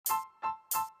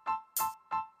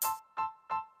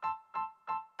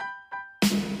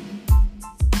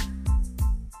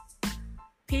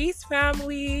Peace,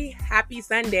 family. Happy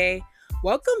Sunday.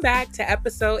 Welcome back to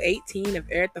episode 18 of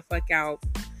Air It the Fuck Out.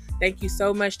 Thank you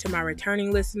so much to my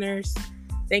returning listeners.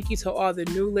 Thank you to all the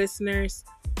new listeners.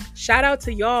 Shout out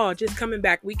to y'all just coming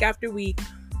back week after week,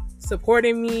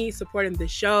 supporting me, supporting the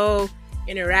show,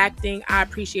 interacting. I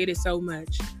appreciate it so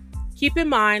much. Keep in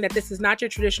mind that this is not your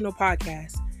traditional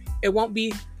podcast. It won't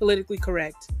be politically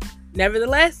correct.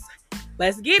 Nevertheless,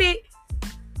 let's get it.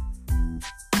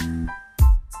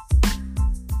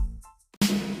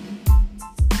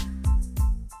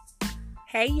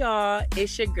 Hey y'all,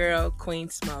 it's your girl, Queen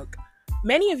Smoke.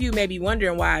 Many of you may be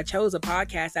wondering why I chose a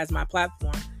podcast as my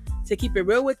platform. To keep it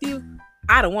real with you,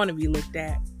 I don't want to be looked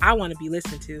at. I want to be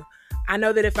listened to. I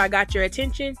know that if I got your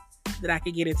attention, that I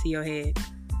could get into your head.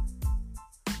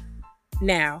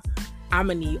 Now, I'm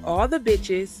going to need all the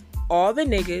bitches, all the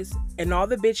niggas, and all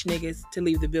the bitch niggas to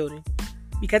leave the building.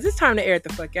 Because it's time to air it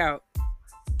the fuck out.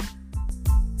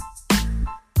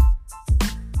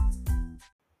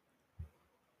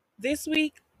 This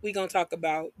week, we're going to talk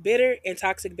about bitter and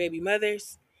toxic baby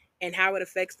mothers and how it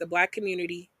affects the Black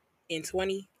community in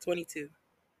 2022.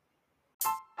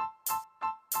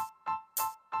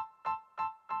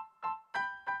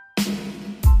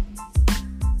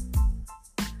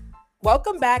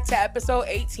 Welcome back to episode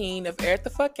 18 of Air It the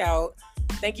Fuck Out.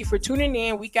 Thank you for tuning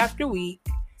in week after week.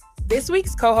 This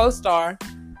week's co-hosts are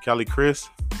Kelly Chris,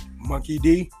 Monkey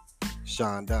D,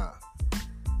 Sean Don.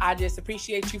 I just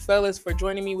appreciate you fellas for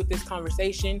joining me with this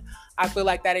conversation. I feel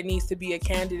like that it needs to be a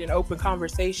candid and open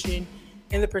conversation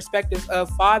in the perspective of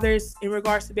fathers in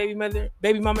regards to baby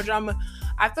mama drama.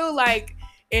 I feel like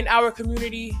in our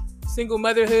community, single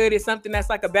motherhood is something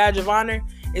that's like a badge of honor.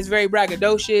 It's very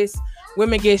braggadocious.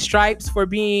 Women get stripes for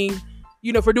being,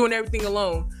 for doing everything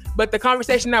alone. But the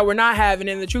conversation that we're not having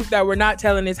and the truth that we're not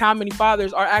telling is how many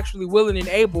fathers are actually willing and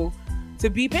able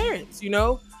to be parents,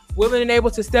 willing and able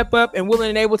to step up and willing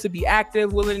and able to be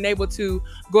active, willing and able to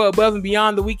go above and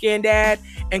beyond the weekend dad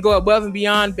and go above and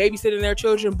beyond babysitting their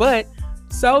children. But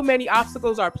so many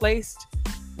obstacles are placed,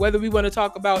 whether we want to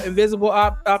talk about invisible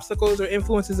obstacles or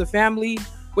influences of family,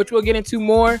 which we'll get into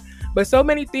more. But so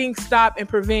many things stop and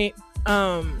prevent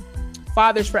Black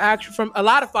fathers from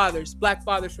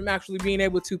actually being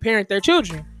able to parent their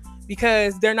children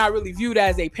because they're not really viewed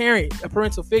as a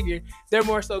parental figure. They're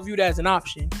more so viewed as an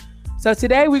option. So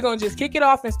today we're going to just kick it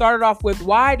off and start it off with,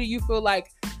 why do you feel like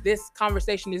this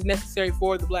conversation is necessary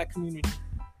for the Black community?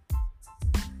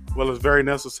 Well, it's very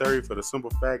necessary for the simple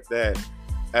fact that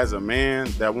as a man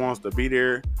that wants to be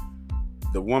there,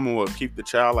 the woman will keep the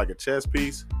child like a chess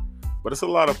piece. But it's a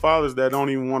lot of fathers that don't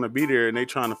even want to be there and they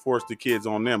trying to force the kids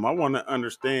on them. I want to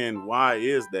understand why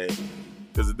is that,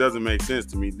 because it doesn't make sense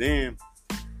to me. Then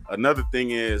another thing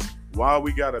is, why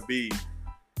we got to be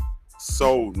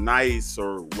so nice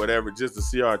or whatever just to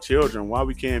see our children, why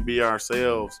we can't be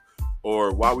ourselves,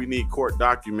 or why we need court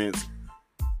documents.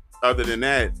 Other than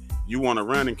that, you want to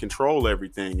run and control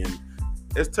everything. And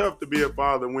it's tough to be a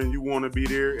father when you want to be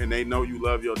there and they know you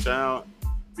love your child,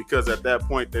 because at that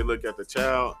point they look at the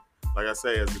child, like I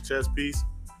say, as a chess piece,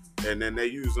 and then they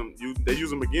use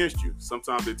them against you.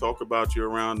 Sometimes they talk about you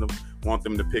around them, want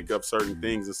them to pick up certain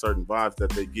things and certain vibes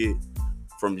that they get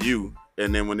from you.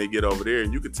 And then when they get over there,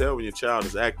 and you can tell when your child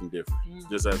is acting different,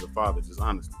 just as a father, just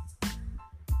honestly.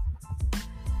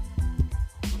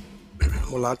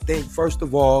 Well, I think, first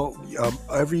of all,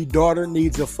 every daughter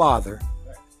needs a father.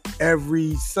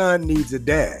 Every son needs a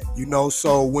dad,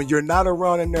 so when you're not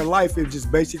around in their life, it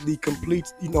just basically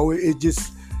completes, it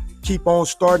just keep on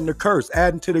starting the curse,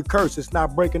 adding to the curse. It's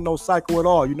not breaking no cycle at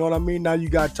all. You know what I mean? Now you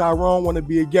got Tyrone want to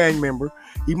be a gang member.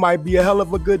 He might be a hell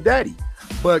of a good daddy.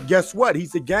 But guess what?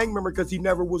 He's a gang member because he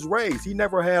never was raised. He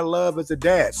never had love as a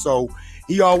dad. So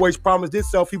he always promised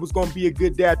himself he was going to be a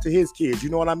good dad to his kids. You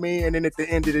know what I mean? And then at the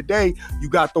end of the day, you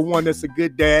got the one that's a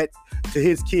good dad to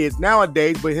his kids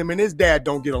nowadays, but him and his dad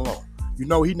don't get along. He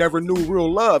never knew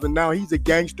real love. And now he's a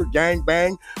gangster, gang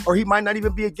bang, or he might not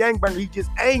even be a gang banger. He's just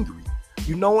angry.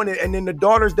 And then the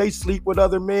daughters, they sleep with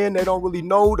other men. They don't really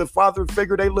know the father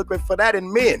figure. They look for that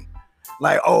in men.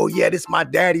 Like, oh yeah, this my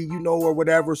daddy, or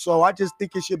whatever. So I just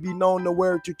think it should be known to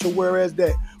whereas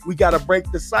that we got to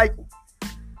break the cycle.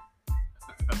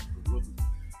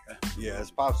 Yeah,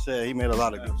 as Pop said, he made a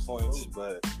lot of good points.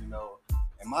 But,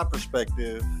 in my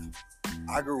perspective,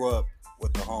 I grew up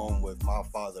with the home with my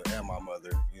father and my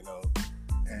mother,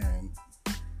 and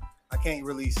I can't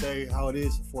really say how it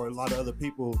is for a lot of other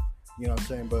people,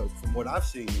 but from what I've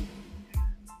seen,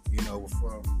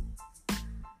 from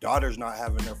daughters not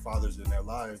having their fathers in their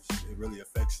lives, it really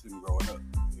affects them growing up,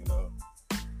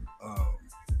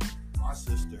 My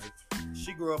sister,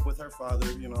 she grew up with her father,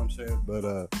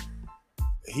 but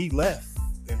he left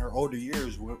in her older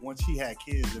years, once she had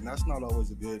kids, and that's not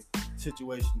always a good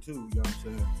situation too. You know what I'm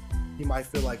saying? He might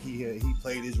feel like he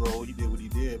played his role, he did what he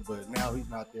did, but now he's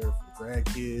not there for the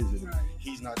grandkids, and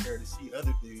he's not there to see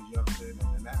other things. You know what I'm saying?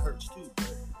 And that hurts too.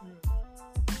 But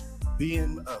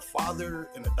being a father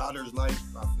in a daughter's life,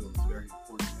 I feel is very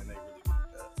important, and they really need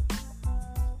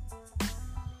that.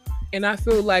 And I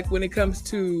feel like when it comes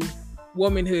to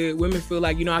womanhood, women feel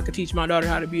like, I could teach my daughter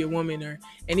how to be a woman,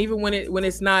 and even when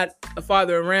it's not a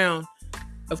father around,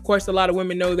 of course, a lot of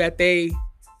women know that they,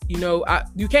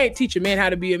 you can't teach a man how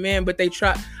to be a man, but they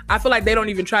try. I feel like they don't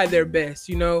even try their best.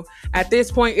 At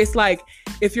this point, it's like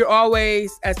if you're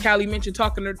always, as Callie mentioned,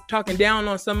 talking down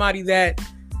on somebody that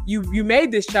you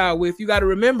made this child with, you got to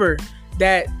remember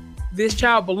that this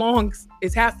child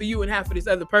is half of you and half of this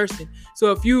other person.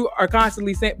 So if you are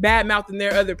constantly bad mouthing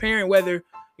their other parent, whether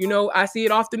I see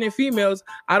it often in females.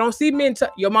 I don't see men,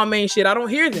 your mama ain't shit. I don't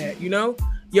hear that,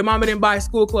 Your mama didn't buy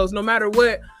school clothes. No matter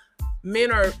what,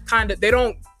 men are they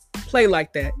don't play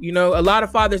like that. A lot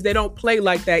of fathers, they don't play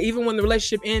like that. Even when the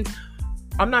relationship ends,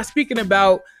 I'm not speaking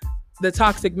about the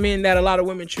toxic men that a lot of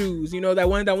women choose. That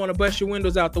one that want to bust your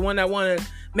windows out, the one that want to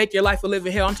make your life a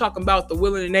living hell. I'm talking about the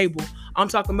willing and able. I'm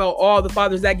talking about all the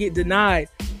fathers that get denied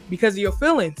because of your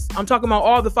feelings. I'm talking about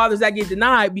all the fathers that get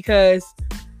denied because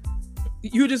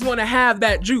you just want to have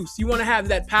that juice. You want to have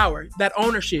that power, that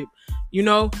ownership,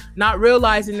 not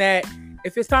realizing that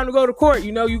if it's time to go to court,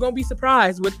 you're going to be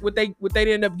surprised with what they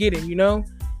end up getting,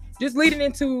 just leading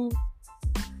into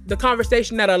the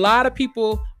conversation that a lot of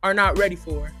people are not ready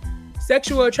for.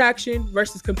 Sexual attraction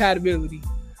versus compatibility.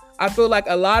 I feel like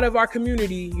a lot of our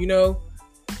community,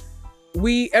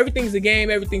 everything's a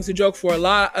game, everything's a joke for a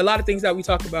lot of things that we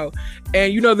talk about.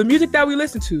 And, the music that we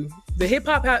listen to, the hip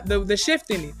hop, the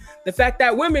shift in it, the fact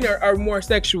that women are more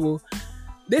sexual.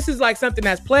 This is like something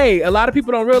that's played. A lot of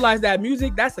people don't realize that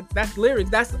music, that's lyrics,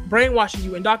 that's brainwashing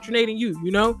you, indoctrinating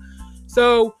you,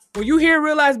 So when you hear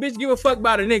realize bitch give a fuck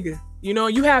about a nigga,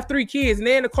 you have 3 kids and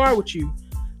they're in the car with you.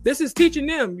 This is teaching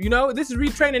them, this is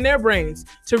retraining their brains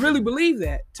to really believe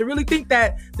that, to really think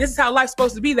that this is how life's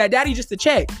supposed to be, that daddy just a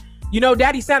check.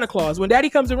 Daddy's Santa Claus. When daddy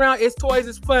comes around, it's toys,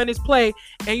 it's fun, it's play.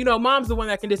 And, mom's the one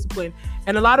that can discipline.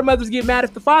 And a lot of mothers get mad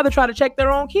if the father try to check their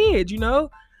own kids,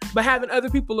 but having other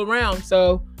people around.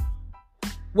 So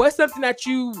what's something that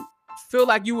you feel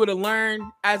like you would have learned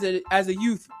as a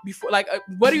youth before? Like,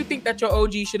 what do you think that your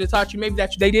OG should have taught you? Maybe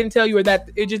that they didn't tell you, or that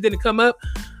it just didn't come up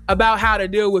about how to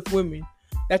deal with women,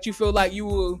 that you feel like you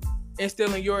will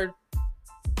instill in your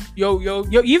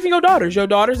even your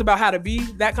daughters about how to be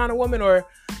that kind of woman, or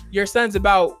your sons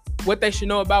about what they should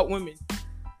know about women?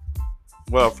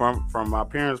 Well, from my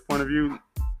parents' point of view,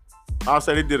 I'll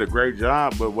say they did a great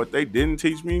job, but what they didn't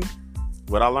teach me,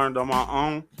 what I learned on my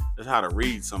own, is how to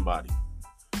read somebody.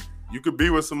 You could be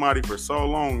with somebody for so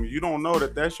long, you don't know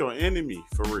that that's your enemy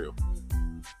for real.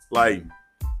 Like,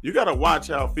 you got to watch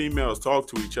how females talk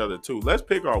to each other too. Let's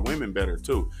pick our women better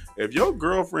too. If your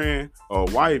girlfriend or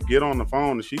wife get on the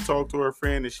phone and she talk to her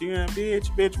friend and she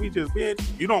bitch, we just bitch,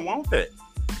 you don't want that.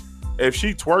 If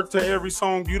she twerk to every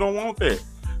song, you don't want that.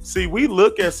 See, we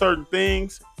look at certain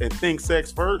things and think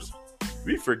sex first.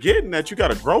 We forgetting that you got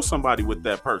to grow somebody with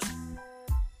that person.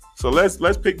 So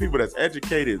let's pick people that's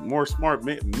educated, more smart,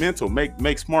 mental,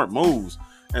 make smart moves,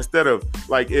 instead of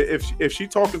like if she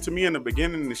talking to me in the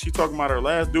beginning and she talking about her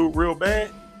last dude real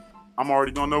bad, I'm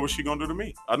already gonna know what she gonna do to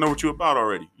me. I know what you about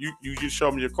already. You just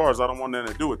show me your cards. I don't want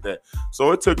nothing to do with that.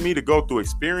 So it took me to go through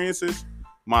experiences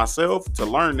myself to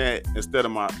learn that, instead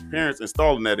of my parents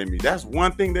installing that in me. That's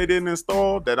one thing they didn't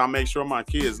install that I make sure my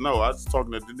kids know. I was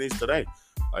talking to Denise today.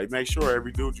 Like, make sure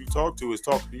every dude you talk to is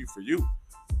talking to you for you.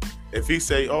 If he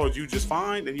say, oh, you just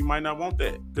fine, then you might not want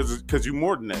that, because you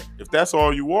more than that. If that's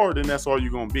all you are, then that's all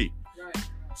you're going to be. Right.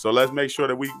 So let's make sure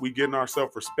that we getting our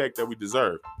self-respect that we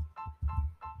deserve.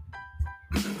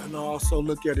 And I also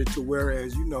look at it to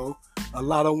whereas, a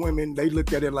lot of women, they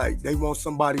look at it like they want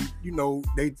somebody,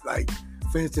 they like,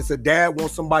 for instance, a dad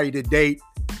wants somebody to date,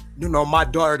 my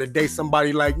daughter to date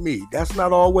somebody like me. That's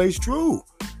not always true.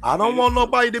 I don't want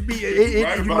nobody to be,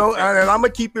 and I'm going to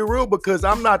keep it real, because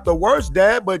I'm not the worst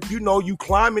dad, but you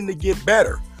climbing to get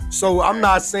better. So I'm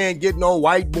not saying get no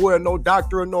white boy or no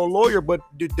doctor or no lawyer, but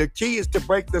the key is to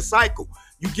break the cycle.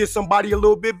 You get somebody a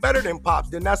little bit better than Pops,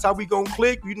 then that's how we going to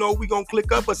click. We going to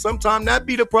click up, but sometimes that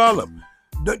be the problem.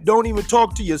 Don't even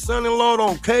talk to your son-in-law,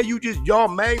 don't care. Y'all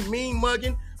mean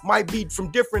mugging, might be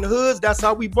from different hoods. That's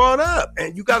how we brought up.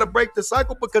 And you got to break the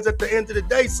cycle, because at the end of the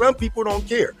day, some people don't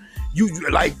care. You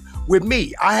like with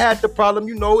me, I had the problem,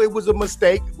 it was a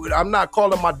mistake. I'm not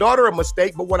calling my daughter a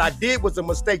mistake, but what I did was a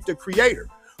mistake to create her.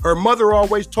 Her mother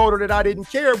always told her that I didn't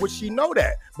care, which she know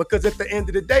that. Because at the end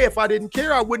of the day, if I didn't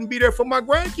care, I wouldn't be there for my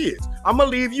grandkids. I'm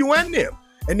going to leave you and them.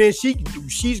 And then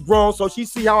she's grown, so she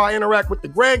see how I interact with the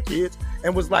grandkids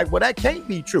and was like, well, that can't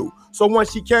be true. So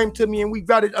once she came to me and we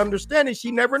got it understanding,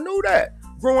 she never knew that.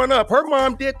 Growing up, her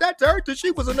mom did that to her till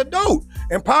she was an adult.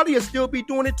 And probably will still be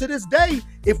doing it to this day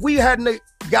if we hadn't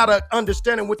got an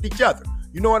understanding with each other.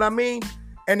 You know what I mean?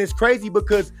 And it's crazy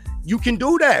because you can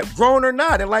do that, grown or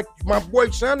not. And like my boy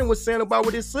Shannon was saying about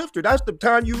with his sister, that's the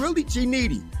time you really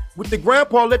need him. With the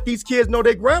grandpa, let these kids know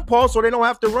their grandpa so they don't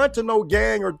have to run to no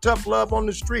gang or tough love on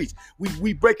the streets.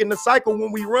 We breaking the cycle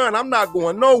when we run. I'm not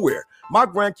going nowhere. My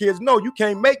grandkids know you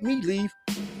can't make me leave.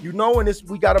 You know, and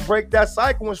we got to break that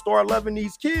cycle and start loving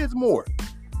these kids more.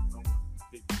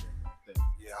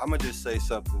 Yeah, I'm going to just say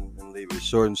something and leave it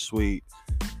short and sweet.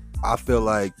 I feel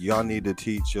like y'all need to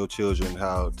teach your children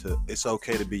it's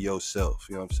okay to be yourself.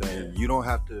 You know what I'm saying? Yeah. You don't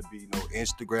have to be no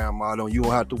Instagram model. You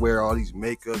don't have to wear all these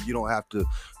makeup. You don't have to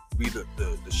be the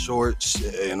shorts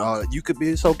and all that.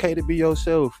 It's okay to be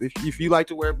yourself. If you like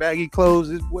to wear baggy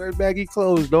clothes, wear baggy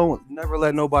clothes. Don't never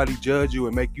let nobody judge you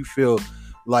and make you feel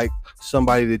like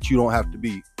somebody that you don't have to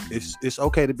be. It's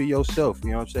okay to be yourself.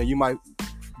 You know what I'm saying? You might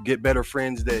get better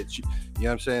friends that you know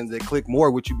what I'm saying, that click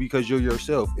more with you because you're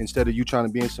yourself instead of you trying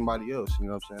to be in somebody else. You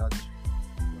know what I'm saying?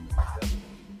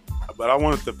 But I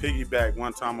wanted to piggyback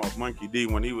one time off Monkey D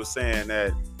when he was saying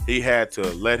that he had to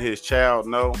let his child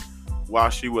know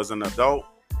while she was an adult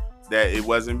that it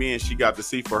wasn't me and she got to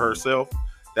see for herself.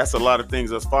 That's a lot of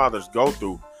things us fathers go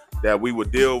through, that we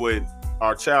would deal with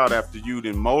our child after you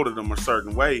done molded them a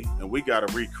certain way, and we got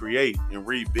to recreate and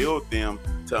rebuild them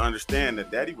to understand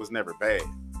that daddy was never bad.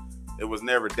 It was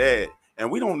never dad. And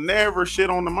we don't never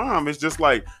shit on the mom. It's just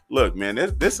like, look, man,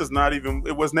 this is not even,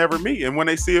 it was never me. And when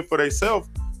they see it for themselves,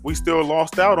 we still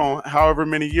lost out on however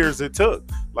many years it took.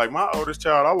 Like my oldest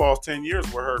child, I lost 10 years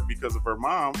with her because of her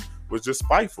mom was just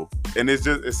spiteful. And it's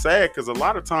sad because a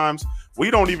lot of times we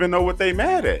don't even know what they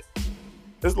mad at.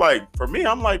 It's like, for me,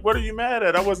 I'm like, what are you mad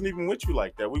at? I wasn't even with you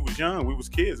like that. We was young. We was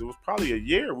kids. It was probably a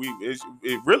year.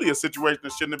 It really a situation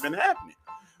that shouldn't have been happening.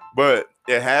 But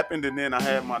it happened, and then I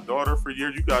had my daughter for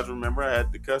years. You guys remember I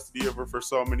had the custody of her for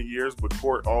so many years, but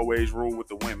court always ruled with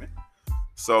the women.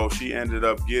 So she ended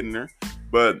up getting her.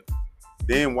 But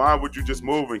then why would you just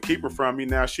move and keep her from me?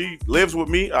 Now she lives with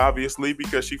me, obviously,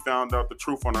 because she found out the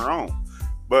truth on her own.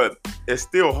 But it's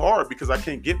still hard because I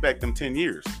can't get back them 10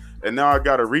 years. And now I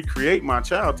got to recreate my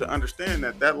child to understand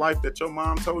that life that your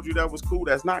mom told you that was cool,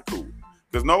 that's not cool.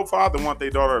 Because no father want their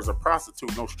daughter as a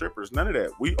prostitute, no strippers, none of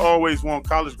that. We always want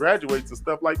college graduates and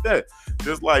stuff like that.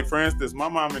 Just like, for instance, my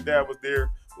mom and dad was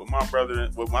there with my brother,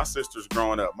 with my sisters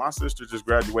growing up. My sister just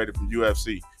graduated from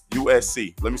USC.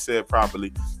 Let me say it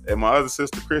properly. And my other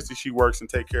sister, Christy, she works and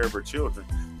take care of her children.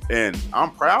 And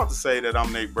I'm proud to say that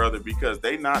I'm their brother because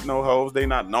they not no hoes. They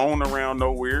not known around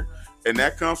nowhere. And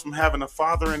that comes from having a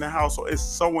father in the house. So it's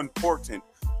so important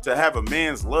to have a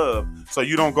man's love so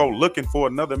you don't go looking for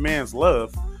another man's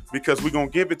love, because we're going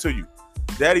to give it to you.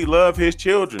 Daddy love his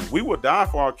children. We will die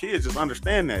for our kids. Just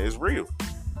understand that. It's real.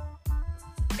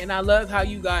 And I love how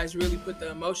you guys really put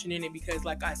the emotion in it because,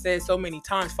 like I said so many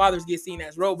times, fathers get seen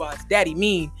as robots. Daddy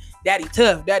mean, daddy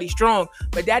tough, daddy strong,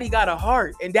 but daddy got a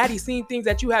heart and daddy seen things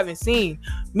that you haven't seen.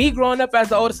 Me growing up as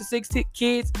the oldest of 6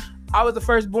 kids, I was the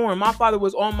firstborn. My father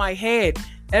was on my head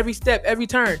every step, every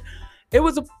turn.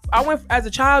 I went as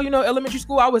a child, elementary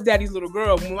school, I was daddy's little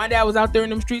girl. When my dad was out there in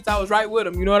them streets, I was right with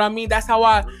him. You know what I mean? That's how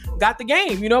I got the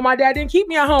game. My dad didn't keep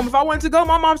me at home. If I wanted to go,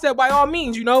 my mom said, by all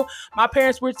means, my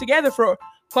parents were together for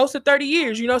close to 30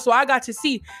 years, so I got to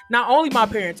see not only my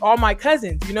parents, all my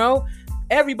cousins,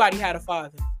 everybody had a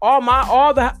father.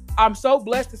 I'm so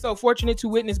blessed and so fortunate to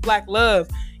witness Black love,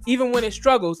 even when it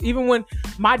struggles, even when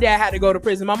my dad had to go to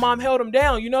prison, my mom held him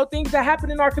down, things that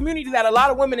happen in our community that a lot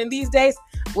of women in these days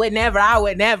I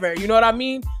would never, you know what I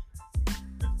mean?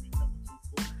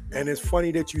 And it's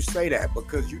funny that you say that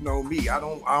because you know me, I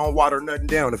don't water nothing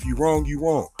down. If you wrong, you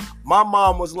wrong. My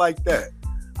mom was like that.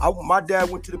 My dad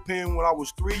went to the pen when I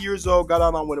was 3 years old, got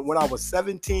out on when I was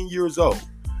 17 years old.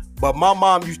 But my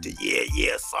mom used to,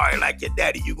 sorry, like your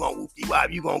daddy, you gonna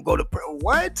whoop-de-wop, you gonna go to prison.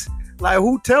 What? Like,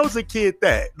 who tells a kid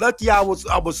that? Lucky I was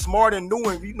smart and knew,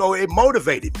 and it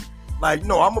motivated me. Like,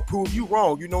 no, I'm gonna prove you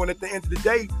wrong, and at the end of the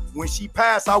day, when she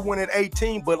passed, I went at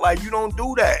 18, but like, you don't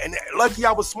do that. And lucky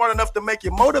I was smart enough to make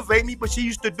it motivate me, but she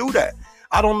used to do that.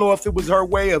 I don't know if it was her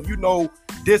way of,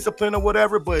 discipline or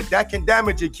whatever, but that can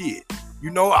damage a kid. You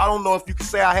know, I don't know if you can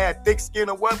say I had thick skin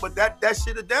or what, but that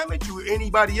should have damaged you or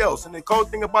anybody else. And the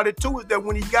cold thing about it too is that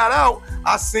when he got out,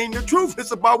 I seen the truth.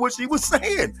 It's about what she was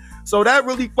saying. So that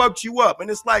really fucked you up. And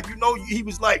it's like, you know, he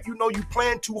was like, you know, you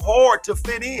plan too hard to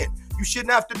fit in. You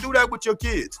shouldn't have to do that with your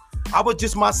kids. I was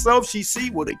just myself. She see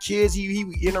with the kids, he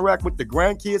interact with the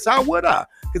grandkids. How would I?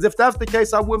 Because if that's the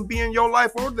case, I wouldn't be in your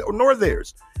life or nor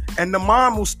theirs. And the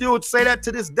mom will still say that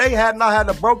to this day, had not had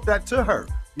to broke that to her.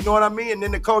 You know what I mean? And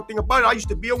then the cold thing about it, I used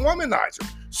to be a womanizer.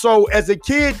 So as a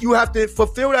kid, you have to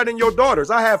fulfill that in your daughters.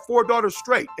 I had 4 daughters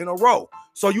straight in a row.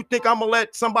 So you think I'm gonna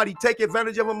let somebody take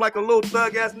advantage of them like a little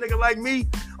thug ass nigga like me?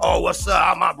 Oh, what's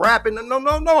up? I'm rapping.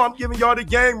 No. I'm giving y'all the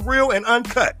game real and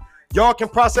uncut. Y'all can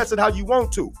process it how you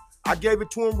want to. I gave it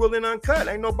to him real and uncut.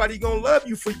 Ain't nobody gonna love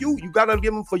you for you. You gotta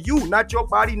give them for you, not your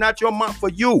body, not your mind, for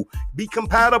you. Be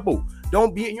compatible.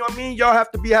 Don't be, you know what I mean? Y'all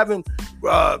have to be having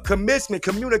commitment,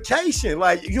 communication.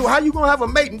 Like, how you gonna have a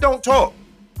mate and don't talk?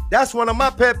 That's one of my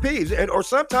pet peeves. Or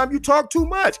sometimes you talk too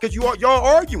much because y'all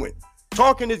arguing.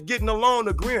 Talking is getting along,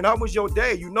 agreeing. How was your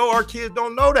day? You know, our kids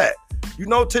don't know that. You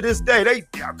know, to this day, they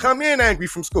come in angry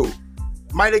from school.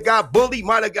 Might have got bullied,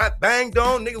 might have got banged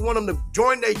on. Niggas want them to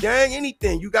join their gang,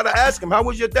 anything. You got to ask them, how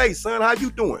was your day, son? How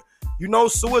you doing? You know,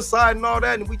 suicide and all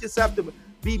that. And we just have to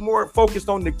be more focused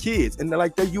on the kids. And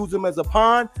like they use them as a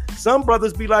pawn. Some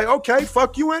brothers be like, okay,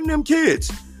 fuck you and them kids.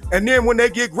 And then when they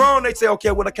get grown, they say,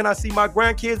 okay, well, can I see my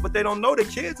grandkids? But they don't know the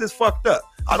kids is fucked up.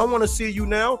 I don't want to see you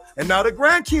now. And now the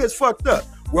grandkids fucked up.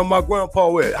 Where my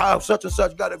grandpa at? How such and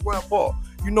such got a grandpa?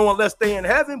 You know, unless they in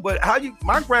heaven. But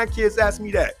my grandkids ask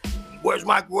me that. Where's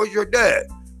your dad?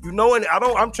 You know, and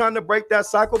I'm trying to break that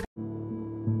cycle.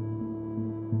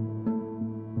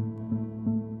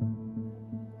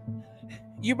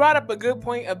 You brought up a good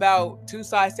point about 2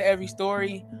 sides to every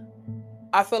story.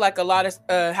 I feel like a lot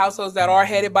of households that are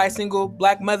headed by single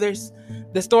black mothers,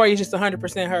 the story is just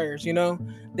 100% hers, you know?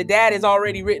 The dad is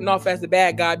already written off as the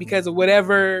bad guy because of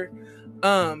whatever,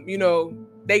 you know,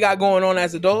 they got going on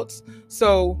as adults.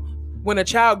 So when a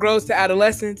child grows to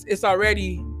adolescence, it's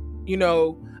already, you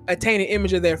know, a tainted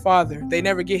image of their father. They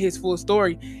never get his full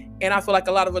story. And I feel like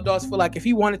a lot of adults feel like if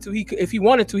he wanted to, he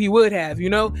would have, you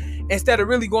know, instead of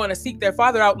really going to seek their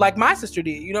father out like my sister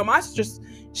did. You know, my sister,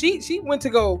 she went to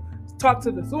go talk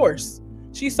to the source.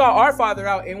 She saw our father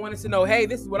out and wanted to know, hey,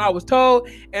 this is what I was told.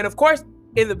 And of course,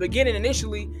 in the beginning,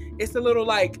 initially, it's a little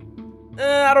like,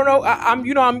 I don't know.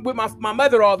 I'm with my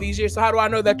mother all these years. So how do I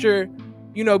know that you're,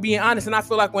 you know, being honest? And I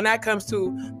feel like when that comes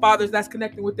to fathers that's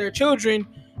connecting with their children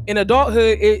in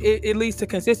adulthood, it leads to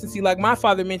consistency. Like my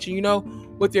father mentioned, you know,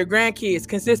 with your grandkids,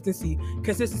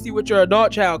 consistency with your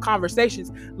adult child,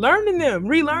 conversations, learning them,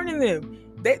 relearning them.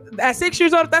 At 6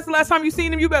 years old, if that's the last time you've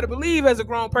seen them, you better believe as a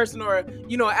grown person or,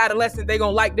 you know, adolescent, they're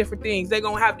going to like different things. They're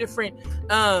going to have different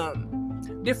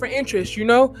interests, you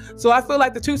know? So I feel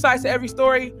like the 2 sides to every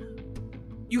story,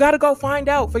 you got to go find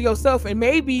out for yourself. And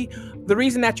maybe the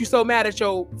reason that you're so mad at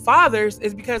your fathers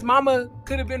is because mama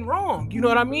could have been wrong. You know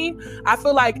what I mean? I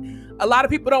feel like a lot of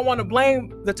people don't want to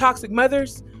blame the toxic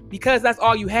mothers because that's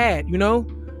all you had, you know?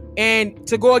 And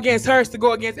to go against her is to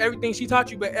go against everything she taught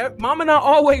you. But mama not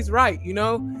always right, you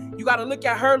know? You got to look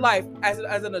at her life as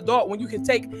an adult when you can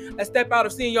take a step out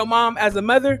of seeing your mom as a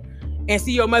mother and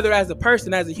see your mother as a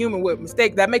person, as a human with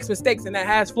mistakes, that makes mistakes and that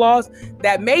has flaws,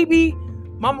 that maybe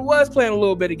mama was playing a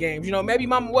little bit of games. You know, maybe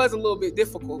mama was a little bit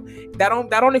difficult. That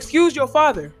don't excuse your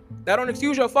father. That don't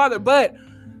excuse your father. But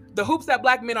the hoops that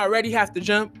black men already have to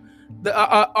jump,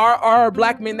 are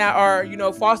black men that are, you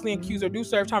know, falsely accused or do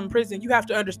serve time in prison, you have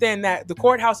to understand that the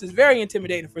courthouse is very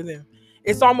intimidating for them.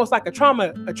 It's almost like a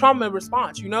trauma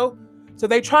response, you know? So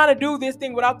they trying to do this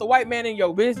thing without the white man in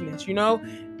your business, you know?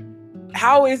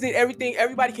 How is it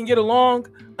everybody can get along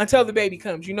until the baby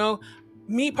comes, you know?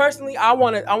 Me personally, I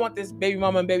want this baby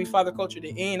mama and baby father culture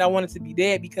to end. I want it to be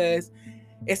dead because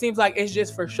it seems like it's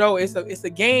just for show. It's a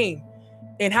game.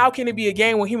 And how can it be a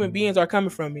game when human beings are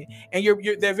coming from it? And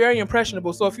they're very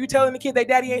impressionable. So if you're telling the kid their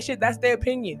daddy ain't shit, that's their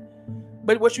opinion.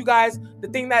 But what you guys, the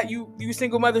thing that you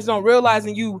single mothers don't realize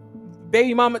and you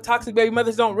toxic baby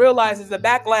mothers don't realize is the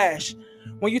backlash.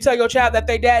 When you tell your child that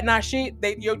their dad not shit,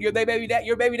 your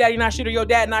baby daddy not shit, or your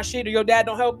dad not shit, or your dad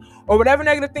don't help, or whatever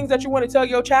negative things that you want to tell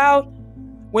your child,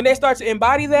 when they start to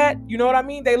embody that, you know what I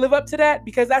mean? They live up to that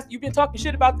because you've been talking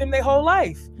shit about them their whole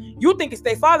life. You think it's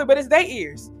their father, but it's their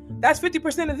ears. That's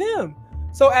 50% of them.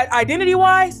 So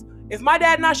identity-wise, if my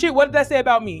dad not shit, what did that say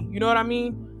about me? You know what I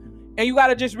mean? And you got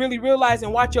to just really realize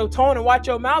and watch your tone and watch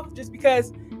your mouth just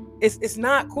because it's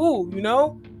not cool, you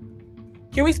know?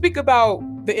 Can we speak about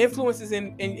the influences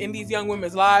in these young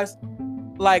women's lives?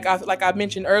 Like I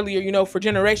mentioned earlier, you know, for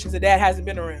generations, the dad hasn't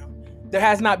been around. There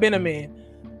has not been a man.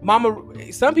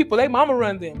 some people, they mama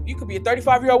run them. You could be a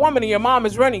 35-year-old woman and your mom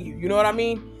is running you. You know what I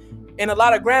mean? And a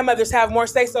lot of grandmothers have more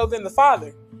say-so than the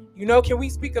father. You know, can we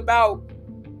speak about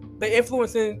the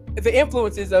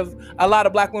influences of a lot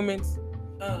of black women's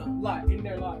lot in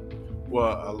their life?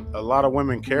 Well, a lot of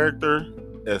women character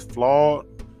is flawed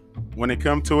when it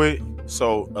comes to it,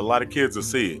 so a lot of kids will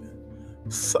see it.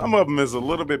 Some of them is a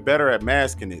little bit better at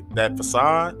masking it, that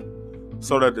facade,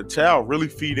 so that the child really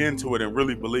feed into it and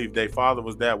really believe their father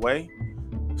was that way.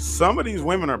 Some of these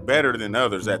women are better than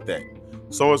others at that.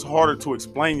 So it's harder to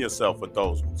explain yourself with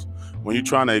those ones. When you're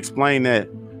trying to explain that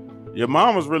your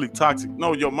mom was really toxic.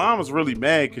 No, your mom was really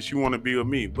mad because she want to be with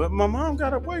me. But my mom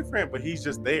got a boyfriend, but he's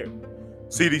just there.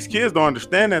 See, these kids don't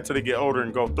understand that till they get older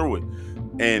and go through it.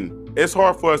 And it's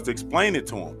hard for us to explain it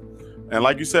to them. And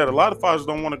like you said, a lot of fathers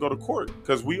don't want to go to court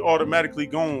because we automatically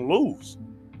gonna lose.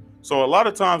 So a lot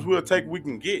of times we'll take what we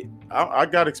can get. I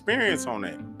got experience on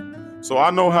that. So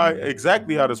I know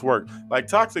exactly how this works. Like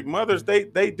toxic mothers,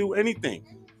 they do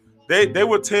anything. They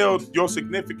would tell your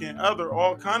significant other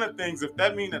all kind of things if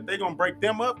that means that they're gonna break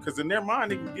them up, because in their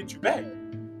mind they can get you back.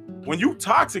 When you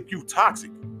toxic, you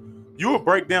toxic. You will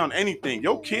break down anything.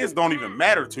 Your kids don't even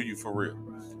matter to you for real.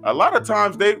 A lot of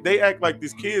times they act like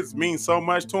these kids mean so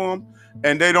much to them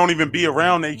and they don't even be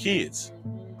around their kids.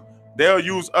 They'll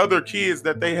use other kids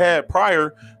that they had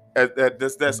prior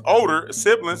that's older,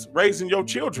 siblings, raising your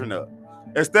children up,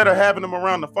 instead of having them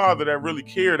around the father that really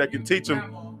care, that can teach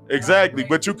them. Exactly,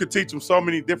 but you could teach them so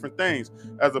many different things.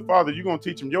 As a father, you're going to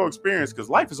teach them your experience, because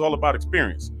life is all about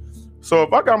experience. So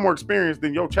if I got more experience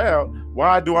than your child,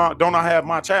 why don't I have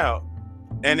my child?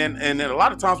 And then a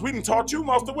lot of times we done taught you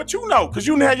most of what you know, because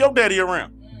you didn't have your daddy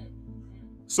around.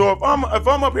 So if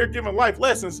I'm up here giving life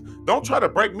lessons, don't try to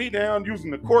break me down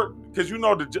using the court, because you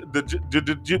know the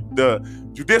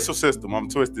judicial system. I'm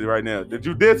twisted right now. The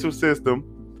judicial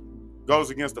system goes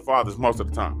against the fathers most of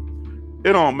the time.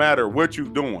 It don't matter what you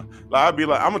doing. Like I'll be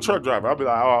like, I'm a truck driver. I'll be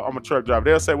like, oh, I'm a truck driver.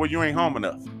 They'll say, well, you ain't home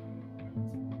enough.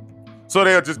 So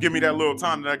they'll just give me that little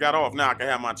time that I got off. Now I can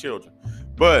have my children.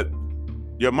 But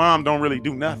your mom don't really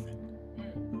do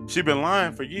nothing. She been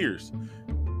lying for years.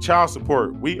 Child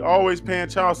support. We always paying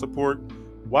child support.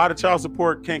 Why the child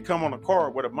support can't come on a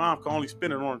card where the mom can only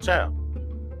spend it on a child?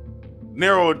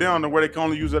 Narrow it down to where they can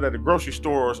only use it at a grocery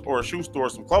store or a shoe store,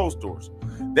 some clothes stores.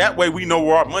 That way we know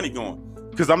where our money going.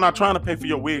 Because I'm not trying to pay for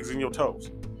your wigs and your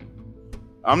toes.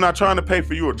 I'm not trying to pay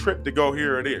for you a trip to go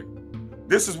here or there.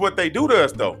 This is what they do to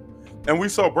us, though. And we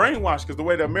so brainwashed, because the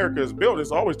way that America is built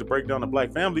is always to break down the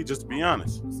black family, just to be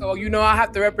honest. So, I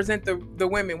have to represent the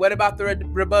women. What about the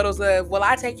rebuttals of, well,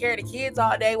 I take care of the kids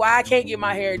all day. Why I can't get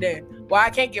my hair done? Why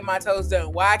I can't get my toes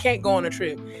done? Why I can't go on a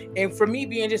trip? And for me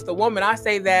being just a woman, I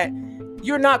say that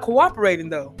you're not cooperating,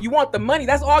 though. You want the money.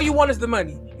 That's all you want is the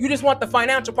money. You just want the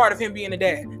financial part of him being a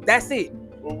dad. That's it.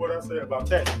 Well, what I say about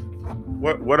that,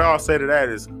 what I'll say to that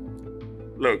is,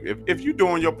 look, if you're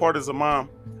doing your part as a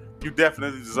mom, you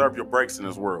definitely deserve your breaks in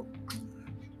this world.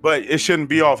 But it shouldn't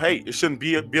be off hate. It shouldn't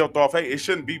be built off hate. It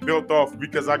shouldn't be built off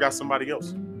because I got somebody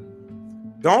else.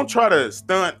 Don't try to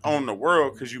stunt on the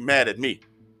world because you mad at me.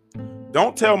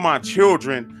 Don't tell my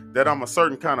children that I'm a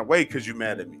certain kind of way because you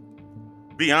mad at me.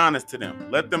 Be honest to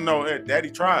them. Let them know, hey, daddy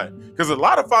tried. Because a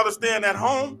lot of fathers stand at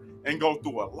home and go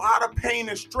through a lot of pain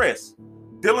and stress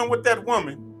dealing with that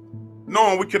woman,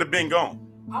 knowing we could have been gone.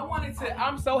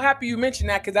 I'm so happy you mentioned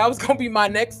that, because that was going to be my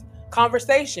next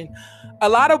conversation. A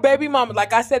lot of baby mamas,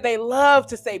 like I said, they love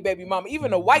to say baby mama. Even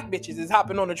the white bitches is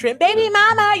hopping on the trend. Baby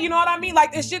mama, you know what I mean?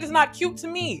 Like, this shit is not cute to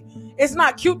me. It's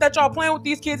not cute that y'all playing with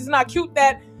these kids. It's not cute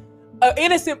that an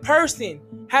innocent person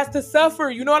has to suffer.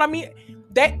 You know what I mean?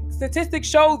 That statistics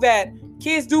show that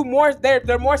kids do more.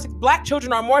 They're more. Black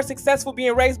children are more successful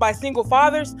being raised by single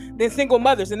fathers than single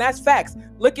mothers, and that's facts.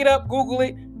 Look it up, Google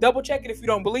it, double check it if you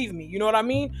don't believe me. You know what I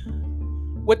mean?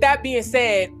 With that being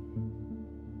said,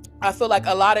 I feel like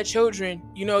a lot of children,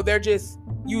 they're just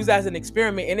used as an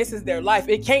experiment, and this is their life.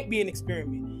 It can't be an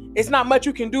experiment. It's not much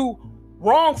you can do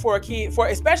wrong for a kid,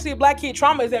 especially a black kid.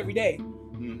 Trauma is every day.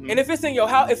 Mm-hmm. And if it's in your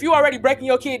house, if you already breaking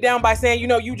your kid down by saying,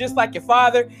 you just like your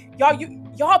father,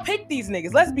 y'all pick these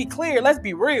niggas. Let's be clear. Let's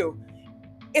be real.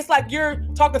 It's like you're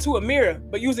talking to a mirror,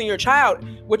 but using your child.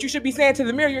 What you should be saying to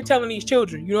the mirror, you're telling these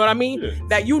children. You know what I mean? Yeah.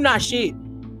 That you not shit.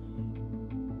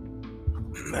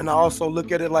 And I also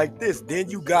look at it like this. Then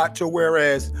you got to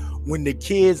whereas when the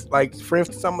kids, like for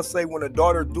instance, I'm gonna say when a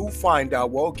daughter do find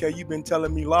out, well, okay, you've been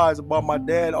telling me lies about my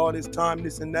dad all this time,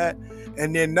 this and that,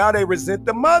 and then now they resent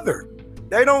the mother.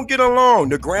 They don't get along.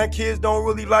 The grandkids don't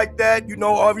really like that. You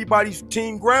know, everybody's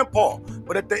team grandpa.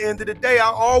 But at the end of the day, I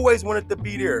always wanted to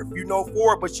be there, you know,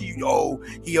 for it. But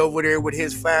he over there with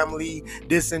his family,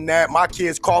 this and that. My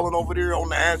kids calling over there on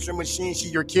the answering machine.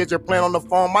 Your kids are playing on the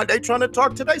phone. They trying to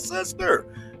talk to their sister.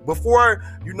 Before,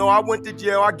 you know, I went to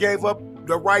jail, I gave up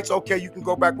the rights. Okay, you can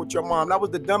go back with your mom. That was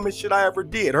the dumbest shit I ever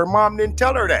did. Her mom didn't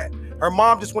tell her that. Her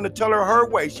mom just wanted to tell her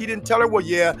way. She didn't tell her, well,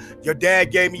 yeah, your dad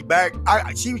gave me back.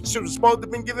 She was supposed to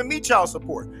have been giving me child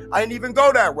support. I didn't even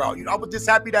go that route. You know, I was just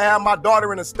happy to have my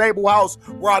daughter in a stable house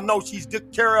where I know she's taken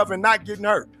care of and not getting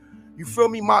hurt. You feel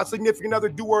me? My significant other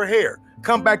do her hair.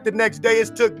 Come back the next day,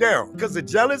 it's took down. Because of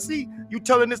jealousy, you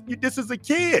telling this is a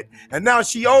kid. And now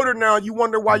she older now, you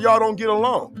wonder why y'all don't get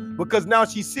along. Because now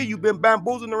she see you been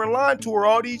bamboozling her and lying to her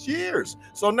all these years.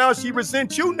 So now she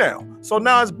resents you now. So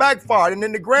now it's backfired. And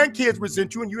then the grandkids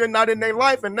resent you and you're not in their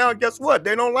life. And now guess what?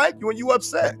 They don't like you and you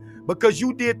upset. Because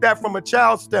you did that from a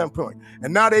child's standpoint.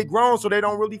 And now they grown so they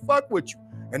don't really fuck with you.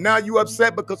 And now you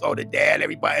upset because, the dad,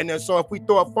 everybody. And then so if we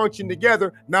throw a function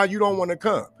together, now you don't want to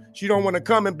come. She don't want to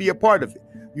come and be a part of it.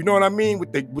 You know what I mean?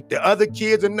 With the other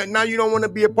kids, and now you don't want to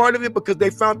be a part of it because they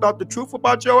found out the truth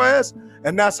about your ass,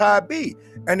 and that's how it be.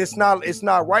 And it's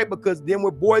not right because then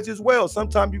with boys as well.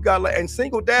 Sometimes you got and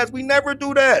single dads, we never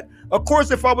do that. Of course,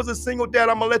 if I was a single dad,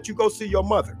 I'm gonna let you go see your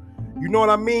mother. You know what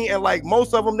I mean? And like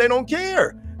most of them, they don't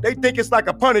care. They think it's like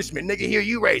a punishment. Nigga, here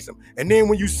you raise him. And then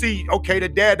when you see, okay, the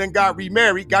dad then got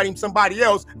remarried, got him somebody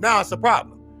else, now it's a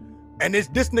problem. And this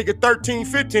nigga 13,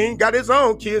 15, got his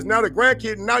own kids, now the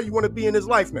grandkid, and now you want to be in his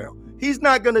life now. He's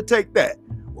not going to take that.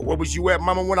 Well, where was you at,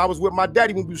 mama, when I was with my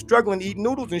daddy, when we were struggling to eat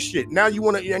noodles and shit? Now you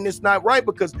want to, and it's not right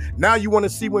because now you want to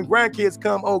see when grandkids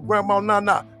come, grandma,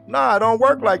 nah, it don't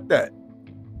work like that.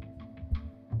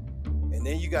 And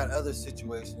then you got other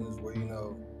situations where, you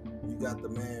know, you got the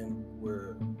man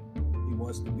where he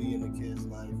wants to be in the kid's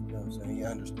life, you know what I'm saying? He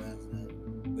understands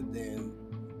that. But then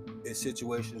it's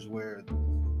situations where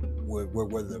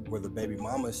the baby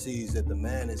mama sees that the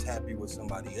man is happy with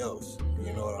somebody else.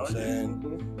 You know what I'm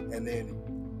saying? And then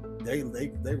they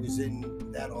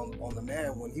resent that on the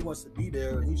man when he wants to be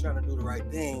there and he's trying to do the right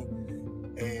thing.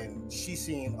 And she's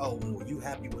seeing, well, you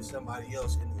happy with somebody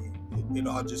else, and it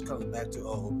all just comes back to,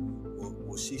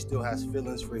 well, she still has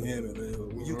feelings for him,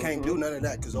 and you can't do none of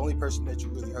that because the only person that you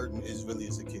really hurting is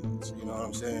the kids. You know what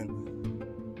I'm saying?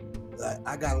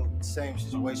 I got the same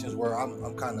situations where I'm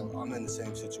in the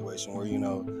same situation where, you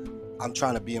know, I'm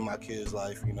trying to be in my kid's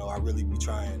life, you know, I really be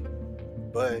trying,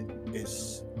 but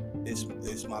it's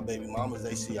my baby mamas.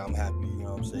 They see I'm happy, you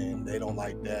know what I'm saying? They don't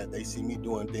like that. They see me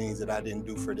doing things that I didn't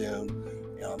do for them,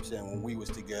 you know what I'm saying, when we was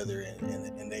together,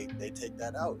 and they take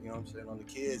that out, you know what I'm saying, on the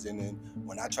kids. And then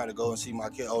when I try to go and see my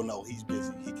kid, no, he's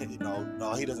busy. He can't,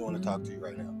 no, he doesn't want to talk to you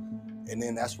right now. And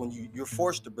then that's when you're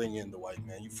forced to bring in the white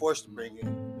man. You're forced to bring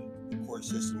in the court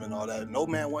system and all that. No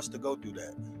man wants to go through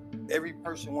that. Every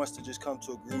person wants to just come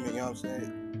to agreement, you know what I'm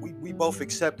saying? We both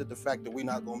accepted the fact that we're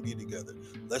not going to be together.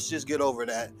 Let's just get over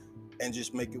that and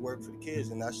just make it work for the kids.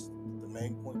 And that's the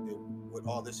main point that what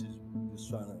all this is just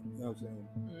trying to, you know what I'm saying?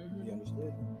 You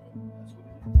understand? That's what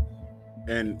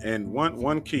it is. And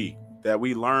one key that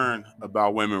we learn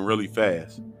about women really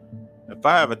fast. If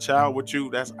I have a child with you,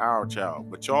 that's our child.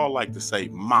 But y'all like to say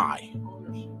my.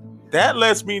 That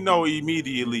lets me know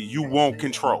immediately you want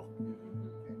control.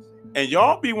 And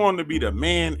y'all be wanting to be the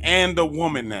man and the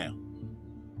woman now.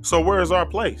 So where's our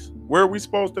place? Where are we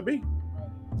supposed to be?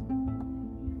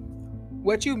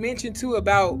 What you mentioned too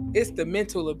about it's the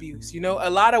mental abuse. You know, a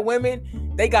lot of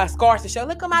women, they got scars to show.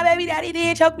 Look what my baby daddy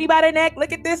did, choke me by the neck.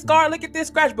 Look at this scar, look at this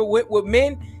scratch. But with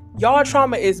men, y'all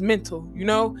trauma is mental, you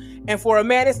know? And for a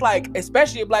man, it's like,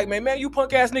 especially a black man, you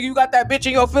punk ass nigga, you got that bitch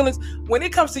in your feelings. When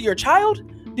it comes to your child,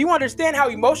 do you understand how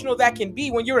emotional that can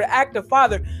be when you're an active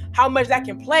father, how much that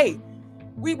can play?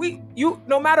 You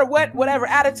no matter whatever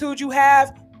attitude you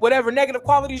have, whatever negative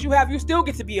qualities you have, you still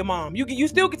get to be a mom. You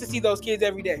still get to see those kids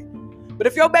every day. But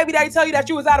if your baby daddy tell you that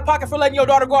you was out of pocket for letting your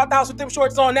daughter go out the house with them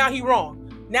shorts on, now he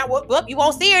wrong. Now, look, you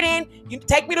won't see her then. You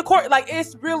take me to court. Like,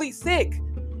 it's really sick.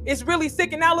 It's really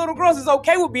sick. And now little girls is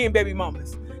okay with being baby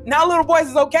mamas. Now little boys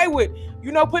is okay with,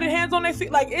 you know, putting hands on their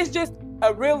feet. Like, it's just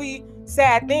a really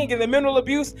sad thing. And the mental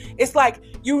abuse, it's like,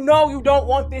 you know, you don't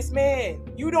want this man.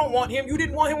 You don't want him. You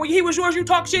didn't want him. When he was yours, you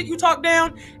talk shit, you talk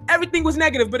down. Everything was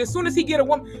negative. But as soon as he get a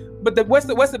woman, but what's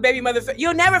the baby mother?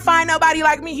 You'll never find nobody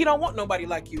like me. He don't want nobody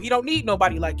like you. He don't need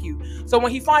nobody like you. So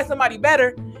when he finds somebody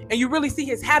better and you really see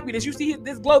his happiness, you see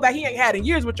this glow that he ain't had in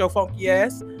years with your funky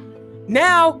ass.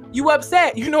 Now you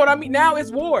upset. You know what I mean? Now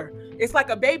it's war. It's like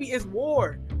a baby is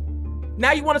war.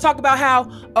 Now you want to talk about how,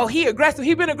 oh, he aggressive.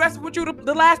 He been aggressive with you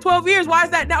the last 12 years. Why is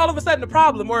that now all of a sudden a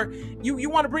problem? Or you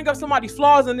want to bring up somebody's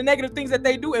flaws and the negative things that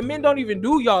they do, and men don't even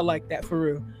do y'all like that for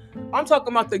real. I'm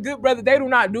talking about the good brother. They do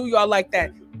not do y'all like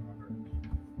that.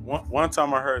 One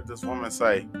time I heard this woman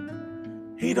say,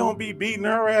 he don't be beating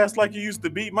her ass like he used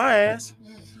to beat my ass.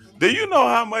 Do you know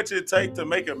how much it takes to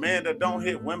make a man that don't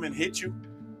hit women hit you?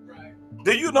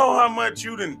 Do you know how much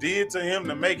you done did to him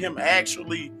to make him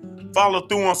actually follow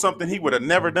through on something he would have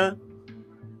never done?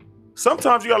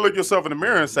 Sometimes you gotta look yourself in the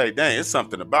mirror and say, dang, it's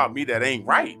something about me that ain't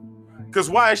right. Because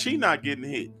why is she not getting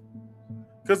hit?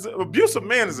 Because abusive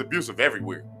man is abusive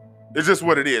everywhere. It's just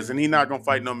what it is. And he not gonna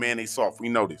fight no man, they soft. We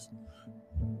know this.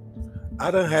 I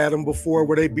done had them before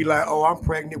where they be like, oh, I'm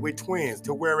pregnant with twins,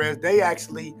 to whereas they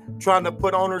actually trying to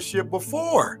put ownership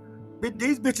before.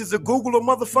 These bitches will Google a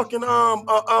motherfucking,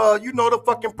 the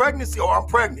fucking pregnancy. Oh, I'm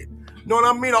pregnant. You know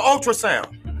what I mean? An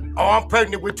ultrasound. Oh, I'm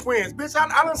pregnant with twins. Bitch,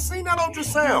 I done seen that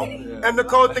ultrasound. And the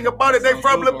cool thing about it, they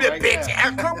from a bit, bitch.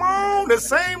 Come on, the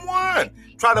same one.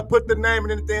 Try to put the name,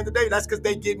 and at the end of the day, that's because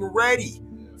they getting ready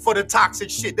for the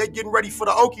toxic shit. They getting ready for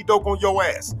the okie doke on your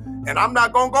ass. And I'm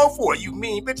not gonna go for it. You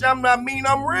mean, bitch, I'm not mean,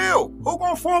 I'm real. Who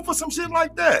gonna fall for some shit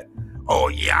like that? Oh,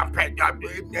 yeah, I'm pregnant.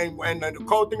 And the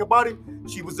cold thing about it,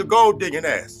 she was a gold digging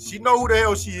ass. She know who the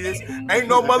hell she is. Ain't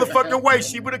no motherfucking way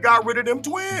she would have got rid of them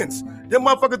twins. Them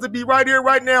motherfuckers would be right here,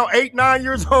 right now, 8, 9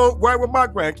 years old, right with my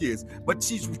grandkids. But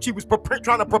she was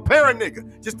trying to prepare a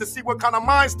nigga just to see what kind of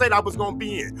mind state I was going to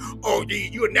be in. Oh, yeah,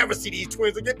 you would never see these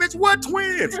twins again. Bitch, what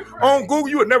twins? On Google,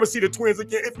 you would never see the twins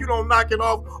again if you don't knock it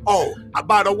off. Oh,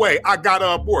 by the way, I got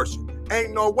an abortion.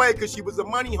 Ain't no way, because she was a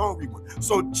money hungry one.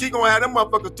 So she going to have them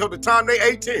motherfuckers till the time they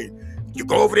 18. You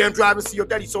go over there and drive and see your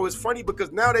daddy. So it's funny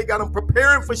because now they got them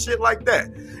preparing for shit like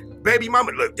that. Baby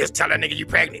mama, look, just tell that nigga you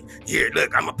pregnant. Here,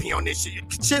 look, I'm going to pee on this shit.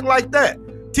 Shit like that.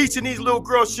 Teaching these little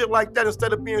girls shit like that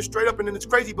instead of being straight up. And then it's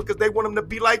crazy because they want them to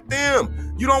be like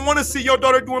them. You don't want to see your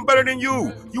daughter doing better than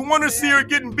you. You want to see her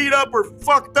getting beat up or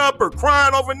fucked up or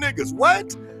crying over niggas.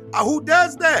 What? Who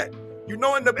does that? You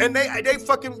know, and they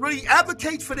fucking really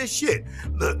advocate for this shit.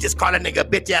 Look, just call a nigga a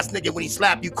bitch ass nigga when he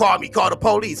slap you. Call the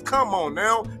police. Come on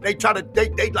now. They try to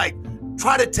take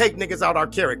niggas out our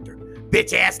character.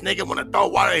 Bitch ass nigga wanna throw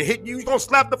water and hit you. You gonna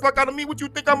slap the fuck out of me? What you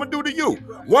think I'm gonna do to you?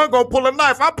 One gonna pull a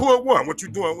knife. I pulled one. What you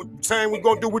doing? What you saying we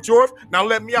gonna do with yours? Now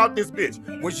let me out this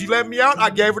bitch. When she let me out, I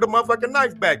gave her the motherfucking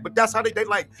knife back. But that's how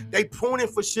they pruning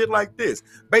for shit like this.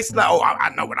 Basically, like, oh,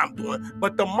 I know what I'm doing.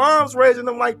 But the moms raising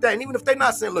them like that. And even if they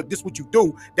not saying, look, this what you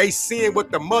do, they seeing what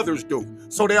the mothers do.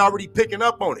 So they already picking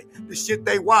up on it. The shit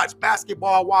they watch,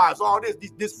 Basketball Wives, all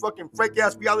this fucking fake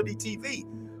ass reality TV.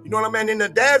 You know what I mean? And the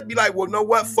dads be like, well, know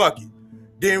what? Fuck it.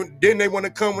 Then they want to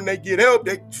come when they get help.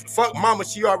 They fuck mama,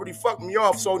 she already fucked me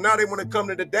off. So now they want to come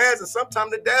to the dads, and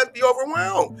sometimes the dads be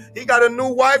overwhelmed. He got a new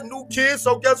wife, new kids.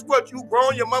 So guess what? You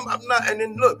grown, your mama, I'm not. And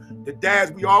then look, the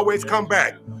dads, we always come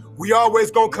back. We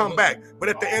always gonna come back. But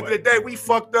at the end of the day, we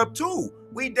fucked up too.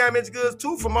 We damaged goods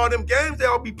too from all them games they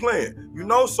all be playing. You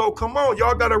know, so come on,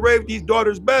 y'all gotta raise these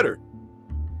daughters better.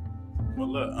 Well,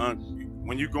 look,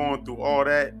 when you're going through all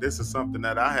that, this is something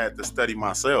that I had to study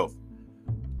myself.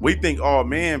 We think all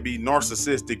men be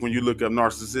narcissistic when you look up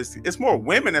narcissistic. It's more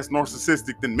women that's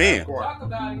narcissistic than men.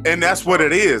 And that's what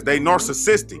it is. They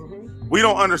narcissistic. We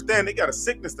don't understand. They got a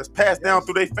sickness that's passed down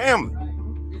through their family.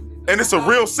 And it's a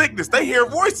real sickness. They hear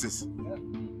voices.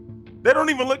 They don't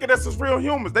even look at us as real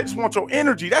humans. They just want your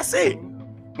energy. That's it.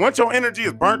 Once your energy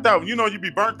is burnt out, you know you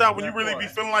be burnt out when you really be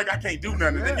feeling like I can't do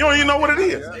nothing. You don't even know what it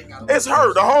is. It's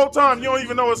hurt. The whole time you don't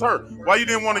even know it's hurt. Why you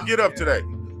didn't want to get up today?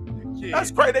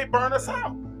 That's great. They burn us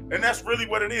out. And that's really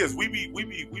what it is. We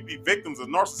be victims of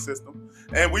narcissism,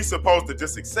 and we supposed to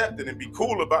just accept it and be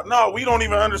cool about. No, we don't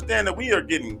even understand that we are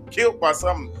getting killed by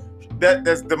something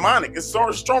that's demonic. It's sort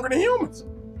of stronger than humans.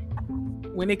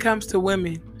 When it comes to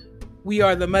women, we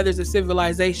are the mothers of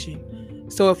civilization.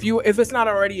 So if it's not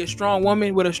already a strong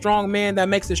woman with a strong man that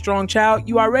makes a strong child,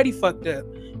 you already fucked up.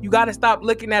 You got to stop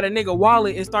looking at a nigga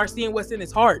wallet and start seeing what's in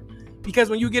his heart. Because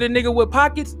when you get a nigga with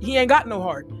pockets, he ain't got no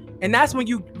heart. And that's when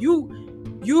you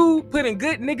putting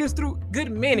good niggas through,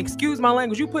 good men, excuse my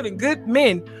language, you putting good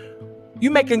men, you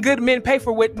making good men pay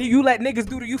for what you let niggas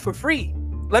do to you for free.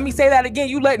 Let me say that again.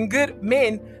 You letting good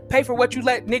men pay for what you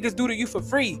let niggas do to you for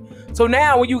free. So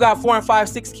now when you got 4 and 5,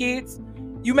 6 kids,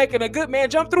 you making a good man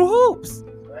jump through hoops.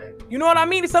 You know what I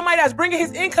mean? It's somebody that's bringing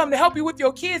his income to help you with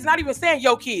your kids, not even saying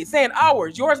your kids, saying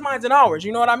ours, yours, mine's, and ours.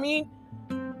 You know what I mean?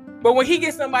 But when he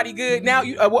gets somebody good, now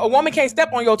a woman can't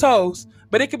step on your toes,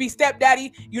 but it could be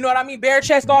stepdaddy, you know what I mean? Bare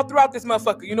chest all throughout this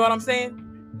motherfucker, you know what I'm saying?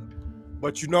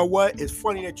 But you know what? It's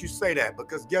funny that you say that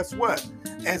because guess what?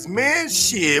 As men,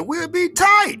 shit, we'll be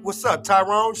tight. What's up,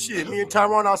 Tyrone? Shit, me and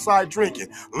Tyrone outside drinking.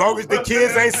 Long as the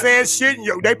kids ain't saying shit,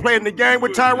 and they playing the game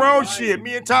with Tyrone, shit,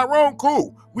 me and Tyrone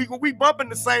cool. We bumping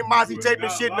the same Mozzie taping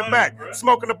shit in the back,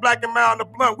 smoking the Black and Mild and the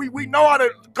blunt. We know how to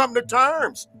come to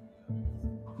terms.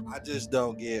 I just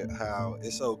don't get how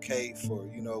it's okay for,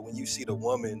 when you see the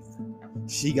woman,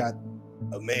 she got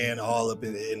a man all up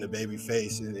in the baby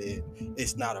face, and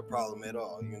it's not a problem at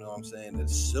all. You know what I'm saying?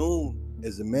 As soon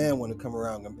as a man want to come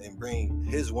around and bring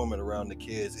his woman around the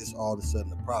kids, it's all of a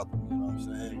sudden a problem. You know what I'm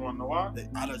saying? You want to know why?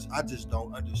 I just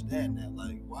don't understand that.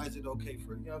 Like, why is it okay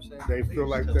for, you know what I'm saying? They feel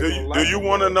like Do you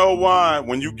want to know why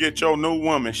when you get your new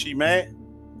woman, she mad?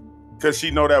 Because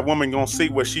she know that woman gonna see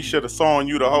what she should have saw in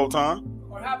you the whole time?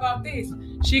 Or how about this?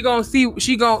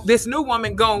 This new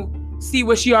woman gonna see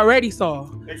what she already saw.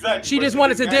 Exactly. She just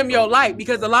wanted to dim your light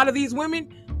because a lot of these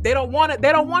women, they don't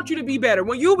want you to be better.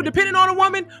 When you depending on a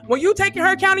woman, when you taking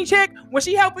her county check, when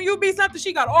she helping you be something,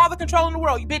 she got all the control in the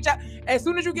world. You bitch, as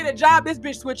soon as you get a job, this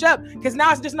bitch switch up because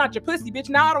now it's just not your pussy, bitch.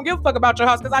 Now I don't give a fuck about your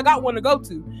house because I got one to go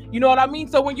to. You know what I mean?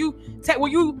 So when you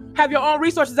have your own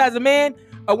resources as a man,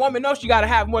 a woman knows she gotta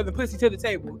have more than pussy to the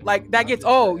table. Like that gets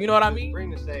old. You know what I mean?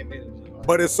 Bring the same energy.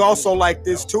 But it's also like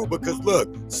this too, because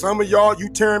look, some of y'all, you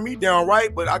tearing me down, right?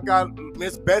 But I got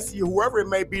Miss Bessie, whoever it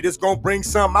may be, that's gonna bring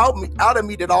something out of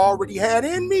me that I already had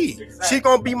in me. Exactly. She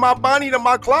gonna be my Bonnie to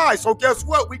my Clyde. So guess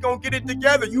what? We gonna get it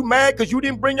together. You mad because you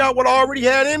didn't bring out what I already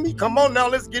had in me? Come on now,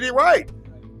 let's get it right.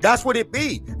 That's what it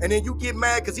be. And then you get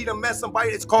mad because he done met somebody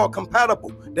that's called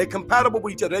compatible. They compatible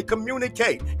with each other. They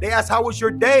communicate. They ask, how was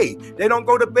your day? They don't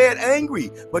go to bed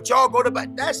angry. But y'all go to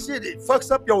bed. That shit, it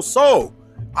fucks up your soul.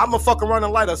 I'ma fuck around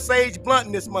and light a sage blunt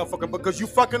in this motherfucker because you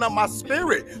fucking up my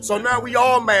spirit. So now we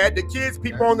all mad. The kids,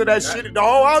 people under that shit. The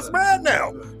whole house mad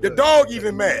now. The dog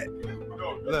even mad.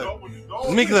 Look,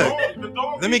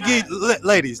 let me give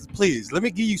ladies, please, let me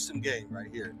give you some game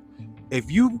right here. If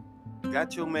you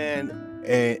got your man,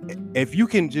 and if you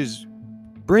can just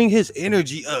bring his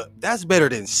energy up, that's better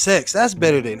than sex. That's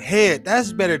better than head.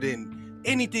 That's better than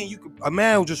anything you could. A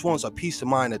man who just wants a peace of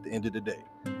mind at the end of the day.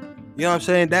 You know what I'm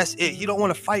saying? That's it. He don't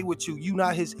want to fight with you. You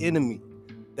not his enemy.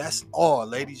 That's all,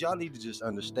 ladies. Y'all need to just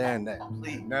understand that,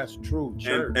 please. That's true.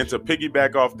 And to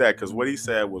piggyback off that, because what he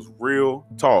said was real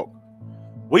talk.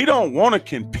 We don't want to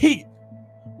compete.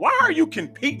 Why are you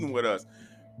competing with us?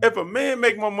 If a man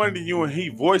make more money than you and he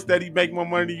voiced that he make more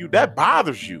money than you, that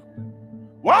bothers you.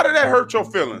 Why did that hurt your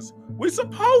feelings? We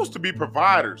supposed to be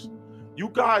providers. You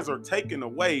guys are taking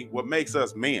away what makes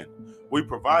us men. We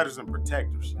providers and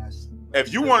protectors.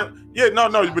 If you want,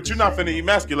 but you're not finna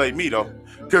emasculate me though,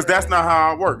 because that's not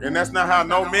how I work, and that's not how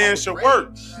no man should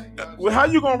work. Well, how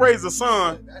you gonna raise a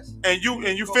son and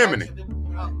you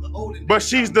feminine, but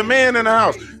she's the man in the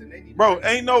house, bro?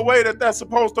 Ain't no way that's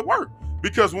supposed to work.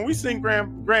 Because when we seen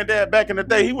granddad back in the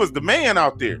day, he was the man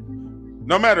out there,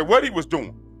 no matter what he was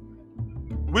doing.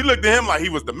 We looked at him like he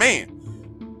was the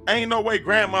man. Ain't no way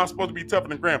grandma's supposed to be tougher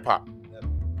than grandpa.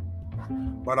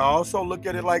 But I also look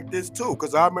at it like this too,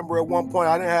 because I remember at one point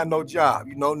I didn't have no job.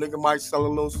 You know, nigga might sell a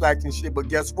little sacks and shit, but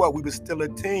guess what? We was still a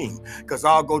team. Because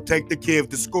I'll go take the kids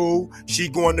to school. She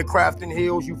going to Crafton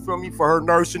Hills, you feel me, for her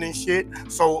nursing and shit.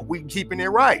 So we keeping it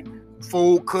right.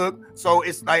 Food cooked. So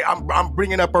it's like I'm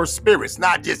bringing up her spirits,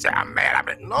 not just I'm mad.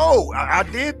 I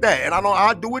did that, and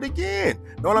I'll do it again.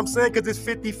 Know what I'm saying? Because it's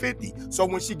 50-50. So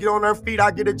when she get on her feet, I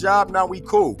get a job. Now we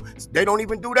cool. They don't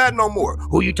even do that no more.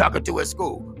 Who you talking to at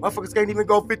school? Motherfuckers can't even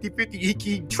go 50-50.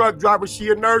 He truck driver,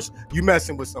 she a nurse. You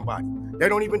messing with somebody. They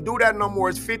don't even do that no more.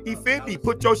 It's 50-50.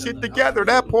 Put your shit together.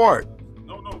 That part.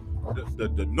 No.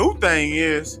 The new thing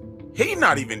is he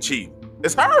not even cheating.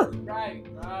 It's her. Right.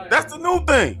 That's the new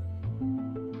thing.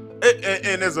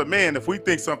 And as a man, if we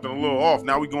think something a little off,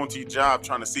 now we going to your job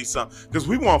trying to see something, because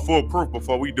we want full proof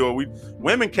before we do it.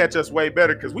 Women catch us way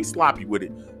better because we sloppy with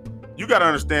it. You got to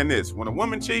understand this. When a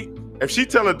woman cheat, if she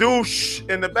tell a dude shh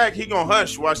in the back, he gonna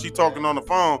hush while she talking on the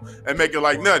phone and make it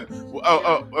like nothing.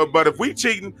 But if we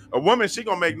cheating, a woman, she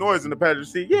gonna make noise in the passenger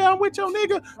seat. Yeah, I'm with your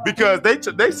nigga, because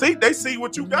they see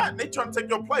what you got and they trying to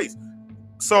take your place.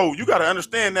 So you got to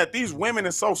understand that these women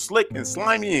are so slick and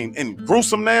slimy and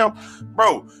gruesome now.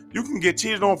 Bro, you can get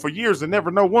cheated on for years and never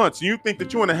know once. And you think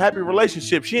that you're in a happy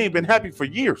relationship. She ain't been happy for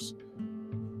years.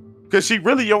 Because she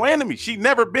really your enemy. She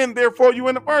never been there for you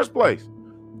in the first place.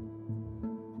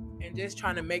 And just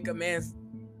trying to make a man's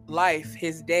life,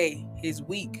 his day, his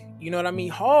week, you know what I mean?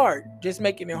 Hard. Just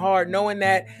making it hard, knowing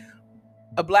that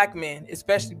a black man,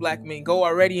 especially black men, go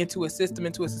already into a system,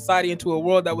 into a society, into a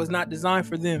world that was not designed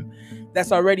for them,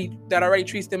 that already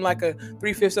treats them like a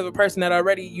 3/5 of a person, that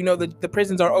already, you know, the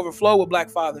prisons are overflow with black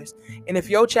fathers. And if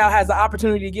your child has the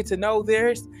opportunity to get to know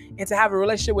theirs and to have a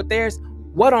relationship with theirs,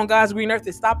 what on God's green earth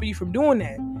is stopping you from doing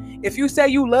that? If you say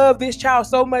you love this child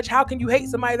so much, how can you hate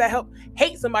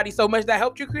somebody so much that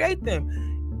helped you create them?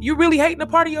 You really hating a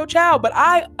part of your child. But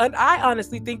I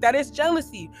honestly think that it's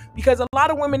jealousy, because a lot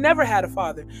of women never had a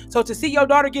father. So to see your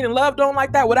daughter getting loved on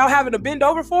like that without having to bend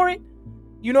over for it,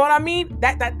 you know what I mean?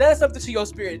 That does something to your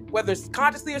spirit, whether it's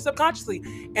consciously or subconsciously.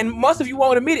 And most of you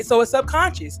won't admit it, so it's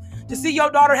subconscious. To see your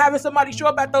daughter having somebody show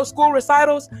up at those school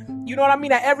recitals, you know what I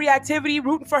mean? At every activity,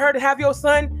 rooting for her to have your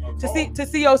son, to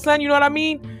see your son, you know what I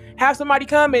mean? Have somebody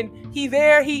come and he's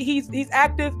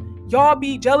active. Y'all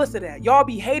be jealous of that. Y'all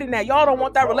be hating that. Y'all don't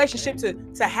want that relationship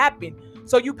to happen.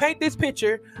 So you paint this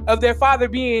picture of their father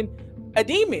being a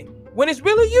demon when it's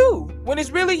really you.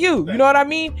 You know what I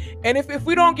mean? And if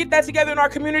we don't get that together in our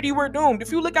community, we're doomed.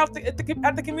 If you look out at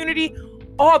the community,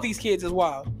 all these kids is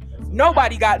wild.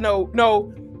 Nobody got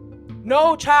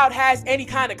no child has any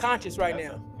kind of conscience right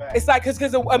now. It's like,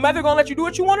 because a mother gonna let you do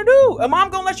what you want to do. A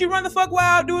mom gonna let you run the fuck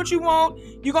wild, do what you want.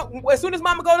 As soon as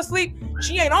mama go to sleep,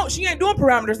 she ain't doing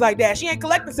parameters like that. She ain't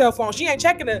collecting cell phones. She ain't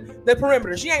checking the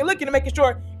perimeter. She ain't looking to making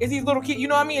sure is these little kids, you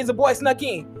know what I mean? Is a boy snuck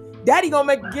in? Daddy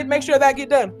gonna make sure that get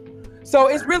done. So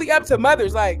it's really up to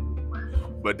mothers, like.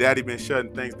 But daddy been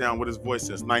shutting things down with his voice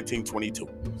since 1922.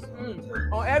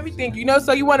 On everything, you know.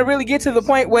 So you want to really get to the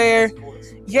point where,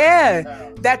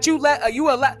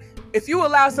 that if you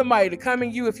allow somebody to come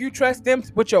in you, if you trust them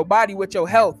with your body, with your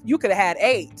health, you could have had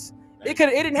AIDS. It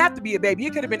didn't have to be a baby.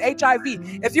 It could have been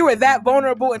HIV. If you were that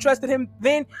vulnerable and trusted him,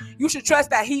 then you should trust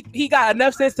that he got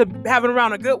enough sense to having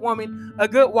around a good woman, a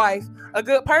good wife, a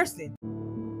good person.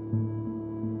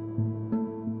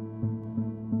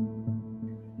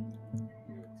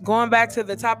 Going back to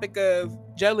the topic of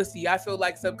jealousy, I feel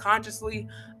like subconsciously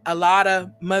a lot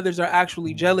of mothers are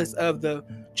actually jealous of the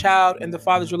child and the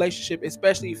father's relationship,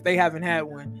 especially if they haven't had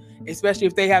one, especially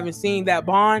if they haven't seen that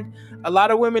bond. A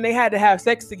lot of women, they had to have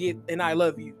sex to get an I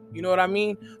love you. You know what I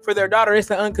mean? For their daughter,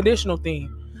 it's an unconditional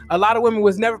thing. A lot of women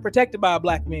was never protected by a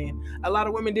black man. A lot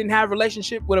of women didn't have a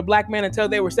relationship with a black man until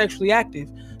they were sexually active.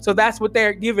 So that's what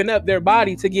they're giving up, their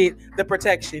body to get the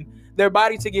protection, their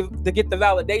body to get the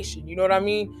validation. You know what I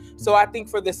mean? So I think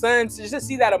for the sons to just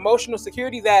see that emotional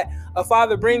security that a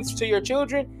father brings to your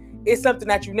children, it's something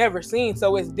that you've never seen.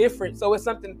 So it's different. So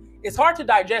it's hard to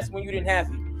digest when you didn't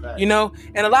have it. You know,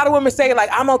 and a lot of women say like,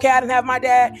 I'm okay, I didn't have my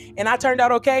dad and I turned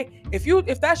out okay.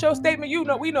 If that's your statement,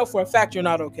 we know for a fact you're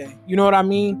not okay. You know what I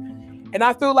mean? And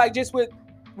I feel like just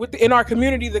in our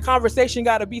community, the conversation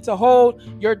got to be to hold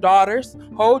your daughters,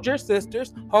 hold your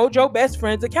sisters, hold your best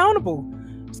friends accountable.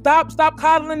 Stop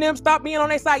coddling them. Stop being on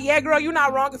their side. Yeah, girl, you're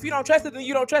not wrong. If you don't trust it, then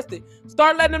you don't trust it.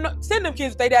 Start letting them know. Send them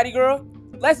kids with their daddy, girl.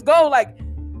 Let's go. Like,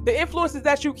 the influences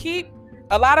that you keep,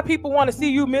 a lot of people want to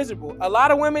see you miserable. A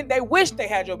lot of women, they wish they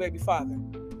had your baby father.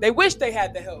 They wish they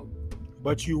had the help.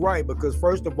 But you're right, because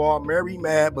first of all, Mary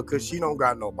mad because she don't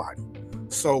got nobody.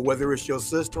 So whether it's your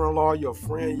sister-in-law, your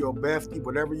friend, your bestie,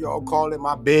 whatever y'all call it,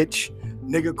 my bitch,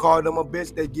 nigga call them a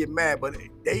bitch, they get mad, but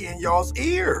they in y'all's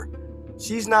ear.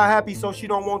 She's not happy, so she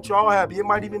don't want y'all happy. It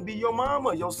might even be your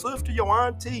mama, your sister, your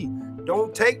auntie.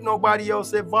 Don't take nobody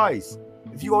else's advice.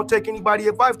 If you won't take anybody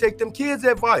advice, take them kids'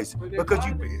 advice.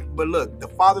 But look, the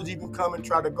fathers even come and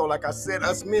try to go, like I said,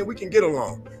 us men, we can get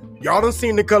along. Y'all done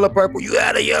seen The Color Purple. You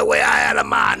out of your way, I out of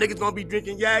mine. Niggas gonna be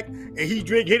drinking yak, and he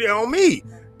hit it on me.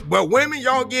 But women,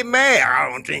 y'all get mad. I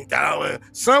don't drink that.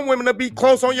 Some women will be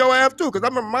close on your ass too. Cause I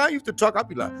remember mine used to talk. I'd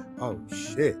be like, oh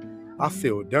shit, I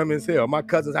feel dumb as hell. My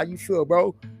cousins, how you feel,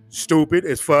 bro? Stupid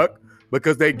as fuck,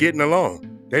 because they getting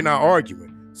along. They not arguing.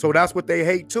 So that's what they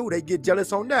hate too. They get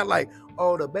jealous on that. Like,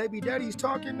 oh, the baby daddy's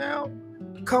talking now?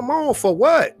 Come on, for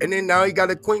what? And then now he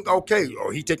got a queen. Okay,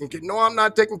 he taking care. No, I'm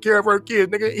not taking care of her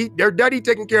kids, nigga. Their daddy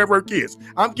taking care of her kids.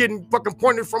 I'm getting fucking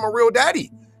pointed from a real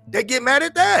daddy. They get mad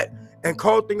at that. And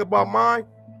cold thing about mine,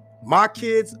 my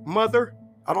kid's mother,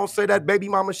 I don't say that baby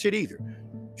mama shit either.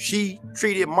 She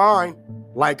treated mine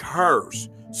like hers.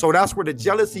 So that's where the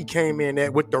jealousy came in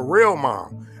at with the real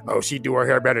mom. Oh, she do her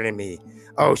hair better than me.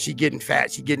 Oh, she getting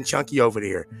fat. She getting chunky over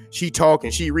there. She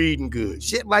talking. She reading good.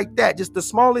 Shit like that. Just the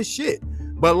smallest shit.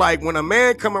 But like when a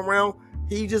man come around,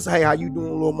 he just, hey, how you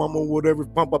doing, little mama, whatever,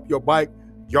 pump up your bike.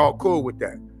 Y'all cool with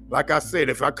that. Like I said,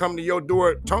 if I come to your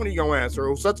door, Tony gonna answer,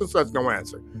 or such and such gonna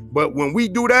answer. But when we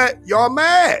do that, y'all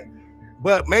mad.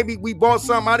 But maybe we bought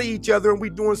something out of each other and we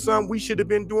doing something we should have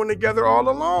been doing together all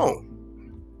along.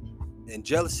 And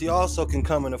jealousy also can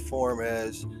come in a form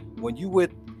as when you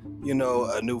with you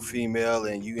know, a new female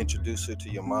and you introduce her to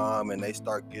your mom and they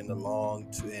start getting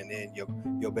along and then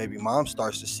your baby mom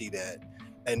starts to see that.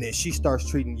 And then she starts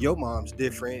treating your moms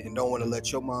different and don't want to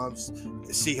let your moms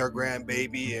see her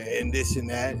grandbaby and this and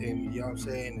that. And you know what I'm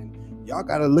saying? And y'all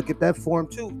got to look at that form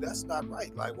too. That's not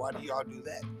right. Like, why do y'all do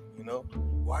that? You know,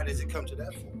 why does it come to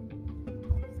that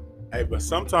form? Hey, but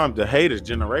sometimes the hate is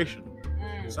generational.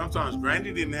 Sometimes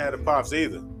Grandy didn't have the pops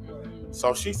either.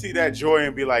 So she see that joy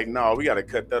and be like, no, we got to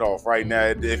cut that off right now.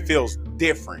 It feels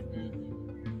different.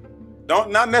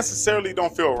 Not necessarily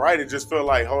don't feel right. It just feel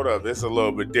like, hold up, it's a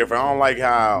little bit different. I don't like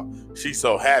how she's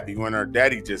so happy when her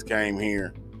daddy just came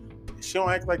here. She don't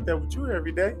act like that with you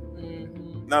every day.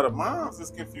 Now the moms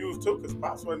is confused too because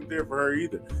pops wasn't there for her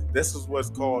either. This is what's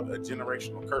called a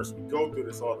generational curse. We go through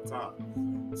this all the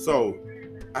time. So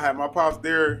I had my pops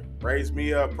there, raised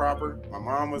me up proper. My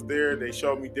mom was there. They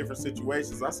showed me different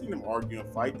situations. I seen them argue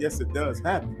and fight. Yes, it does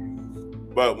happen.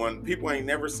 But when people ain't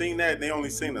never seen that, and they only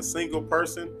seen a single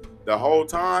person the whole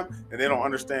time, and they don't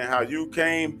understand how you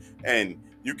came, and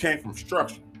you came from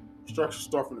structure. Structure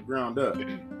start from the ground up.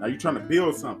 Now you trying to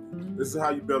build something. This is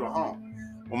how you build a home.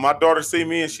 When my daughter see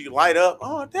me and she light up,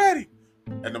 oh, daddy,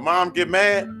 and the mom get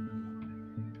mad,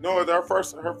 no, her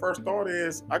first thought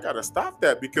is, I gotta stop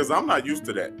that because I'm not used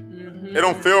to that. It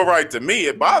don't feel right to me.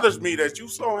 It bothers me that you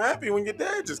so happy when your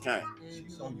dad just came.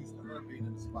 She's so used to her being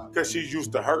in the spot. Because she's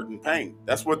used to hurt and pain.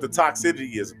 That's what the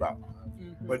toxicity is about.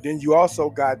 But then you also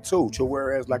got two, to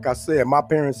whereas, like I said, my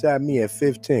parents had me at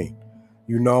 15.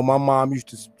 You know, my mom used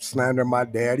to slander my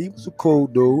dad. He was a cool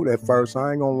dude at first.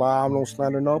 I ain't gonna lie, I don't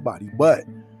slander nobody. But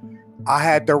I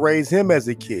had to raise him as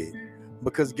a kid.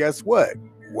 Because guess what?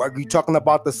 What you talking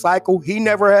about the cycle? He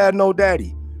never had no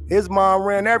daddy. His mom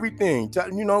ran everything.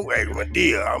 You know,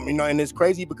 and it's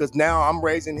crazy because now I'm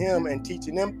raising him and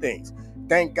teaching them things.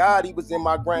 Thank God he was in his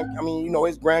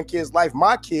grandkids' life,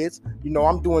 my kids. You know,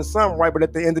 I'm doing something right, but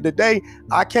at the end of the day,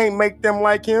 I can't make them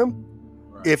like him.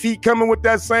 Right. If he coming with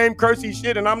that same cursy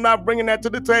shit and I'm not bringing that to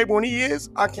the table and he is,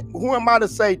 who am I to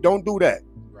say don't do that?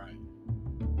 Right.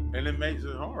 And it makes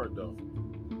it hard though.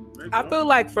 I feel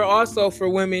like for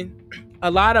women,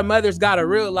 a lot of mothers gotta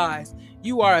realize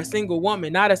you are a single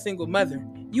woman, not a single mother.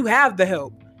 You have the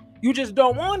help. You just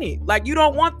don't want it. Like, you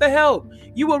don't want the help.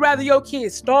 You would rather your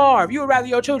kids starve. You would rather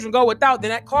your children go without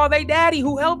than call their daddy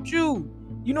who helped you.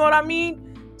 You know what I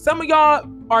mean? Some of y'all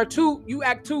you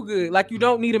act too good, like you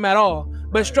don't need him at all,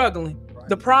 but struggling.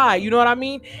 The pride, you know what I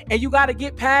mean? And you got to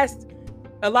get past,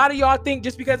 a lot of y'all think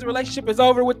just because the relationship is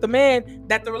over with the man,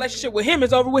 that the relationship with him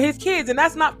is over with his kids, and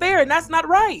that's not fair, and that's not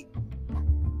right.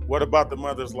 What about the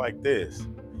mothers like this?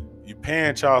 You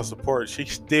paying child support, she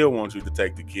still wants you to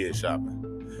take the kids shopping.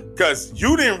 Because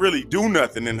you didn't really do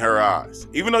nothing in her eyes.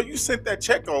 Even though you sent that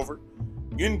check over,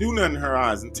 you didn't do nothing in her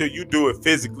eyes until you do it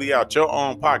physically out your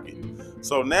own pocket.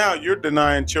 So now you're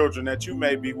denying children that you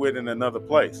may be with in another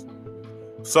place.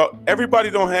 So everybody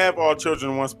don't have all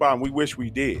children in one spot, and we wish we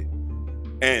did.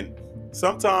 And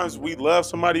sometimes we love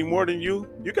somebody more than you.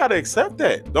 You got to accept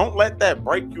that. Don't let that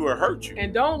break you or hurt you.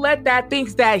 And don't let that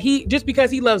think that just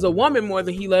because he loves a woman more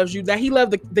than he loves you, that he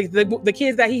loved the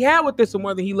kids that he had with this one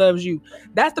more than he loves you.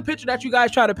 That's the picture that you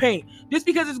guys try to paint. Just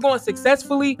because it's going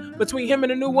successfully between him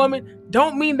and a new woman,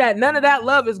 don't mean that none of that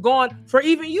love is gone for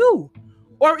even you.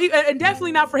 And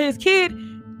definitely not for his kid.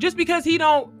 Just because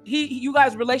you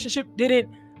guys' relationship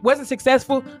wasn't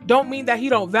successful, don't mean that he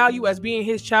don't value as being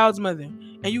his child's mother.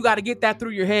 And you got to get that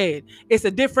through your head. It's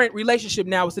a different relationship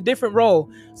now. It's a different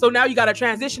role. So now you got to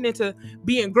transition into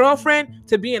being girlfriend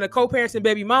to being a co-parenting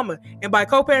baby mama. And by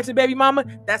co-parenting baby mama,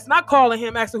 that's not calling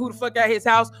him, asking who the fuck at his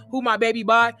house, who my baby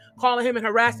by, calling him and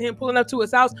harassing him, pulling up to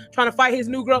his house, trying to fight his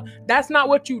new girl. That's not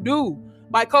what you do.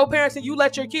 By co-parenting, you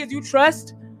let your kids, you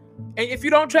trust. And if you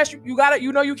don't trust, you gotta,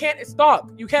 you can't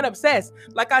stalk. You can't obsess.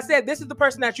 Like I said, this is the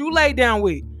person that you lay down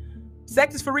with.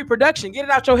 Sex is for reproduction. Get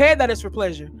it out your head that it's for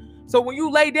pleasure. So when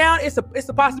you lay down, it's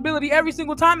a possibility every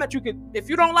single time that you could, if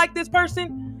you don't like this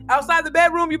person outside the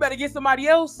bedroom, you better get somebody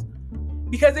else,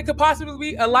 because it could possibly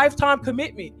be a lifetime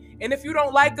commitment. And if you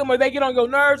don't like them or they get on your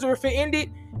nerves or if it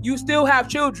ended, you still have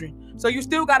children. So you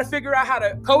still got to figure out how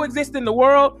to coexist in the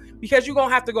world, because you're going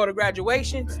to have to go to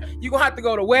graduations. You're going to have to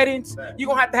go to weddings.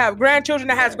 You're going to have grandchildren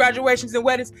that has graduations and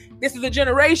weddings. This is a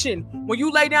generation. When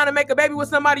you lay down and make a baby with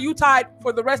somebody, you tied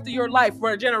for the rest of your life,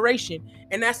 for a generation.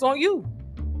 And that's on you.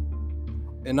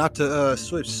 And not to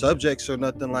switch subjects or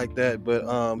nothing like that, but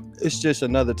it's just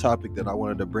another topic that I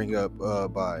wanted to bring up.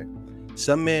 By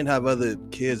some men have other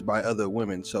kids by other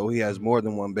women, so he has more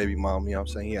than one baby mom, you know what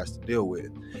I'm saying, he has to deal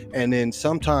with. And then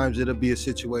sometimes it'll be a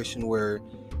situation where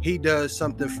he does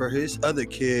something for his other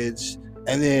kids,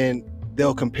 and then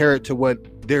they'll compare it to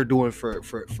what they're doing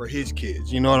for his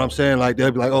kids. You know what I'm saying? Like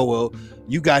they'll be like, oh well,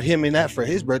 you got him in that for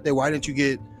his birthday. Why didn't you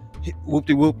get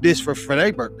whoop-de-whoop this for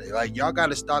their birthday? Like y'all got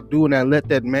to stop doing that. Let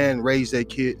that man raise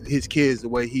his kids the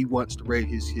way he wants to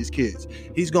raise his kids.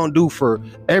 He's gonna do for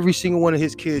every single one of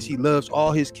his kids. He loves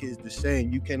all his kids the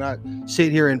same. You cannot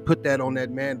sit here and put that on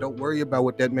that man. Don't worry about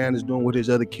what that man is doing with his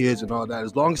other kids and all that.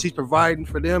 As long as he's providing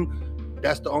for them,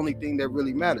 that's the only thing that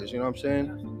really matters. You know what I'm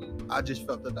saying? I just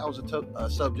felt that was a tough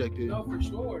subject. No, for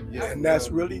sure. Yeah, and that's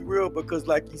really real because,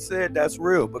 like you said, that's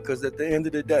real because at the end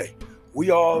of the day, we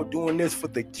all doing this for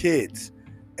the kids.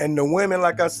 And the women,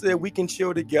 like I said, we can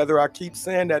chill together. I keep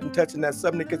saying that and touching that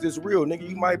subject because it's real. Nigga,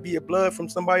 you might be a blood from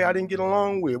somebody I didn't get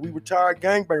along with. We retired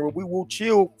gangbanger, but we will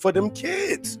chill for them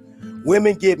kids.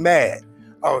 Women get mad.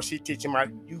 Oh, she teaching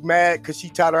you mad because she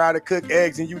taught her how to cook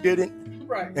eggs and you didn't?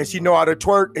 Right. And she know how to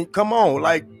twerk. And come on,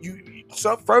 like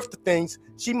some first things,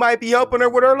 she might be helping her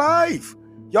with her life.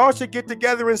 Y'all should get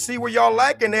together and see where y'all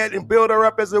lacking at and build her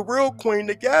up as a real queen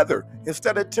together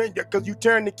instead of because you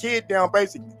turn the kid down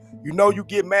basically. You know you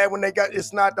get mad when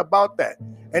it's not about that.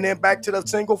 And then back to the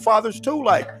single fathers too,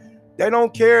 like they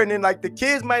don't care. And then like the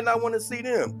kids might not want to see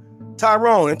them.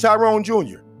 Tyrone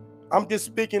Jr. I'm just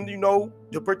speaking,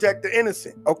 to protect the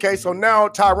innocent. Okay, so now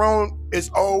Tyrone is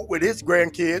old with his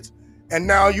grandkids. And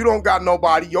now you don't got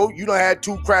nobody. You done had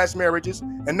 2 crash marriages.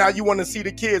 And now you want to see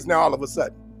the kids now all of a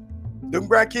sudden. Them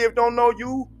grandkids don't know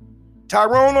you.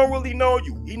 Tyrone don't really know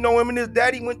you. He know him and his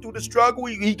daddy went through the struggle.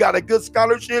 He got a good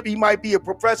scholarship. He might be a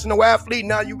professional athlete.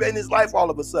 Now you in his life all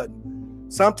of a sudden.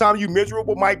 Sometimes you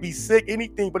miserable, might be sick,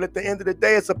 anything. But at the end of the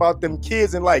day, it's about them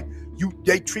kids and like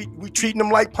we treating them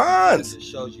like pawns. It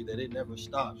shows you that it never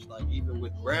stops. Like even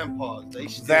with grandpas, they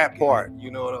still that part.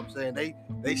 You know what I'm saying?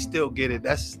 They still get it.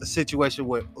 That's the situation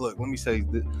where look. Let me say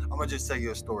this. I'm gonna just tell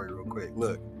you a story real quick.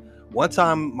 Look. One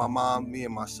time, my mom, me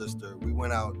and my sister, we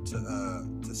went out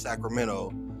to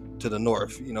Sacramento, to the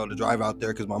north, to drive out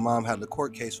there because my mom had the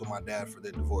court case with my dad for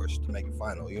their divorce to make it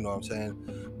final. You know what I'm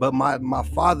saying? But my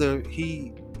father,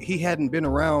 he hadn't been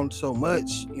around so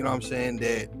much. You know what I'm saying?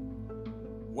 That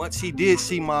once he did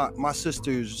see my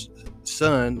sister's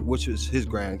son, which was his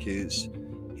grandkids,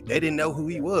 they didn't know who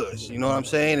he was. You know what I'm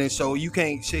saying? And so you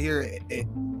can't sit here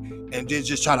and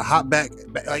just try to hop back.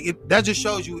 Like that just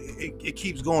shows you it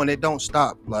keeps going. It don't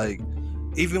stop. Like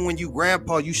even when you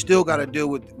grandpa, you still got to deal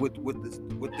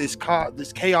with this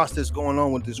chaos that's going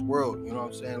on with this world. You know what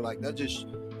I'm saying? Like that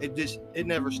it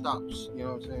never stops. You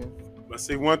know what I'm saying? But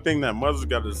see, one thing that mothers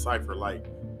got to decipher, like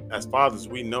as fathers,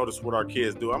 we notice what our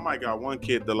kids do. I might got one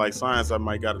kid that like science. I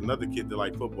might got another kid that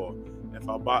like football.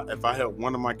 If I help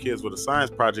one of my kids with a science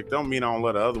project, don't mean I don't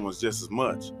let the other ones just as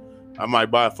much. I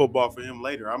might buy a football for him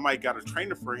later. I might got a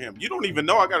trainer for him. You don't even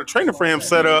know I got a trainer for him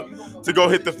set up to go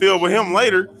hit the field with him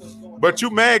later. But you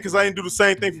mad because I didn't do the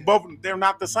same thing for both of them. They're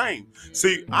not the same.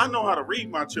 See, I know how to read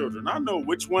my children. I know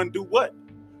which one do what.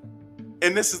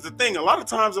 And this is the thing. A lot of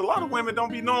times, a lot of women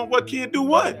don't be knowing what kid do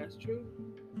what. That's true.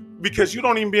 Because you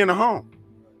don't even be in the home.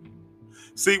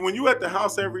 See, when you at the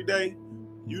house every day,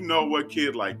 you know what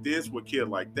kid like this, what kid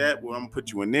like that. Well, I'm going to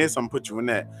put you in this. I'm going to put you in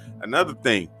that. Another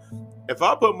thing. If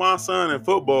I put my son in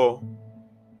football,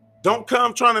 don't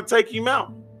come trying to take him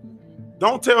out.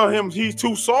 Don't tell him he's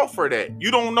too soft for that.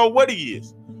 You don't know what he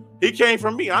is. He came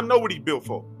from me. I know what he built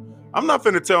for. I'm not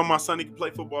finna tell my son he can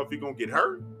play football if he's going to get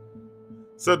hurt.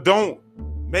 So don't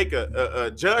make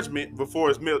a judgment before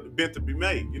it's meant to be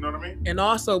made. You know what I mean? And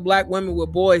also black women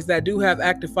with boys that do have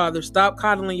active fathers, stop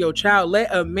coddling your child.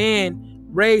 Let a man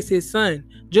raise his son.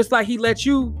 Just like he let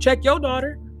you check your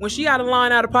daughter when she out of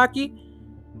line, out of pocket.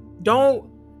 Don't,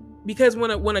 because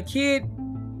when a kid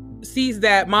sees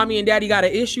that mommy and daddy got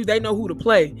an issue, they know who to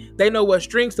play. They know what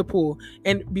strings to pull.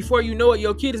 And before you know it,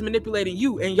 your kid is manipulating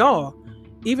you and y'all.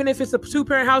 Even if it's a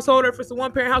 2-parent household or if it's a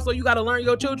 1-parent household, you got to learn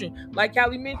your children. Like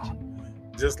Callie mentioned.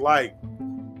 Just like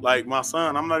my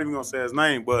son, I'm not even going to say his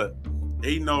name, but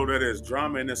he know that it's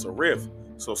drama and it's a riff.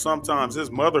 So sometimes his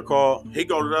mother call, he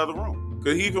go to the other room.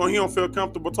 Because he don't feel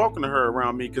comfortable talking to her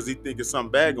around me because he think it's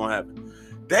something bad going to happen.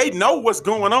 They know what's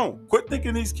going on. Quit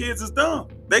thinking these kids is dumb.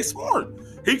 They smart.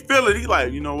 He feel it. He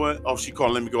like, you know what? Oh, she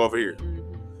called. Let me go over here.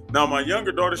 Now, my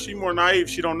younger daughter, she more naive.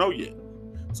 She don't know yet.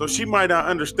 So she might not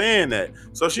understand that.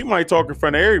 So she might talk in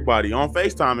front of everybody on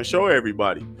FaceTime and show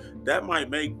everybody. That might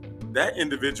make that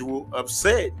individual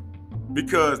upset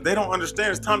because they don't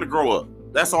understand it's time to grow up.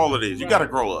 That's all it is. You got to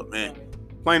grow up, man.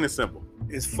 Plain and simple.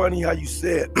 It's funny how you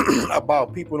said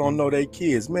about people don't know their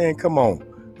kids. Man, come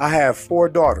on. I have 4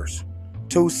 daughters.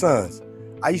 2 sons.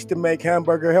 I used to make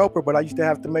hamburger helper, but I used to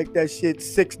have to make that shit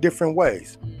 6 different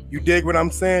ways. You dig what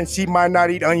I'm saying? She might not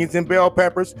eat onions and bell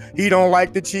peppers. He don't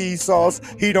like the cheese sauce.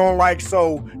 He don't like,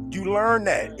 so You learn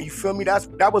that. You feel me?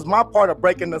 That was my part of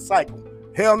breaking the cycle.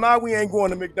 Hell no, we ain't going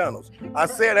to McDonald's. I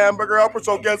said hamburger helper,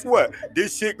 so guess what?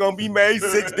 This shit gonna be made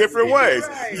 6 different ways.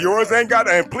 Yours ain't got,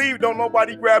 and please don't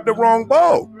nobody grab the wrong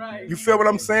bowl. You feel what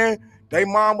I'm saying? They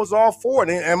mom was all for it,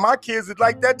 and my kids is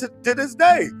like that to this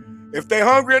day. If they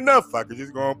hungry enough, I could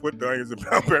just go and put the onions and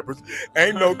bell peppers.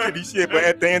 Ain't no kiddie shit, but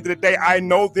at the end of the day, I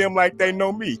know them like they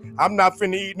know me. I'm not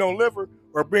finna eat no liver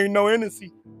or bring no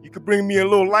Hennessy. You could bring me a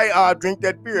little light, I'll drink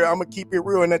that beer. I'm gonna keep it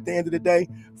real, and at the end of the day,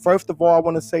 first of all, I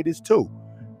wanna say this too.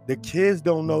 The kids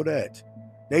don't know that.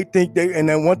 They think and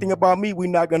then one thing about me, we're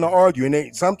not gonna argue.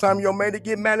 And sometimes your mate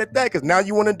get mad at that, because now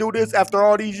you wanna do this after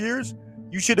all these years?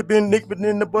 You should have been nipping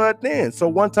in the bud then. So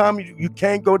one time you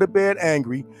can't go to bed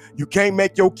angry. You can't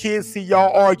make your kids see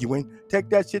y'all arguing. Take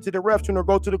that shit to the restaurant or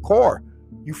go to the car.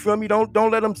 You feel me? Don't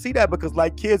let them see that, because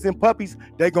like kids and puppies,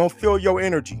 they gonna feel your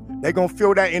energy. They gonna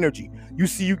feel that energy. You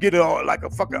see, you get like a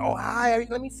fucking, oh, hi,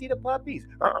 let me see the puppies.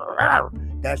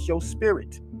 That's your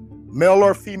spirit. Male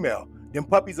or female. Them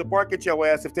puppies will bark at your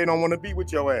ass if they don't want to be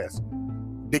with your ass.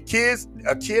 The kids,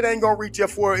 a kid ain't gonna reach up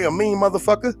for a mean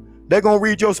motherfucker. They're gonna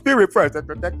read your spirit first.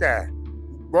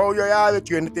 Roll your eyes at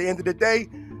you. And at the end of the day,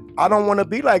 I don't want to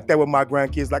be like that with my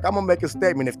grandkids. Like, I'm gonna make a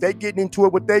statement. If they getting into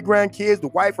it with their grandkids, the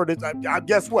wife or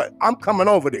guess what? I'm coming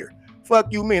over there.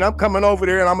 Fuck you mean? I'm coming over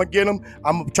there and I'm gonna get them.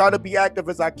 I'm gonna try to be active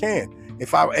as I can.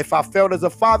 If I failed as a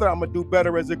father, I'm gonna do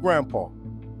better as a grandpa.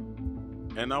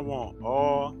 And I want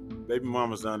all baby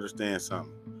mamas to understand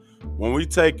something. When we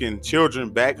taking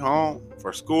children back home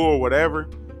for school or whatever,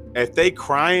 if they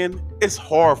crying, it's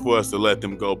hard for us to let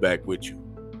them go back with you.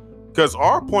 Because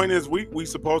our point is we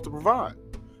supposed to provide.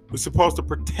 We're supposed to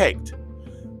protect.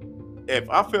 If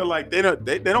I feel like they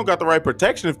don't got the right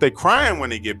protection, if they crying when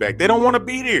they get back, they don't want to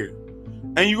be there.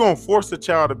 And you're going to force the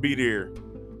child to be there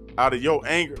out of your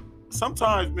anger.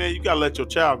 Sometimes, man, you got to let your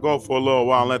child go for a little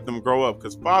while and let them grow up,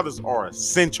 because fathers are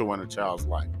essential in a child's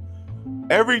life.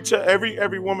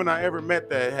 Every woman I ever met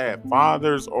that had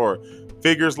fathers or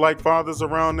figures like fathers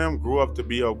around them grew up to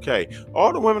be okay.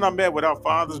 All the women I met without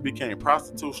fathers became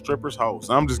prostitutes, strippers, hoes.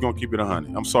 I'm just going to keep it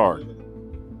 100. I'm sorry.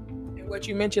 And what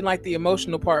you mentioned, like the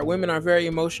emotional part, women are very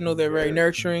emotional. They're very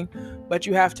nurturing, but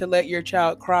you have to let your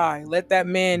child cry. Let that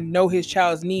man know his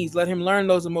child's needs. Let him learn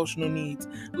those emotional needs.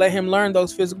 Let him learn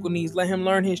those physical needs. Let him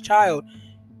learn his child.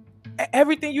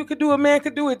 Everything you could do, a man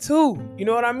could do it too. You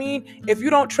know what I mean? If you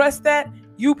don't trust that,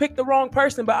 you pick the wrong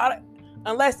person. But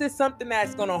unless it's something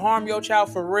that's going to harm your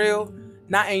child for real,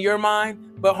 not in your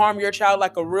mind, but harm your child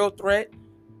like a real threat,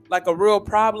 like a real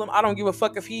problem, I don't give a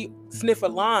fuck if he sniff a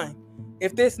line.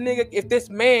 If this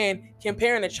man can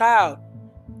parent a child,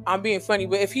 I'm being funny,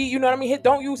 but if he, you know what I mean,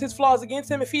 don't use his flaws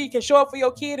against him. If he can show up for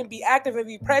your kid and be active and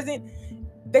be present,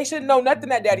 they shouldn't know nothing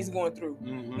that daddy's going through.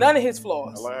 Mm-hmm. None of his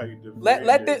flaws. I like how you do.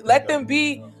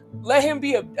 Let him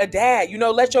be a dad. You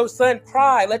know, let your son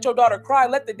cry. Let your daughter cry.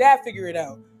 Let the dad figure it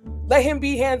out. Let him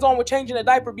be hands-on with changing a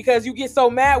diaper, because you get so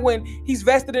mad when he's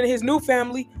vested in his new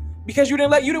family because you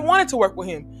didn't want it to work with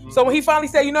him. Mm-hmm. So when he finally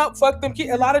said, you know, fuck them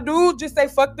kids, a lot of dudes just say,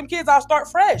 fuck them kids, I'll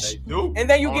start fresh. They do. And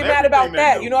then you get mad about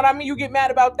that. You know what I mean? You get mad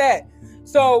about that.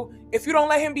 So if you don't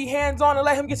let him be hands-on and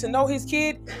let him get to know his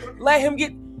kid,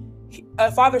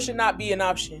 a father should not be an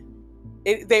option.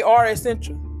 They are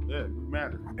essential. Yeah, it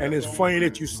matters. And it's funny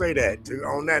that you say that.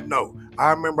 On that note,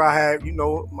 I remember I had, you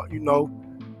know,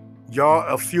 y'all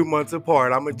a few months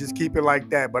apart. I'm gonna just keep it like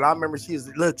that. But I remember she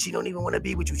don't even want to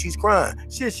be with you. She's crying.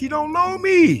 Shit, she don't know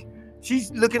me.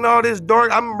 She's looking all this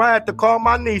dark. I remember I had to call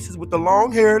my nieces with the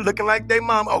long hair, looking like they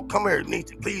mom. Oh, come here,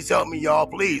 niece. Please help me, y'all.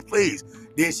 Please, please.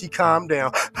 Then she calmed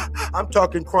down. I'm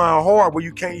talking crying hard where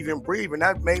you can't even breathe. And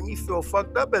that made me feel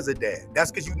fucked up as a dad.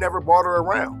 That's because you never brought her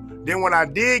around. Then when I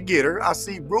did get her, I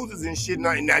see bruises and shit.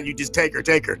 Now you just take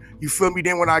her. You feel me?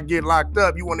 Then when I get locked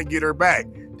up, you want to get her back.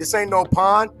 This ain't no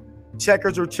pawn.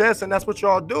 Checkers or chess, and that's what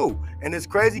y'all do. And it's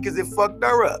crazy because it fucked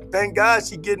her up. Thank God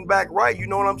she getting back right. You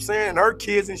know what I'm saying? Her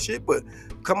kids and shit. But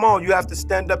come on, you have to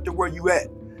stand up to where you at.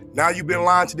 Now you've been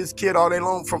lying to this kid all day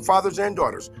long from fathers and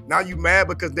daughters. Now you mad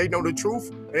because they know the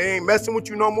truth. They ain't messing with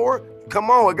you no more. Come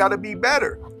on, it got to be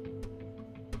better.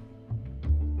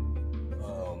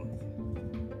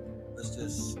 Let's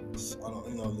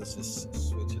just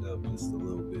switch it up just a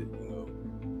little bit.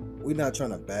 We're not trying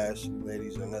to bash you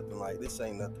ladies or nothing like this.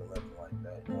 Ain't nothing like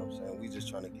that. You know what I'm saying? We just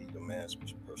trying to give the man's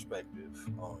perspective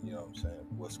on, you know what I'm saying,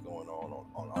 what's going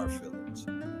on our feelings.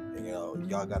 And,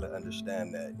 y'all got to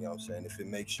understand that, you know what I'm saying? If it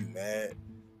makes you mad,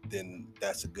 then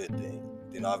that's a good thing.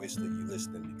 Then obviously you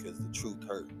listening because the truth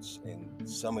hurts. And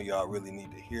some of y'all really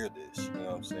need to hear this. You know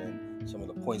what I'm saying? Some of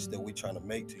the points that we trying to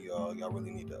make to y'all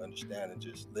really need to understand and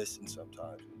just listen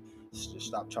sometimes. Just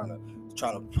stop trying to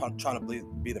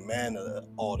be the man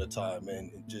all the time,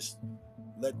 and just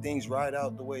let things ride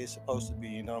out the way it's supposed to be.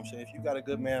 You know what I'm saying? If you got a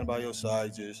good man by your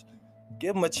side, just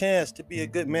give him a chance to be a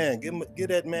good man. Give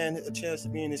that man a chance to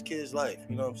be in his kid's life.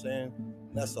 You know what I'm saying?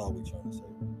 And that's all we're trying to say.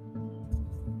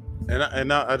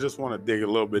 And I just want to dig a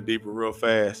little bit deeper real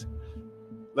fast.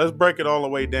 Let's break it all the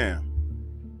way down.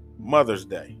 Mother's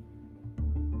Day.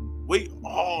 We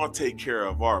all take care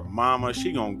of our mama.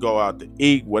 She gonna go out to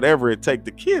eat, whatever it take.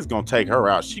 The kids gonna take her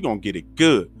out. She gonna get it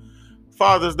good.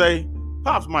 Father's Day,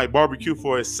 Pops might barbecue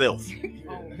for himself.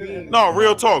 No,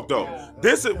 real talk though.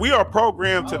 We are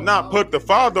programmed to not put the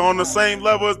father on the same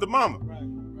level as the mama.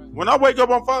 When I wake up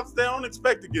on Father's Day, I don't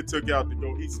expect to get took out to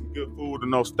go eat some good food or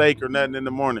no steak or nothing in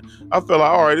the morning. I feel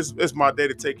like, all right, it's my day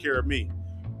to take care of me.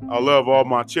 I love all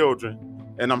my children,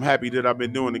 and I'm happy that I've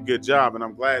been doing a good job, and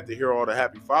I'm glad to hear all the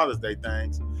happy Father's Day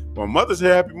things. When mothers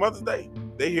hear Happy Mother's Day,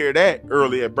 they hear that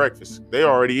early at breakfast. They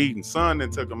already eating. Son then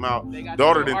took them out.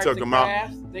 Daughter then took them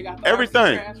out.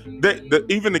 Everything.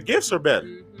 Even the gifts are better.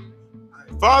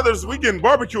 Mm-hmm. Fathers, we getting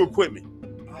barbecue equipment.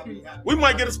 We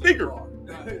might get a speaker.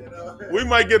 We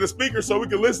might get a speaker so we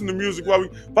can listen to music while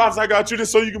Pops, I got you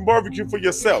this so you can barbecue for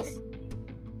yourself.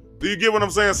 Do you get what I'm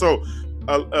saying? So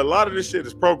a lot of this shit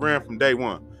is programmed from day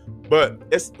one. But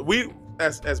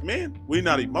as men, we're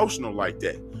not emotional like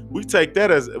that. We take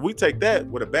that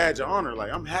with a badge of honor.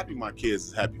 Like, I'm happy my kids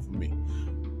is happy for me.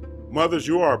 Mothers,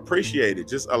 you are appreciated.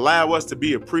 Just allow us to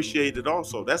be appreciated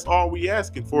also. That's all we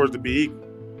asking for, is to be equal.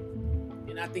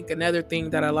 And I think another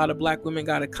thing that a lot of Black women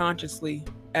got to consciously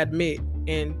admit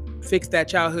and fix that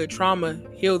childhood trauma,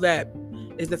 heal that,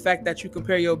 is the fact that you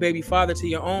compare your baby father to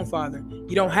your own father.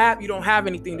 You don't have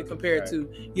anything to compare it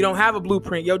to. You don't have a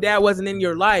blueprint. Your dad wasn't in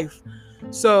your life.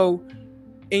 So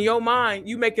in your mind,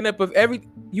 you making up of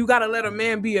you got to let a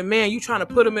man be a man. You trying to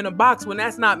put him in a box when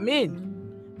that's not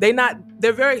men.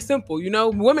 They're very simple. You know,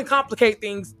 women complicate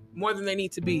things more than they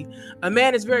need to be. A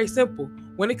man is very simple.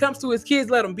 When it comes to his kids,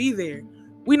 let him be there.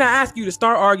 We not ask you to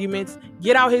start arguments,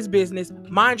 get out his business,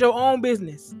 mind your own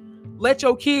business. Let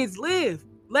your kids live.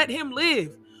 Let him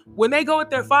live. When they go with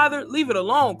their father, leave it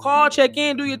alone. Call, check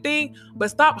in, do your thing, but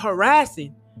stop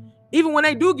harassing. Even when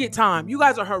they do get time, you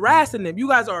guys are harassing them. You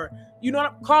guys are,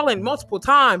 calling multiple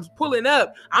times, pulling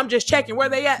up. I'm just checking where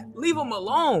they at. Leave them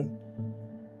alone.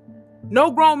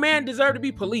 No grown man deserve to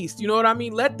be policed. You know what I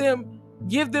mean? Let them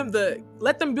build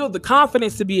the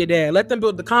confidence to be a dad. Let them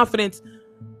build the confidence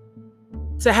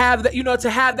to have that, to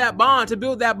have that bond, to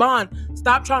build that bond.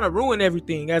 Stop trying to ruin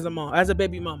everything as a mom, as a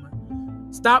baby mama.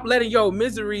 Stop letting your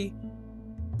misery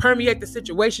permeate the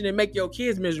situation and make your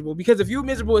kids miserable. Because if you're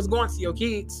miserable, it's going to your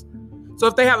kids. So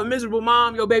if they have a miserable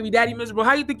mom, your baby daddy miserable,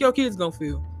 how you think your kids gonna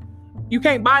feel? You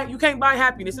can't buy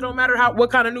happiness. It don't matter what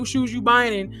kind of new shoes you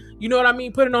buying, and you know what I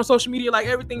mean, put it on social media like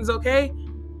everything's okay.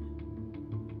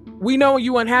 We know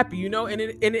you unhappy, and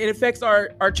it affects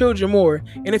our children more.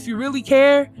 And if you really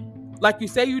care, like you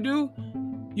say you do,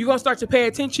 you're going to start to pay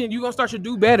attention. You're going to start to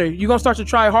do better. You're going to start to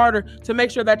try harder to make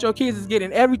sure that your kids is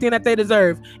getting everything that they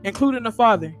deserve, including the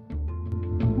father.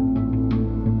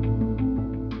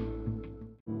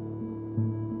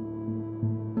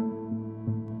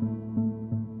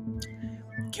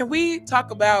 Can we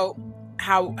talk about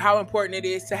how important it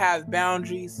is to have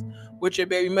boundaries with your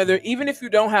baby mother, even if you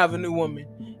don't have a new woman?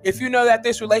 If you know that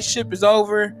this relationship is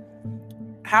over,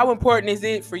 how important is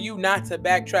it for you not to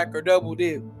backtrack or double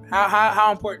dip?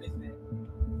 How important is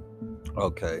that?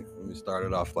 Okay, let me start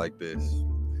it off like this.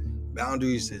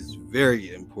 Boundaries is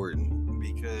very important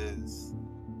because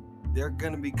they're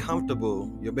going to be comfortable.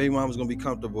 Your baby mom is going to be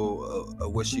comfortable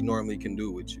of what she normally can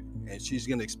do with you. And she's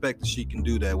going to expect that she can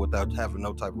do that without having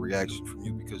no type of reaction from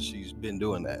you because she's been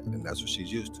doing that and that's what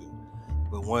she's used to.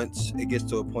 But once it gets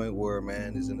to a point where a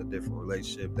man is in a different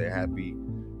relationship, they're happy,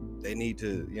 they need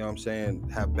to,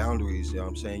 have boundaries,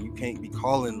 You can't be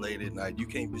calling late at night. You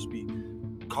can't just be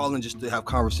calling just to have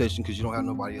conversation because you don't have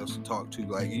nobody else to talk to.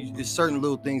 Like, it's certain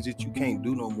little things that you can't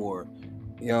do no more.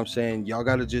 Y'all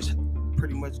got to just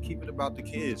pretty much keep it about the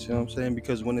kids,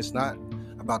 Because when it's not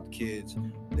about the kids,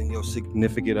 then your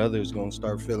significant other is going to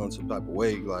start feeling some type of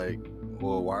way. Like,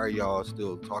 well, why are y'all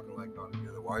still talking like y'all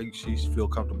together? Why she feel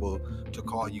comfortable to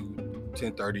call you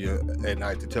 10:30 at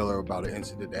night to tell her about an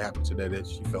incident that happened today that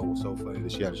she felt was so funny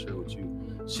that she had to share with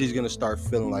you? She's going to start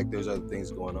feeling like there's other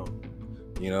things going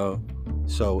on,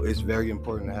 So it's very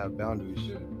important to have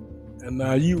boundaries.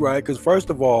 And you right, because first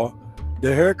of all,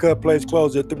 the haircut place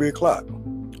closed at 3 o'clock.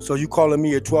 So you calling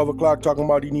me at 12 o'clock talking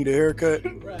about you need a haircut?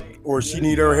 Right. Or she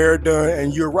need her hair done,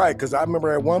 and you're right, because I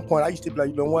remember at one point I used to be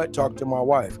like, you know what, talk to my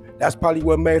wife. That's probably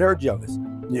what made her jealous.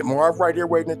 Yeah, my wife right here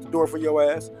waiting at the door for your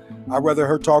ass. I'd rather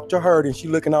her talk to her than she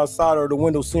looking outside or the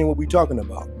window seeing what we talking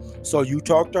about. So you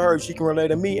talk to her, she can relate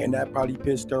to me, and that probably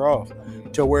pissed her off.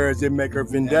 To whereas it make her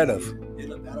vendetta.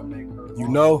 That'll make her. You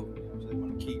know?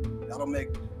 That'll make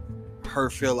her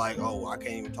feel like, oh, I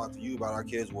can't even talk to you about our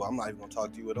kids. Well, I'm not even gonna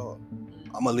talk to you at all.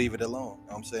 I'm gonna leave it alone. You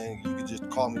know what I'm saying, you can just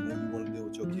call me when you want to deal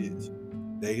with your kids.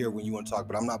 They here when you want to talk,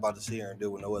 but I'm not about to sit here and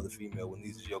deal with no other female when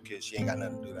these are your kids. She ain't got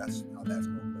nothing to do. That's how that's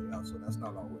gonna play out. So that's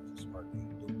not always a smart thing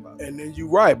to do about it. And then you're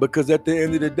right, because at the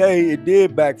end of the day, it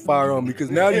did backfire on me, because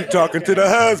now you're talking to the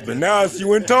husband. Now it's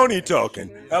you and Tony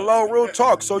talking. Hello, real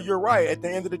talk. So you're right. At the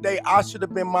end of the day, I should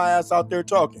have been my ass out there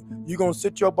talking. You're going to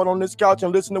sit your butt on this couch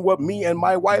and listen to what me and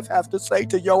my wife have to say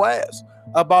to your ass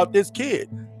about this kid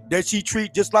that she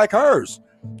treat just like hers.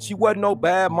 She wasn't no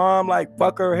bad mom, like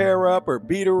fuck her hair up or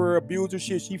beat her or abuse her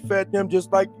shit. She fed them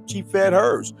just like she fed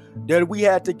hers that we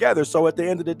had together. So at the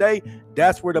end of the day,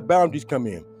 that's where the boundaries come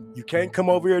in. You can't come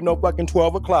over here no fucking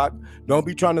 12 o'clock. Don't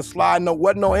be trying to slide no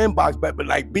inbox, but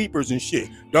like beepers and shit.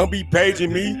 Don't be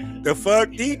paging me. The fuck?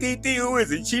 DDD, who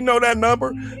is it? She know that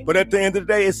number. But at the end of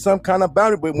the day, it's some kind of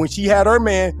boundary. But when she had her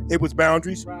man, it was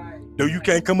boundaries. Right. No, you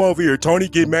can't come over here. Tony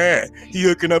get mad. He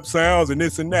hooking up sounds and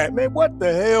this and that. Man, what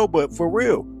the hell? But for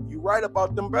real, you right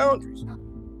about them boundaries.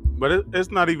 But it's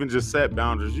not even just set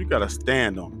boundaries. You got to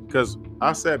stand on them. Because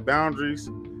I set boundaries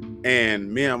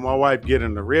and me and my wife get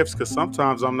in the rifts because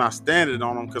sometimes I'm not standing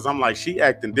on them because I'm like, she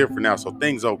acting different now, so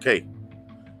things okay.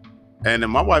 And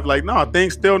then my wife like, no,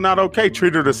 things still not okay.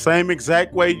 Treat her the same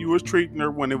exact way you was treating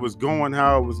her when it was going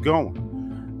how it was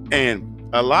going. And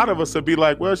a lot of us would be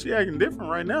like, well, she acting different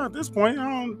right now at this point. I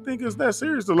don't think it's that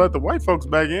serious to let the white folks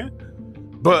back in.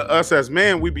 But us as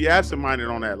men, we be absent-minded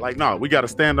on that. Like, no, we got to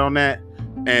stand on that.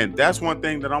 And that's one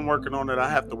thing that I'm working on that I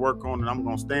have to work on and I'm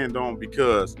going to stand on,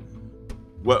 because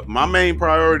what my main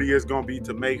priority is going to be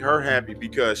to make her happy,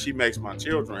 because she makes my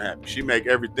children happy. She make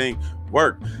everything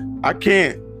work. I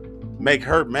can't make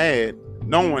her mad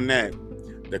knowing that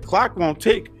the clock won't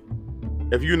tick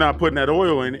if you're not putting that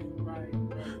oil in it.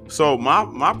 So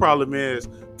my problem is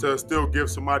to still give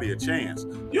somebody a chance.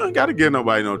 You ain't got to give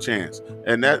nobody no chance.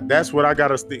 And that's what I got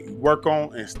to work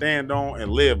on and stand on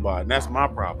and live by. And that's my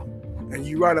problem. And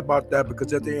you're right about that,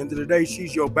 because at the end of the day,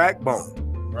 she's your backbone.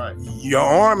 Right. Your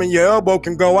arm and your elbow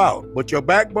can go out, but your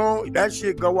backbone, that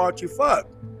shit go out, you fuck.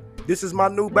 This is my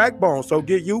new backbone, so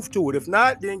get used to it. If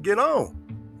not, then get on.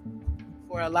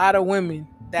 For a lot of women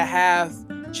that have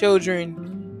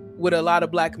children with a lot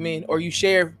of black men, or you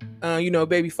share,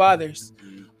 baby fathers,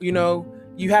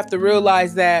 you have to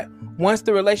realize that once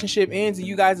the relationship ends and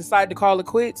you guys decide to call it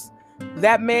quits,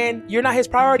 that man, you're not his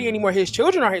priority anymore. His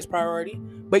children are his priority,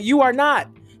 but you are not.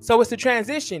 So it's the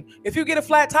transition. If you get a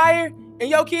flat tire and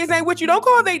your kids ain't with you, don't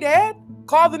call they dad.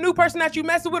 Call the new person that you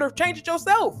messing with, or change it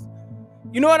yourself.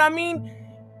 You know what I mean?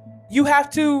 You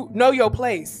have to know your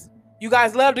place. You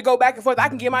guys love to go back and forth. I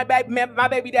can get my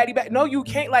baby daddy back. No, you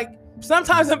can't. Like,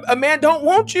 sometimes a man don't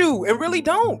want you and really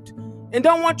don't. And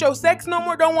don't want your sex no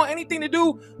more. Don't want anything to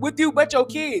do with you but your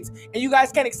kids. And you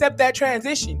guys can't accept that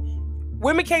transition.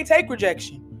 Women can't take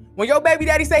rejection. When your baby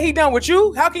daddy say he done with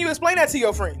you, how can you explain that to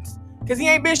your friends? Because he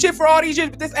ain't been shit for all these years,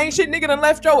 but this ain't shit nigga done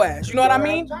left your ass. You know what I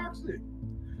mean?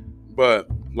 But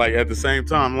like at the same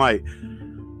time, like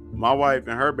my wife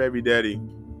and her baby daddy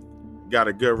got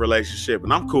a good relationship,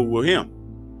 and I'm cool with him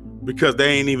because they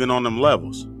ain't even on them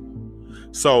levels.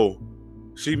 So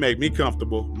she make me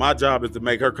comfortable. My job is to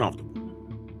make her comfortable.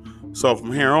 So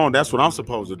from here on, that's what I'm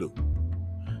supposed to do.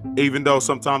 Even though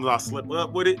sometimes I slip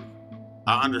up with it,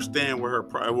 I understand where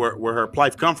her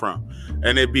plight come from,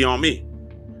 and it be on me.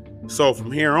 So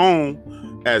from here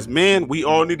on, as men, we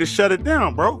all need to shut it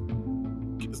down, bro.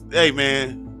 Hey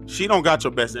man, she don't got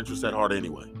your best interest at heart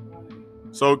anyway.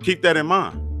 So keep that in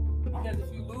mind. Because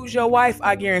if you lose your wife,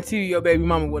 I guarantee you your baby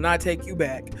mama will not take you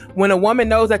back. When a woman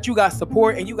knows that you got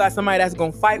support and you got somebody that's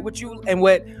gonna fight with you, and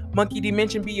what Monkey D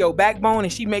mentioned be your backbone,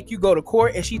 and she make you go to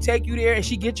court and she take you there and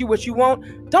she get you what you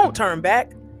want, don't turn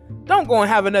back. Don't go and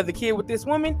have another kid with this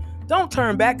woman. Don't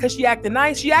turn back because she acting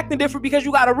nice. She acting different because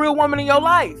you got a real woman in your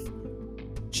life.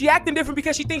 She acting different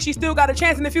because she thinks she still got a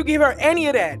chance. And if you give her any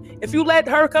of that, if you let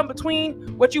her come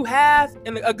between what you have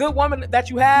and a good woman that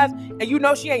you have, and you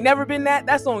know she ain't never been that,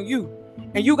 that's on you.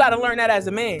 And you got to learn that as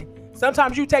a man.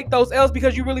 Sometimes you take those L's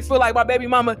because you really feel like my baby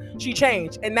mama, she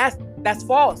changed. And that's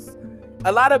false.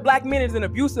 A lot of black men is in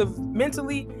abusive,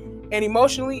 mentally and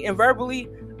emotionally and verbally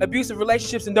abusive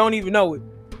relationships and don't even know it.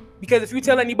 Because if you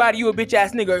tell anybody you a bitch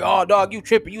ass nigga, oh dog, you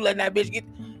tripping, you letting that bitch get,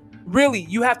 really,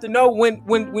 you have to know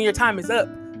when your time is up.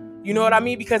 You know what I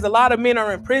mean? Because a lot of men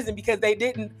are in prison because they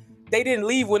didn't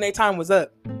leave when their time was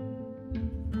up.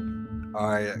 All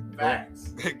right, Facts.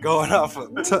 going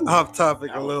off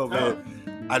topic a little bit.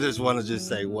 I just want to just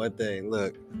say one thing.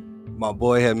 Look, my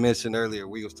boy had mentioned earlier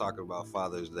we was talking about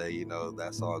Father's Day. You know,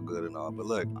 that's all good and all. But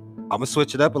look, I'm gonna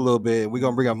switch it up a little bit, and we're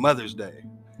gonna bring up Mother's Day.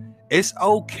 It's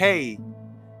okay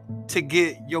to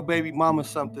get your baby mama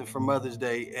something for Mother's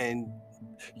Day, and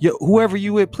whoever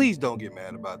you with, please don't get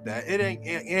mad about that. It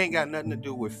ain't got nothing to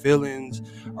do with feelings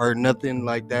or nothing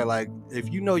like that. Like,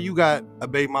 if you know you got a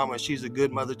baby mama and she's a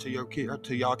good mother to your kid or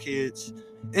to y'all kids,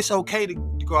 it's okay to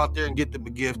go out there and get them a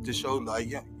gift to show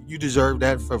like, yeah, you deserve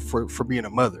that for being a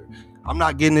mother. I'm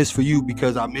not getting this for you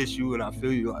because I miss you and I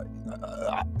feel you. Like,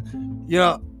 you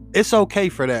know, it's okay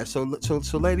for that. So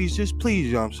ladies, just please,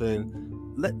 you know what I'm saying,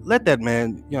 let that man,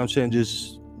 you know what I'm saying,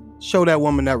 just show that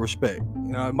woman that respect.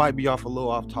 You know, it might be a little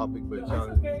off topic, but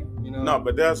you know. No,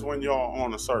 but that's when y'all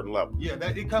on a certain level. Yeah,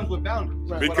 that it comes with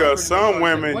boundaries. Because some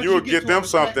women, you'll get them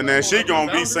something and she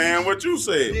gonna be saying what you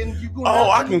said. Oh,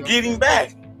 I can get him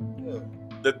back. Yeah.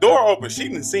 The door open, she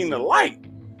didn't see the light.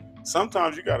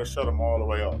 Sometimes you gotta shut them all the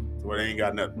way off to where they ain't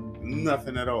got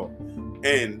nothing at all.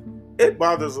 And it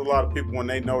bothers a lot of people when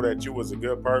they know that you was a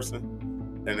good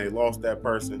person and they lost that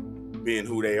person being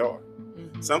who they are.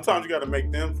 Sometimes you got to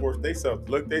make them force themselves,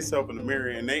 look themselves in the mirror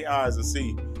in their eyes and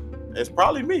see, it's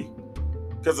probably me.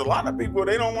 Because a lot of people,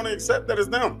 they don't want to accept that it's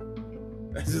them.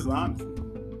 That's just honest.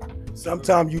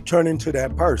 Sometimes you turn into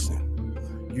that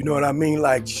person. You know what I mean?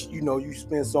 Like, you know, you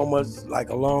spend so much, like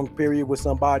a long period with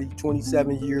somebody,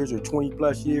 27 years or 20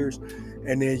 plus years,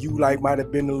 and then you like might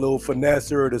have been the little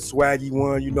finesser or the swaggy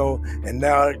one, you know, and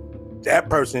now that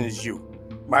person is you.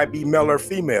 Might be male or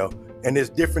female, and it's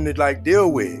different to like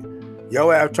deal with. Yo,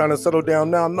 I'm trying to settle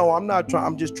down now. No, I'm not trying.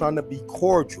 I'm just trying to be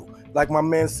cordial. Like my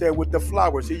man said with the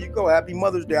flowers. Here you go. Happy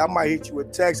Mother's Day. I might hit you a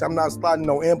text. I'm not sliding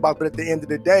no inbox, but at the end of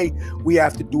the day, we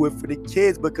have to do it for the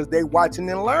kids because they watching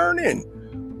and learning.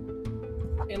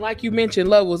 And like you mentioned,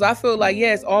 levels, I feel like,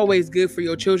 yeah, it's always good for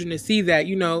your children to see that,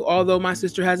 you know, although my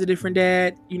sister has a different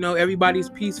dad, you know, everybody's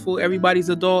peaceful, everybody's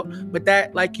adult, but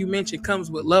that, like you mentioned, comes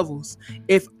with levels.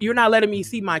 If you're not letting me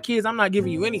see my kids, I'm not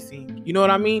giving you anything. You know what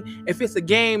I mean? If it's a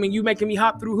game and you making me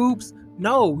hop through hoops,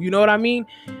 no, you know what I mean?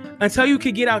 Until you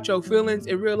can get out your feelings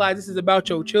and realize this is about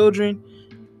your children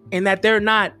and that they're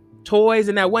not toys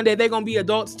and that one day they're going to be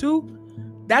adults too,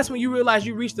 that's when you realize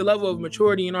you reach the level of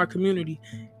maturity in our community.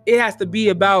 It has to be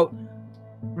about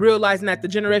realizing that the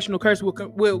generational curse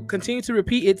will continue to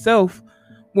repeat itself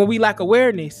when we lack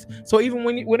awareness. So even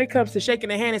when it comes to shaking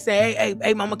the hand and saying,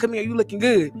 hey, mama, come here, you looking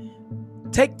good.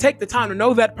 Take the time to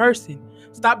know that person.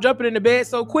 Stop jumping in the bed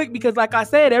so quick because, like I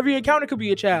said, every encounter could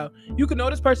be a child. You could know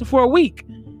this person for a week,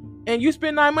 and you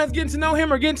spend 9 months getting to know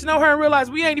him or getting to know her and realize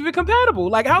we ain't even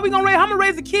compatible. Like, how we gonna raise? I'm gonna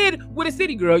raise a kid with a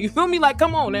city girl. You feel me? Like,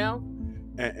 come on now.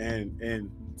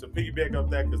 And to piggyback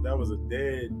up that, because that was a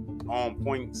dead on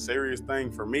point serious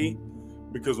thing for me,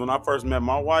 because when I first met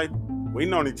my wife, we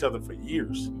known each other for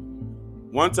years.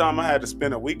 One time I had to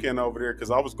spend a weekend over there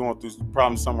because I was going through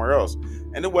problems somewhere else,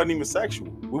 and it wasn't even sexual.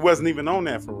 We wasn't even on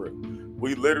that for real.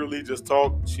 We literally just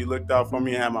talked. She looked out for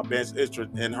me and had my best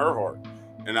interest in her heart,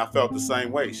 and I felt the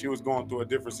same way. She was going through a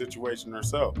different situation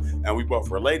herself, and we both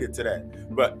related to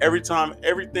that. But every time,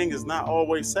 everything is not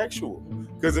always sexual.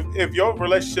 Because if your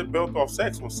relationship built off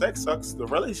sex, when sex sucks, the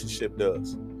relationship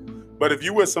does. But if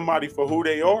you with somebody for who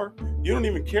they are, you don't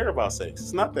even care about sex.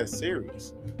 It's not that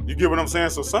serious. You get what I'm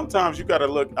saying? So sometimes you got to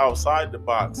look outside the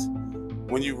box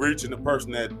when you reaching the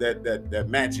person that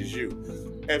matches you.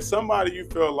 If somebody you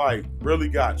feel like really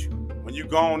got you, when you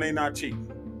gone, they not cheating.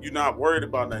 You're not worried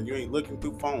about that. You ain't looking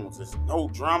through phones. There's no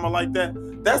drama like that.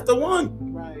 That's the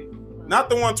one. Right.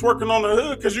 Not the one twerking on the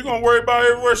hood, because you're going to worry about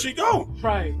everywhere she go.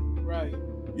 Right.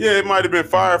 Yeah, it might have been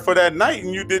fired for that night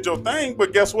and you did your thing,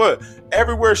 but guess what?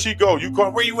 Everywhere she go, you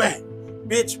call, where you at?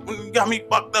 Bitch, you got me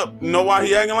fucked up. You know why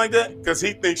he acting like that? Because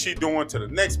he thinks she doing to the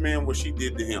next man what she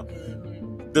did to him.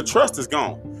 The trust is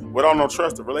gone. Without no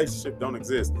trust, the relationship don't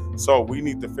exist. So we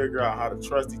need to figure out how to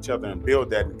trust each other and build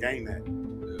that and gain that.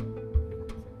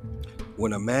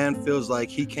 When a man feels like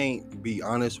he can't be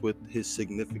honest with his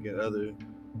significant other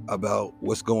about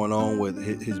what's going on with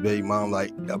his baby mom,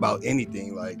 like about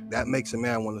anything, like that makes a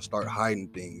man want to start hiding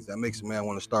things. That makes a man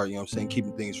want to start, you know what I'm saying,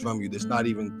 keeping things from you. That's not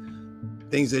even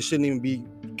things that shouldn't even be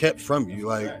kept from you.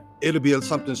 Like, it'll be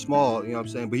something small, you know what I'm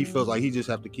saying, but he feels like he just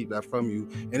have to keep that from you,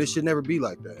 and it should never be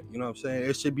like that. You know what I'm saying?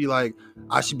 It should be like,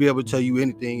 I should be able to tell you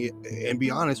anything and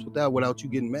be honest with that without you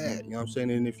getting mad. You know what I'm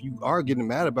saying? And if you are getting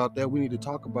mad about that, we need to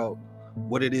talk about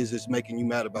what it is that's making you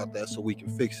mad about that so we can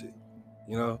fix it.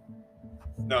 You know?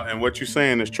 No, and what you're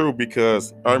saying is true,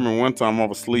 because I remember one time I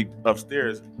was asleep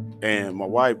upstairs, and my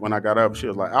wife, when I got up, she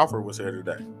was like, Alfred was here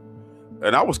today.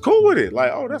 And I was cool with it.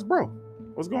 Like, oh, that's bro.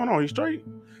 What's going on? He's straight.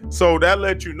 So that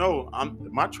let you know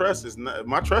my trust is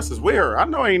with her. I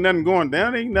know ain't nothing going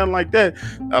down, ain't nothing like that.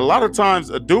 A lot of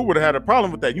times a dude would have had a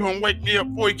problem with that. You don't wake me up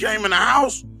before he came in the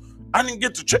house. I didn't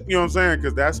get to check, you know what I'm saying?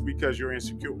 Because that's because you're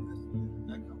insecure.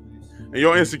 And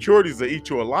your insecurities will eat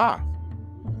you alive.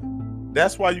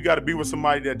 That's why you got to be with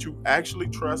somebody that you actually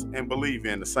trust and believe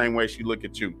in the same way she look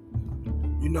at you.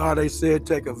 You know how they said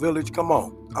take a village? Come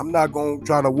on. I'm not going to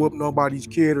try to whoop nobody's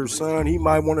kid or son. He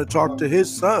might want to talk to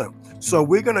his son. So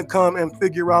we're going to come and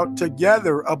figure out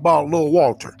together about Lil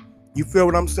Walter. You feel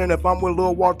what I'm saying? If I'm with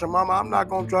Lil Walter mama, I'm not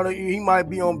going to try to, he might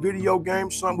be on video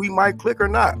games, something we might click or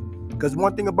not. Because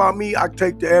one thing about me, I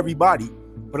take to everybody,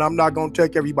 but I'm not going to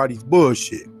take everybody's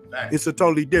bullshit. It's a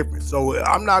totally different. So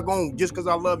I'm not going to, just because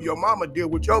I love your mama, deal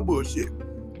with your bullshit.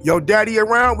 Your daddy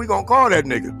around, we going to call that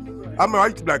nigga. I mean, I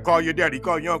used to be like, call your daddy,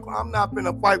 call your uncle. I'm not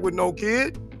finna fight with no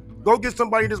kid. Go get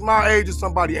somebody that's my age or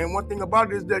somebody. And one thing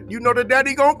about it is that you know the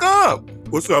daddy gonna come.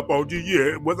 What's up, OG?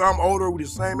 Yeah, whether I'm older or the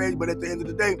same age, but at the end of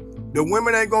the day, the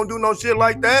women ain't gonna do no shit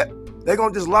like that. They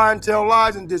gonna just lie and tell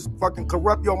lies and just fucking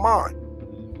corrupt your mind.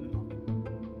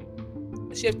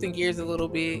 Shifting gears a little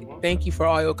bit, thank you for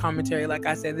all your commentary. Like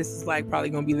I said, this is like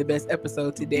probably gonna be the best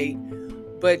episode to date.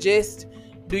 But just,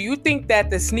 do you think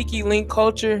that the sneaky link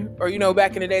culture, or you know,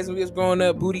 back in the days when we was growing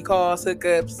up, booty calls,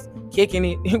 hookups, kicking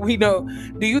it, we know,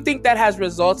 do you think that has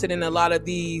resulted in a lot of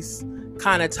these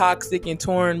kind of toxic and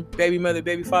torn baby mother,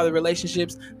 baby father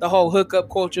relationships, the whole hookup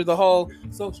culture, the whole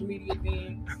social media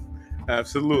thing?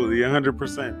 Absolutely,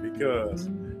 100%, because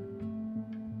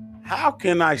how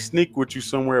can I sneak with you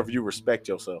somewhere if you respect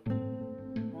yourself?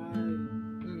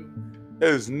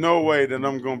 There's no way that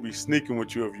I'm going to be sneaking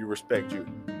with you if you respect you.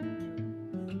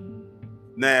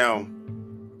 Now,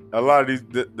 a lot of these,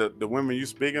 the women you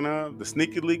speaking of, the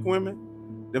sneaky leak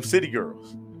women, them city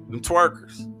girls, them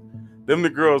twerkers, them the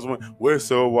girls went, where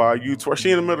so while you twerk,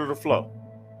 she in the middle of the flow.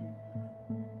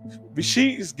 But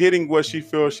she's getting what she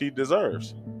feels she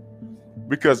deserves.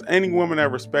 Because any woman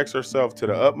that respects herself to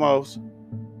the utmost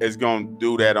is going to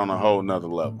do that on a whole nother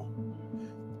level.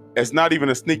 It's not even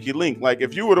a sneaky link. Like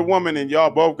if you were the woman and y'all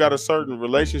both got a certain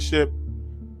relationship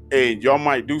and y'all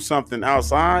might do something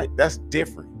outside, that's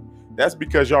different. That's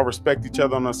because y'all respect each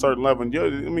other on a certain level. And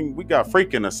I mean, we got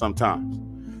freaking us sometimes.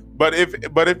 But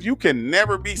if you can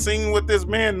never be seen with this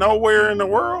man nowhere in the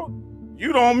world,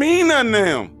 you don't mean nothing to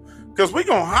him. Because we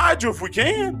gonna hide you if we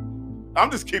can. I'm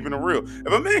just keeping it real.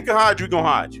 If a man can hide you, he gonna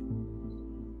hide you.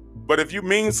 But if you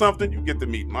mean something, you get to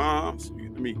meet moms, you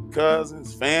get to meet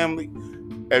cousins, family.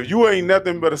 If you ain't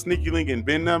nothing but a sneaky link and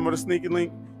been nothing but a sneaky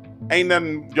link, ain't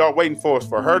nothing y'all waiting for is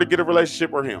for her to get a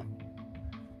relationship or him.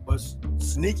 But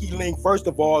sneaky link, first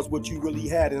of all, is what you really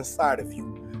had inside of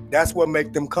you. That's what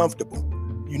make them comfortable.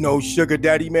 You know, sugar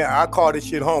daddy, man, I call this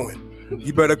shit hoeing.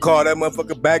 You better call that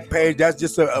motherfucker back page. That's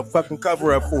just a fucking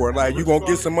cover up for it. Like, you gonna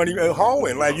get some money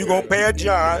hoeing. Like, you gonna pay a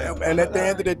John. And at the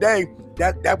end of the day,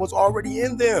 that was already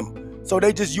in them. So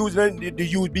they just use it to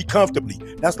use be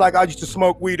comfortably. That's like I used to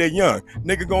smoke weed at young.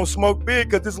 Nigga gonna smoke big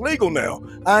because it's legal now.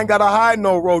 I ain't gotta hide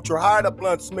no roach or hide a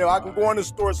blunt smell. I can go in the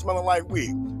store smelling like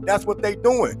weed. That's what they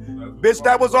doing. Bitch,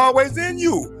 that was always in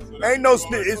you. Ain't no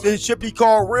it should be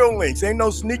called real links. Ain't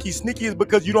no sneaky. Sneaky is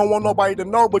because you don't want nobody to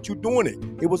know, but you doing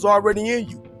it. It was already in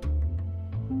you.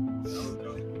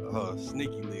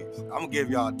 Sneaky links. I'm gonna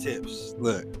give y'all tips.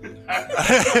 Look,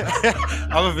 I'm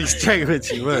gonna be straight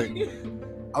with you. Look,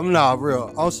 I'm not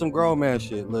real on some grown man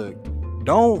shit. Look,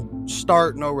 don't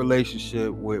start no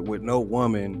relationship with no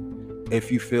woman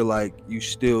if you feel like you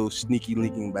still sneaky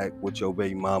linking back with your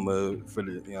baby mama for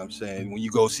the, you know what I'm saying? When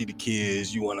you go see the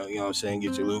kids, you want to, you know what I'm saying,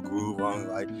 get your little groove on.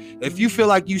 Like, if you feel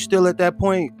like you still at that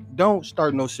point, don't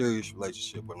start no serious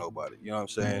relationship with nobody. You know what I'm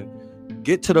saying?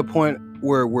 Get to the point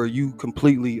where you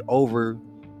completely over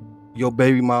your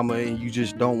baby mama and you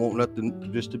just don't want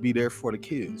nothing just to be there for the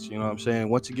kids. You know what I'm saying?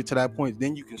 Once you get to that point,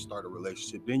 then you can start a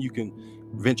relationship. Then you can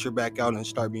venture back out and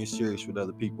start being serious with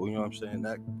other people. You know what I'm saying?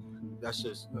 That's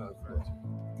just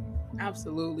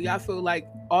Absolutely. I feel like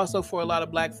also for a lot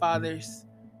of black fathers,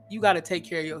 you got to take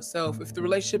care of yourself. If the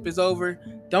relationship is over,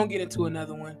 don't get into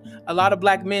another one. A lot of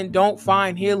black men don't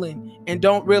find healing and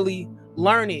don't really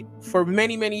learn it for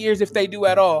many, many years, if they do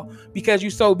at all, because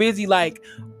you're so busy. Like,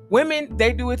 women,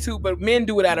 they do it too, but men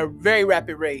do it at a very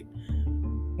rapid rate.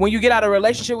 When you get out of a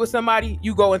relationship with somebody,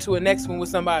 you go into a next one with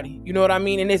somebody. You know what I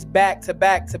mean? And it's back to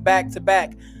back to back to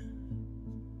back.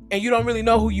 And you don't really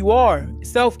know who you are.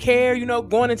 Self-care, you know,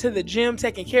 going into the gym,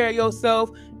 taking care of yourself,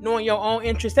 knowing your own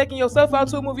interests, taking yourself out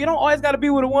to a movie. You don't always got to be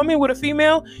with a woman, with a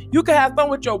female. You can have fun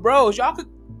with your bros. Y'all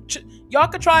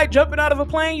could try jumping out of a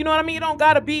plane. You know what I mean? You don't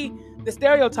got to be the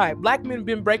stereotype. Black men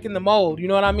been breaking the mold, you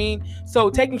know what I mean? So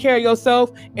taking care of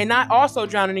yourself and not also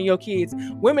drowning in your kids.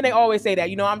 Women, they always say that,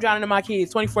 you know, I'm drowning in my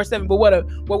kids 24/7. But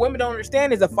what women don't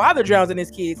understand is a father drowns in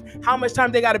his kids. How much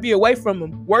time they got to be away from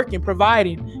them, working,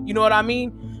 providing, you know what I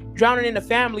mean? Drowning in the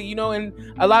family, you know, and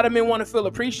a lot of men want to feel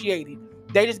appreciated.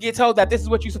 They just get told that this is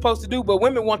what you're supposed to do, but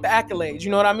women want the accolades, you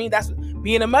know what I mean? That's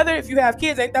being a mother. If you have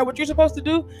kids, ain't that what you're supposed to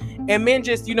do? And men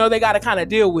just, you know, they got to kind of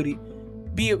deal with it.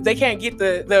 They can't get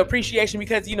the appreciation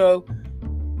because, you know,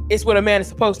 it's what a man is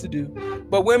supposed to do.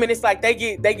 But women, it's like they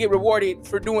get rewarded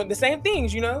for doing the same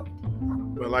things, you know?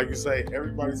 But like you say,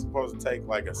 everybody's supposed to take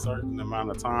like a certain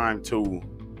amount of time to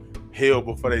heal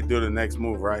before they do the next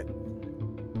move, right?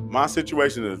 My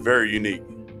situation is very unique.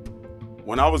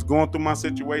 When I was going through my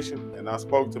situation and I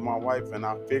spoke to my wife and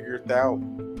I figured out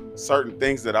certain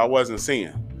things that I wasn't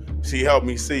seeing, she helped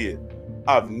me see it.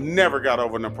 I've never got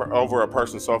over a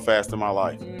person so fast in my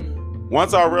life.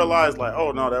 Once I realized, like,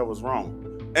 oh no, that was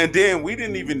wrong. And then we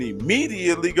didn't even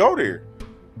immediately go there.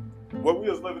 Well, we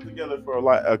was living together for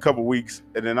like a couple weeks,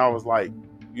 and then I was like,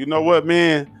 you know what,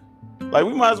 man? Like,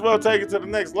 we might as well take it to the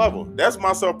next level. That's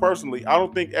myself personally. I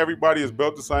don't think everybody is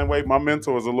built the same way. My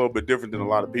mentor is a little bit different than a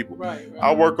lot of people. Right.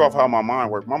 I work off how my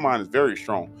mind works. My mind is very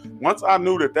strong. Once I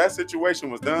knew that situation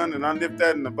was done and I nipped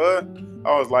that in the bud,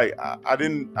 I was like, I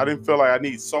didn't feel like I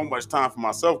need so much time for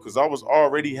myself because I was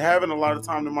already having a lot of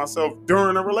time to myself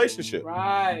during a relationship.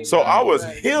 Right. So I was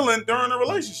healing during a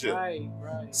relationship. Right.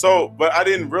 So, but I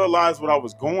didn't realize what I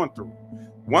was going through.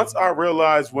 Once I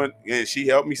realized and she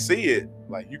helped me see it,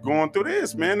 like, you going through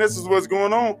this, man, this is what's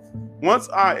going on. Once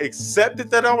I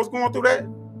accepted that I was going through that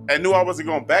and knew I wasn't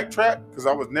going to backtrack because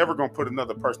I was never going to put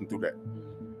another person through that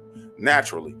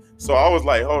naturally. So I was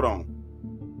like, hold on,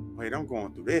 wait, I'm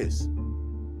going through this,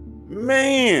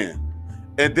 man.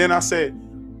 And then I said,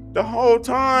 the whole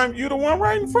time you the one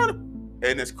right in front of me.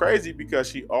 And it's crazy because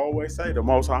she always say the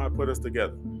Most High put us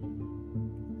together.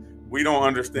 We don't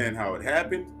understand how it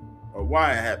happened or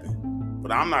why it happened,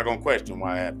 but I'm not going to question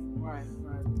why it happened. Right.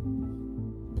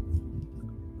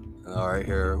 All right,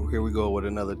 here we go with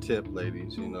another tip,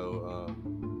 ladies. You know,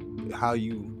 how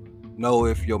you know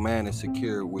if your man is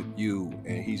secure with you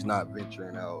and he's not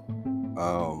venturing out.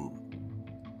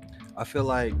 I feel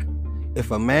like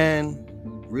if a man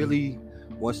really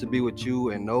wants to be with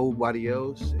you and nobody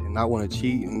else and not want to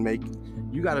cheat and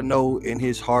you got to know in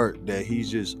his heart that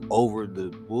he's just over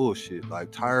the bullshit,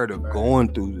 like tired of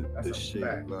going through the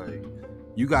shit. Like,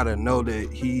 you got to know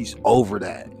that he's over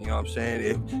that. You know what I'm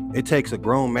saying? It takes a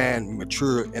grown man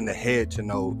mature in the head to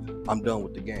know I'm done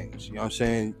with the games. You know what I'm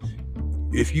saying?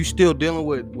 If you still dealing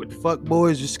with fuck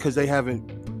boys just because they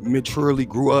haven't maturely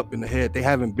grew up in the head, they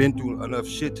haven't been through enough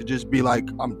shit to just be like,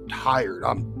 I'm tired,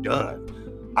 I'm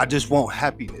done. I just want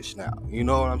happiness now. You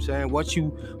know what I'm saying? Once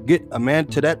you get a man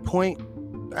to that point,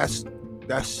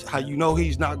 that's how you know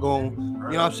he's not going. You know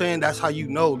what I'm saying? That's how you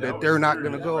know that they're not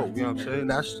gonna go. You know what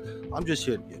I'm saying? I'm just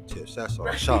here to get tips. That's all.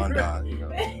 Sean Don. You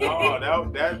know? Oh,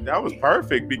 that was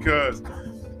perfect because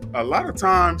a lot of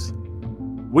times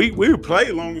we would play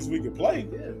as long as we could play.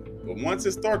 But once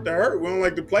it started to hurt, we don't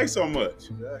like to play so much.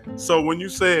 Exactly. So when you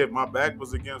said my back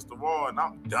was against the wall and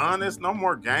I'm done, there's no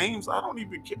more games, I don't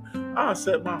even care. I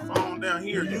set my phone down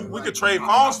here. We could trade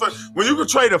phones when you could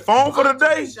trade a phone for the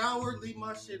day. Shower, leave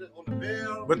my shit on the bed.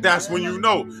 But that's when you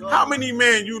know. How many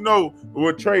men you know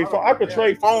would trade phones? I could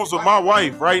trade phones with my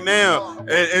wife right now, and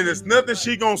it's nothing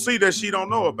she gonna see that she don't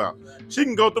know about. She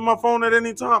can go through my phone at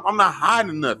any time. I'm not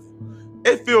hiding nothing.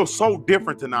 It feels so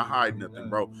different to not hide nothing,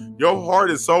 bro. Your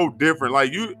heart is so different.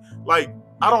 Like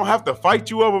I don't have to fight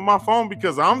you over my phone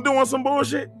because I'm doing some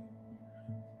bullshit.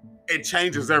 It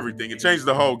changes everything. It changes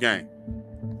the whole game.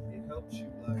 It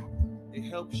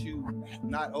helps you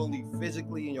not only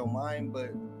physically in your mind,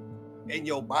 but in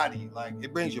your body. Like,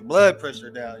 it brings your blood pressure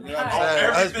down. You know what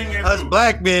I'm saying? Us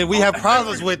black men, we have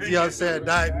problems with, you know what I'm saying,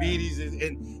 diabetes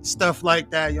and stuff like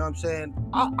that. You know what I'm saying?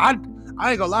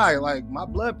 I ain't gonna lie, like, my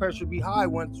blood pressure be high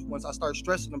once I start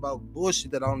stressing about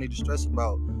bullshit that I don't need to stress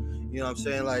about. You know what I'm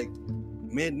saying? Like,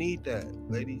 men need that,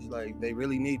 ladies. Like, they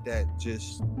really need that,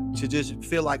 just to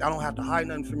feel like I don't have to hide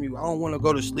nothing from you. I don't want to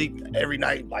go to sleep every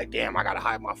night like, damn, I gotta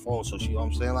hide my phone. So, you know what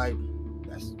I'm saying? Like,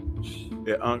 that's...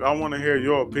 Yeah, I want to hear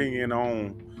your opinion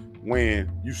on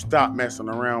when you stop messing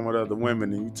around with other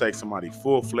women and you take somebody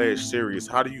full-fledged serious.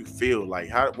 How do you feel? Like,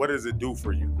 what does it do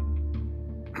for you?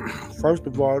 First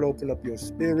of all, it open up your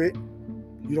spirit.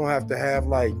 You don't have to have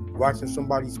like watching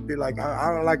somebody spit. Like,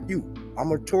 I don't like you.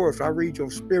 I'm a Taurus. I read your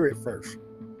spirit first.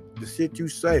 The shit you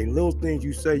say, little things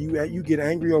you say, you get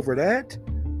angry over that?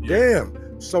 Yeah.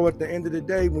 Damn. So at the end of the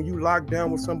day, when you lock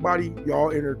down with somebody, y'all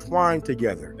intertwine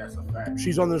together. That's a fact.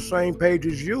 She's on the same page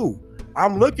as you.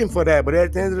 I'm looking for that, but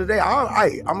at the end of the day,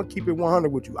 I'm gonna keep it 100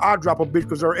 with you. I'll drop a bitch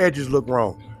because her edges look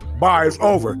wrong. Bye, it's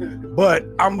over. But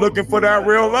I'm looking for that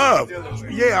real love.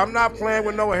 Yeah, I'm not playing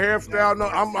with no hairstyle. No,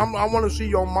 I want to see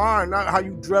your mind, not how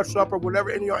you dress up or whatever.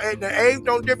 And the age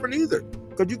don't differ either.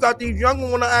 Because you got these young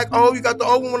ones want to act old, you got the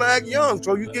old one want to act young.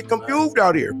 So you get confused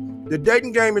out here. The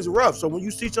dating game is rough. So when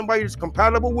you see somebody that's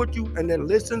compatible with you and then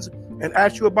listens and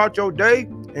asks you about your day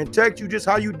and text you just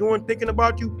how you doing, thinking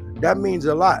about you, that means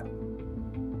a lot.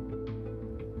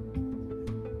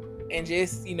 And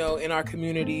just, in our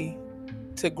community,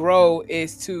 to grow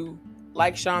is to,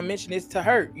 like Sean mentioned, it's to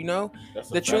hurt,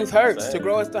 the truth hurts. To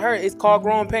grow is to hurt. It's called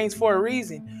growing pains for a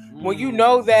reason. When you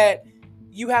know that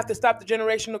you have to stop the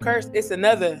generational curse, it's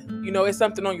another, it's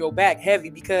something on your back heavy,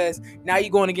 because now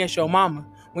you're going against your mama.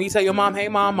 When you tell your mom, hey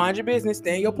mom, mind your business,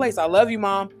 stay in your place, I love you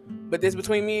mom, but this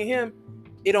between me and him,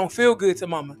 it don't feel good to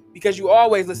mama, because you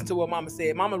always listen to what mama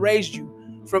said. Mama raised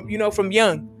you from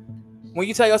young. When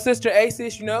you tell your sister, hey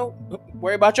sis,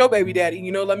 worry about your baby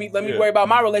daddy, let me worry about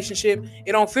my relationship,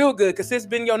 it don't feel good, because sis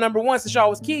been your number one since y'all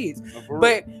was kids.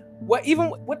 But what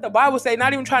the Bible say,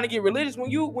 not even trying to get religious, when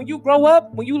you grow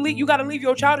up, when you leave, you got to leave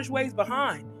your childish ways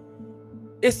behind.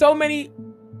 It's so many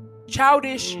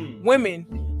childish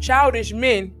women, childish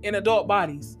men in adult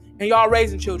bodies, and y'all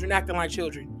raising children, acting like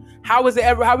children. How we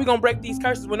gonna break these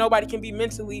curses when nobody can be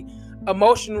mentally,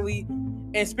 emotionally,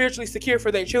 and spiritually secure for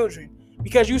their children?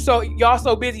 Because y'all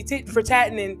so busy titting for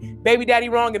tatting and baby daddy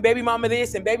wrong and baby mama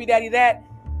this and baby daddy that,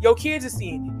 your kids are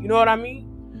seeing it. You know what I mean?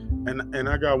 And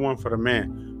I got one for the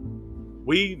man.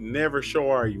 We never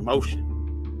show our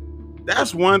emotion.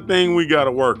 That's one thing we got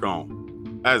to work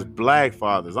on as black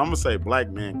fathers. I'm gonna say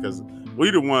black men, because we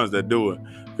the ones that do it.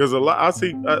 Because a lot,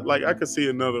 I could see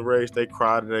another race, they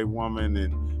cry to their woman,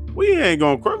 and we ain't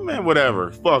gonna cry, man,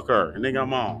 whatever, fuck her, and they got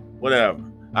mom, whatever,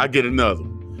 I get another.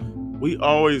 We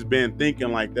always been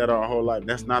thinking like that our whole life.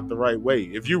 That's not the right way.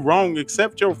 If you wrong,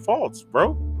 accept your faults,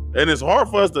 bro. And it's hard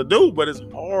for us to do, but it's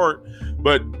hard.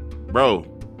 But bro,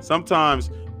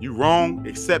 sometimes you wrong,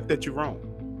 accept that you're wrong.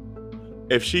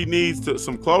 If she needs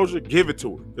some closure, give it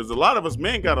to her. Because a lot of us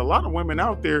men got a lot of women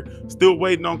out there still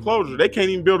waiting on closure. They can't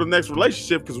even build a next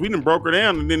relationship because we done broke her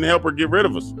down and didn't help her get rid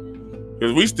of us.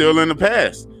 Because we still in the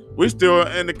past. We still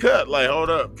in the cut. Like, hold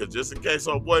up, because just in case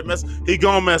old boy he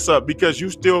gonna mess up, because you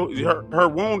still, her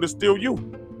wound is still you.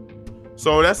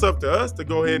 So that's up to us to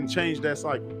go ahead and change that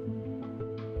cycle.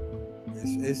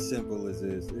 It's simple as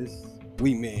this. It's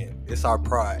we men. It's our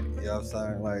pride. You know what I'm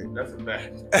saying? Like, that's a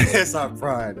fact. It's our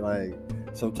pride. Like,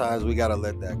 sometimes we gotta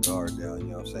let that guard down. You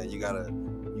know what I'm saying? You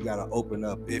gotta open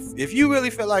up. If you really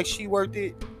feel like she worth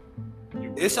it,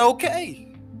 it's okay.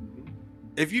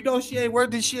 If you know she ain't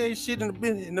worth it, she ain't shit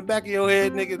in the back of your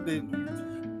head, nigga,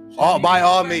 then by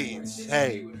all means,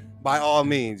 hey, by all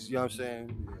means, you know what I'm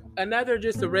saying? Another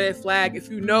just a red flag,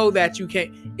 if you know that you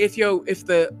can't, if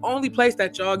the only place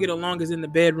that y'all get along is in the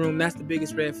bedroom, that's the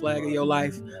biggest red flag of your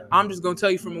life. I'm just gonna tell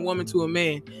you from a woman to a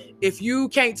man. If you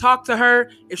can't talk to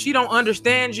her, if she don't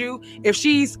understand you, if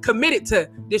she's committed to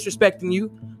disrespecting you,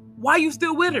 why you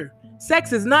still with her?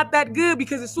 Sex is not that good,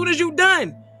 because as soon as you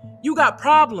done, you got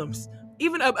problems.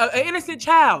 Even an innocent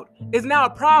child is now a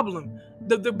problem.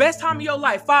 The best time of your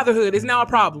life, fatherhood, is now a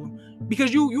problem,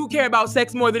 because you care about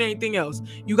sex more than anything else.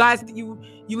 You guys, you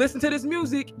listen to this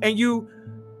music and you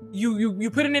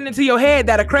put it into your head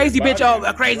that a crazy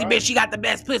bitch, she got the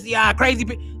best pussy, crazy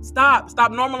bitch. Stop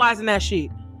normalizing that shit.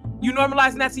 You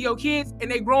normalizing that to your kids, and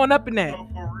they growing up in that. Oh,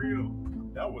 for real.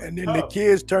 That was and then tough. the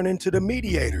kids turn into the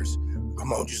mediators.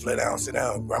 Come on, just lay down, sit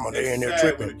down. Grandma, they're in there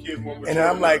tripping. And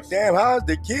I'm like, damn, how's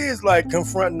the kids like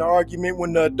confronting the argument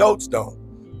when the adults don't?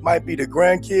 Might be the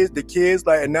grandkids, the kids,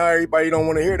 like, and now everybody don't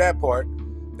want to hear that part.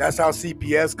 That's how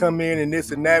CPS come in and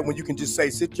this and that, when you can just say,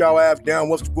 sit y'all ass down,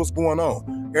 what's going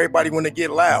on? Everybody want to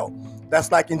get loud.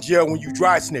 That's like in jail when you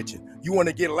dry snitching. You want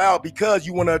to get loud because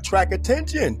you want to attract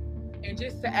attention. And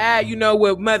just to add,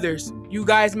 with mothers, you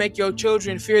guys make your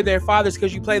children fear their fathers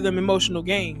because you play them emotional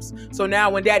games. So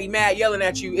now when daddy mad yelling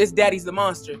at you, it's daddy's the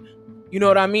monster. You know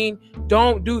what I mean?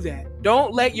 Don't do that.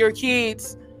 Don't let your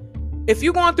kids, if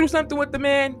you're going through something with the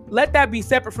man, let that be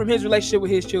separate from his relationship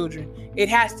with his children. It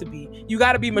has to be. You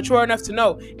got to be mature enough to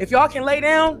know. If y'all can lay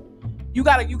down, you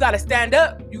gotta stand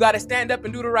up. You gotta stand up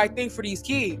and do the right thing for these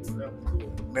kids.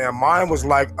 Man, mine was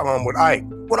like with Ike.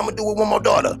 What I'm gonna do with one more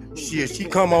daughter? Shit, she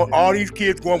come on, all these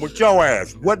kids going with your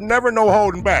ass. What, never no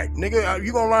holding back. Nigga,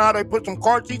 you gonna learn how they put some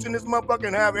car seats in this motherfucker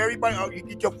and have everybody, you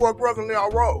get your 4 brothers and they all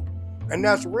roll. And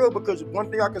that's real, because one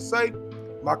thing I can say,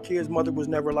 my kid's mother was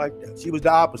never like that. She was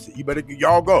the opposite. You better,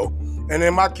 y'all go. And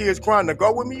then my kids crying to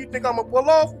go with me, you think I'm gonna pull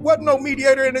off? Wasn't no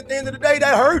mediator, and at the end of the day,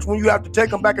 that hurts when you have to take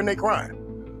them back and they crying.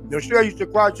 Michelle used to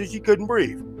cry till she couldn't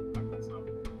breathe.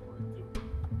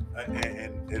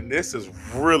 And this is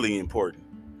really important.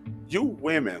 You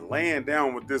women laying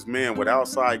down with this man with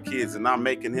outside kids and not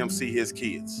making him see his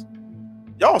kids.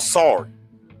 Y'all sorry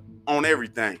on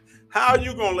everything. How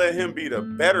you gonna let him be the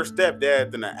better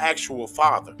stepdad than the actual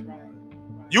father?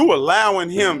 You allowing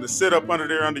him to sit up under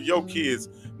there under your kids,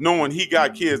 knowing he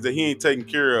got kids that he ain't taking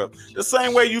care of. The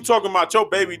same way you talking about your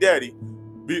baby daddy,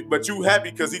 but you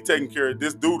happy because he taking care of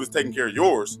this dude is taking care of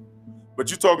yours,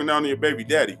 but you talking down to your baby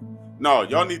daddy. No,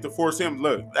 y'all need to force him.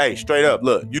 Look, hey, straight up,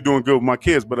 look, you doing good with my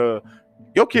kids, but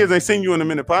your kids ain't seen you in a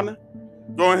minute, partner.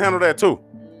 Go and handle that too.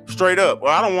 Straight up.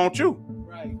 Well, I don't want you.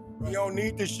 Right. He don't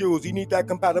need the shoes. He need that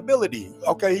compatibility.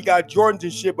 Okay, he got Jordans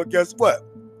and shit, but guess what?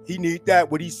 He need that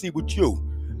what he see with you.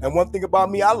 And one thing about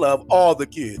me, I love all the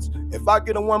kids. If I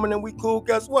get a woman and we cool,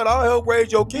 guess what? I'll help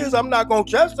raise your kids. I'm not gonna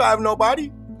chastise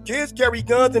nobody. Kids carry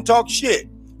guns and talk shit.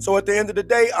 So at the end of the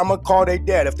day, I'm gonna call their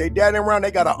dad. If they dad ain't around,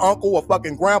 they got an uncle or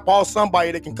fucking grandpa,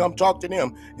 somebody that can come talk to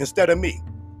them instead of me.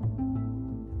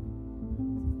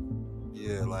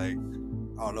 Yeah, like,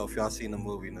 I don't know if y'all seen the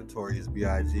movie Notorious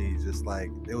B.I.G. Just like,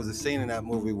 there was a scene in that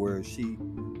movie where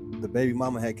the baby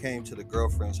mama had came to the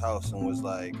girlfriend's house and was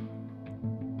like,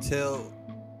 tell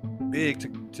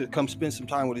Big to come spend some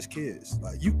time with his kids.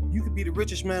 Like, you could be the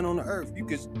richest man on the earth. You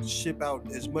could ship out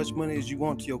as much money as you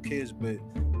want to your kids, but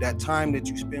that time that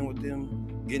you spend with them,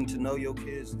 getting to know your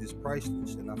kids, is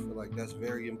priceless. And I feel like that's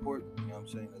very important. You know what I'm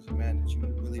saying? As a man, that you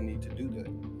really need to do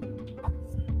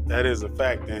that. That is a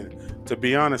fact. And to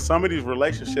be honest, some of these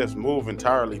relationships move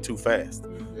entirely too fast.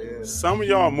 Yeah. Some of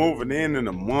y'all moving in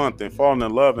a month and falling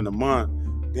in love in a month.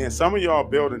 Then some of y'all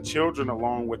building children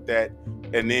along with that.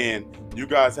 And then you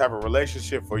guys have a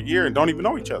relationship for a year and don't even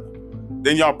know each other.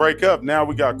 Then y'all break up. Now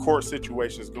we got court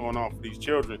situations going on for these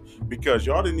children because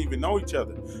y'all didn't even know each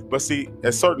other. But see,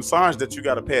 there's certain signs that you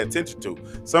got to pay attention to.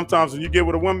 Sometimes when you get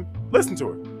with a woman, listen to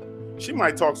her. She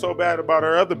might talk so bad about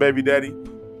her other baby daddy.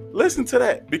 Listen to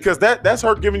that, because that's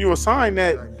her giving you a sign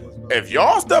that if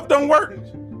y'all stuff don't work,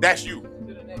 that's you.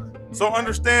 So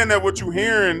understand that what you're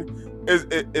hearing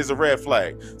is a red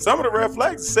flag. Some of the red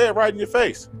flags say it right in your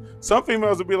face. Some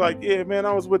females will be like, yeah, man,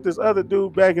 I was with this other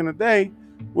dude back in the day.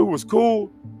 We was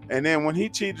cool. And then when he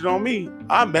cheated on me,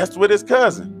 I messed with his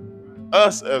cousin.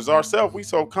 Us as ourselves, we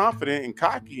so confident and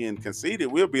cocky and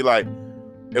conceited, we'll be like,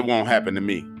 it won't happen to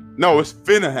me. No, it's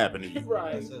finna happen to you.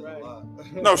 Right.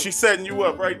 No, she's setting you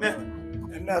up right now.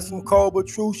 And that's some cold but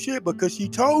true shit because she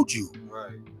told you.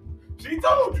 Right. She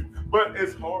told you. But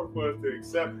it's hard for us to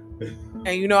accept it.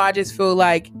 And I just feel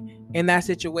like in that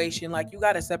situation, like, you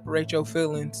got to separate your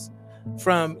feelings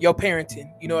from your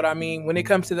parenting. You know what I mean? When it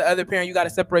comes to the other parent, you got to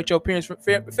separate your feelings from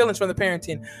the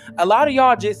parenting. A lot of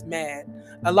y'all just mad.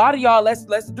 A lot of y'all,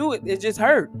 let's do it. It's just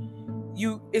hurt.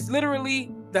 It's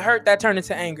literally the hurt that turned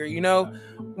into anger.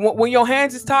 When your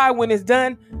hands is tied, when it's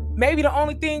done, maybe the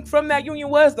only thing from that union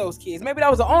was those kids. Maybe that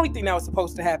was the only thing that was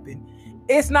supposed to happen.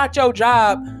 It's not your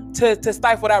job to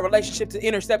stifle that relationship, to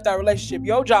intercept that relationship.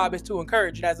 Your job is to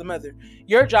encourage it as a mother.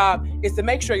 Your job is to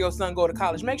make sure your son go to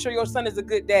college. Make sure your son is a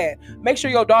good dad. Make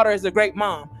sure your daughter is a great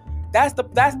mom. That's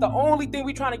the only thing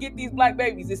we're trying to get these black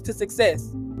babies is to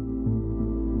success.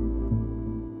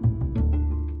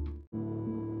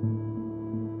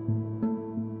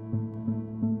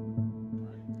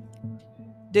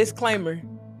 Disclaimer,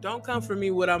 don't come for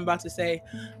me what I'm about to say.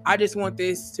 I just want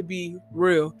this to be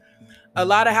real. A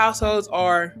lot of households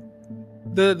are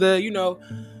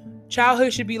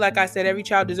childhood should be, like I said, every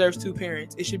child deserves two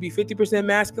parents. It should be 50%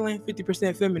 masculine,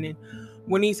 50% feminine.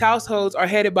 When these households are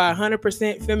headed by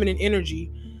 100% feminine energy,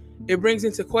 it brings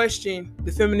into question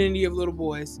the femininity of little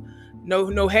boys.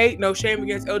 No hate, no shame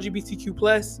against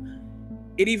LGBTQ+.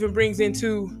 It even brings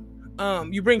into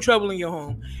you bring trouble in your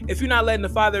home. If you're not letting the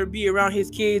father be around his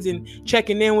kids and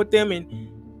checking in with them and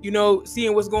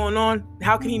seeing what's going on,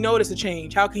 how can he notice a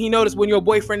change? How can he notice when your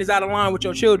boyfriend is out of line with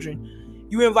your children?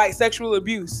 You invite sexual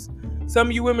abuse. Some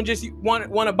of you women just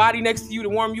want a body next to you to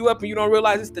warm you up, and you don't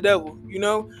realize it's the devil,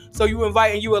 So you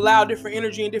invite and you allow different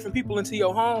energy and different people into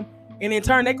your home, and in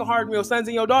turn, they can harm your sons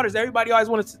and your daughters. Everybody always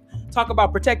wants to talk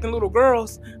about protecting little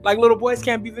girls, like little boys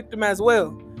can't be victim as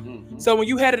well. So when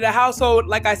you head of the household,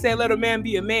 like I said, let a man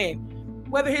be a man.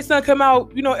 Whether his son come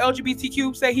out,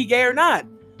 LGBTQ, say he gay or not,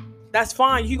 that's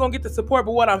fine. You're going to get the support.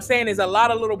 But what I'm saying is a lot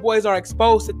of little boys are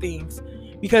exposed to things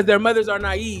because their mothers are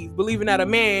naive, believing that a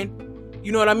man,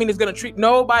 is going to treat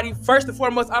nobody. First and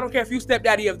foremost, I don't care if you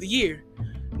stepdaddy of the year.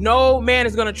 No man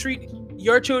is going to treat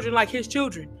your children like his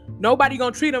children. Nobody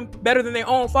going to treat them better than their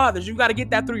own fathers. You got to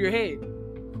get that through your head.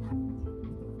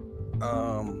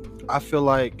 I feel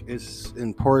like it's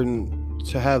important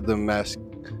to have the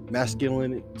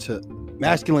masculine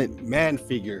man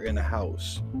figure in the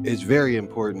house is very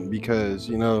important, because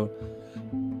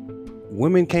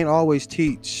women can't always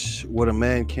teach what a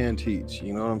man can teach.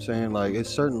 You know what I'm saying? Like, it's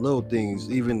certain little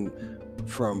things, even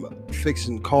from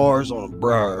fixing cars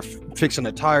fixing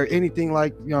a tire, anything,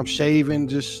 like, I'm shaving,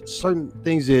 just certain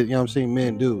things that, I'm saying,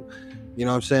 men do. You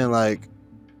know what I'm saying? Like,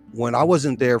 when I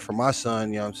wasn't there for my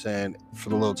son, for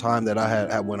the little time that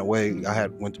I went away,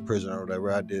 went to prison or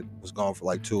whatever I did, was gone for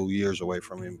like 2 years away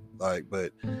from him. Like,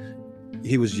 but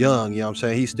he was young,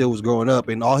 he still was growing up,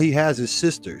 and all he has is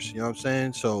sisters,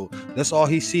 so that's all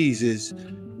he sees is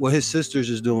what his sisters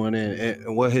is doing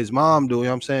and what his mom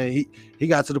doing. He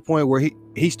got to the point where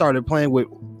he started playing with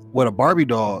a Barbie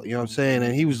doll,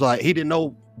 and he was like, he didn't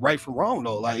know right from wrong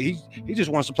though. Like, he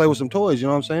just wants to play with some toys,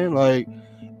 like,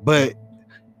 but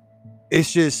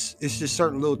it's just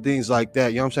certain little things like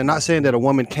that, not saying that a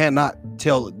woman cannot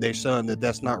tell their son that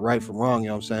that's not right from wrong,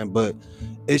 but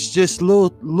it's just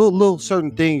little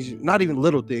certain things, not even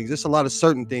little things. It's a lot of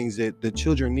certain things that the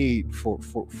children need for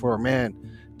a man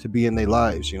to be in their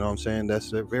lives. That's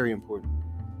very important.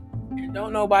 And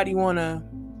don't nobody wanna,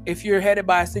 if you're headed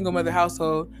by a single mother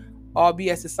household, all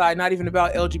BS aside, not even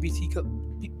about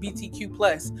LGBTQ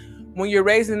plus, when you're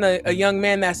raising a young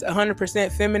man that's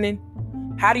 100% feminine,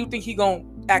 how do you think he gonna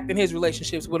act in his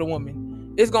relationships with a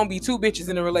woman? It's gonna be two bitches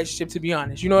in a relationship, to be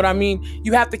honest. You know what I mean?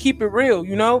 You have to keep it real,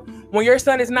 When your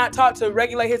son is not taught to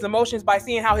regulate his emotions by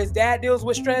seeing how his dad deals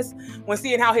with stress, when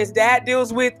seeing how his dad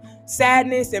deals with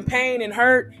sadness and pain and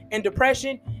hurt and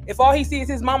depression, if all he sees is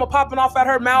his mama popping off at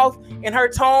her mouth and her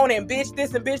tone and bitch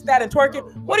this and bitch that and twerking,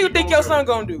 what do you think your son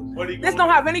gonna do? This don't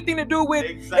have anything to do with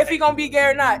if he gonna be gay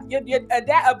or not.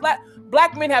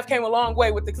 Black men have came a long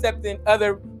way with accepting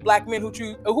other black men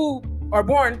who are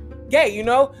born gay.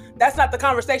 That's not the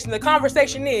conversation. The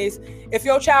conversation is, if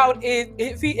your child is,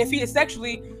 if he is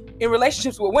sexually in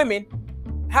relationships with women,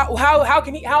 how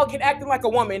can acting like a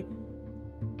woman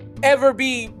ever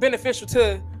be beneficial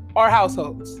to our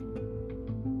households?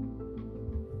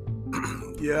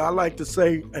 Yeah, I like to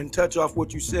say and touch off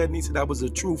what you said, Nisa. That was a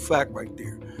true fact right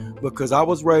there, because I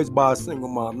was raised by a single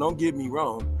mom. Don't get me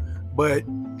wrong, but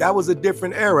that was a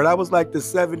different era. That was like the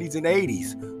 70s and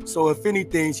 80s. So if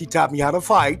anything, she taught me how to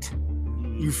fight.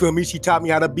 You feel me? She taught me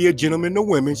how to be a gentleman to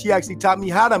women. She actually taught me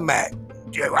how to match.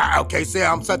 Yeah, okay, say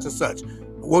I'm such and such.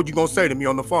 What you gonna say to me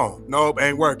on the phone? Nope,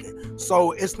 ain't working.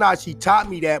 So it's not she taught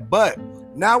me that, but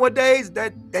nowadays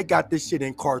that they got this shit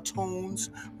in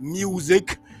cartoons,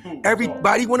 music.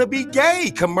 Everybody want to be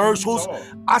gay. Commercials.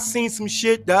 I seen some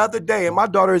shit the other day, and my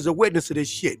daughter is a witness to this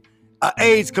shit. An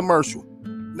AIDS commercial.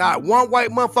 Not one white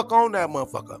motherfucker on that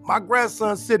motherfucker. My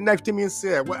grandson sitting next to me and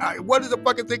said, what is the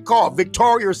fucking thing called?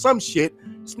 Victoria or some shit.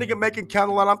 This nigga making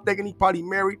candlelight. I'm thinking he probably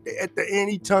married. At the end,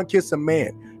 he tongue kiss a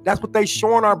man. That's what they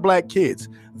showing our black kids.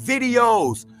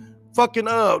 Videos. Fucking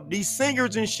these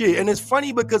singers and shit. And it's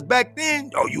funny because back then,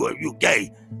 you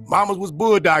gay. Mamas was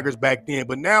bulldoggers back then,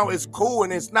 but now it's cool.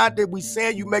 And it's not that we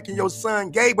saying you making your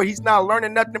son gay, but he's not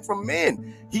learning nothing from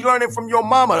men. He learning from your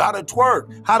mama how to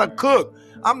twerk, how to cook.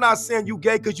 I'm not saying you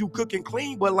gay because you cook and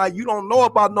clean, but like you don't know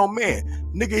about no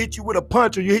man. Nigga hit you with a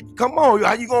punch or come on,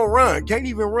 how you gonna run? Can't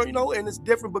even run, and it's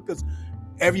different because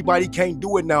everybody can't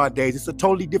do it nowadays. It's a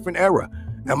totally different era.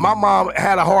 And my mom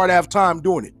had a hard ass time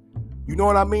doing it. You know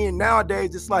what I mean?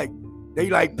 Nowadays, it's like, they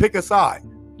like pick a side.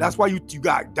 That's why you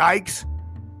got dykes.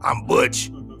 I'm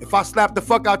butch. If I slap the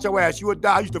fuck out your ass, you would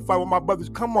die. I used to fight with my brothers.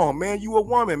 Come on, man. You a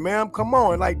woman, man. Come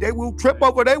on. Like, they will trip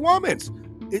over their womans.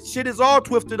 Shit is all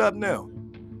twisted up now.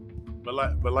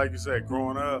 But like you said,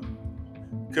 growing up,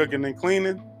 cooking and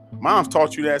cleaning, moms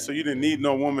taught you that, so you didn't need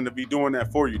no woman to be doing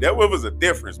that for you. That was a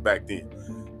difference back then.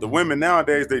 The women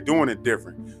nowadays, they doing it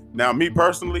different. Now, me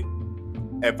personally,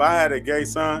 if I had a gay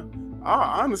son,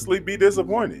 I'll honestly be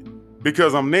disappointed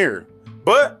because I'm there.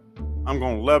 But I'm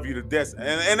gonna love you to death,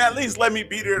 and at least let me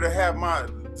be there to have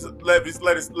let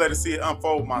us see it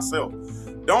unfold myself.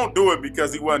 Don't do it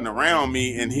because he wasn't around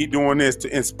me and he doing this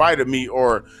in spite of me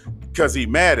or because he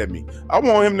mad at me. I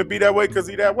want him to be that way because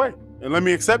he that way. And let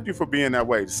me accept you for being that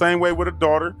way. The same way with a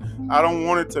daughter. I don't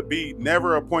want it to be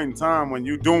never a point in time when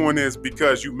you doing this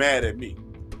because you mad at me.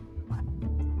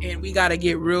 And we got to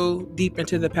get real deep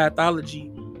into the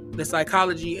pathology, the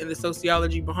psychology and the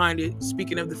sociology behind it.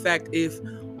 Speaking of the fact, if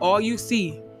all you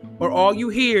see or all you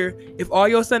hear, if all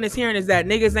your son is hearing is that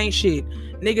niggas ain't shit,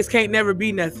 niggas can't never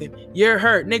be nothing, you're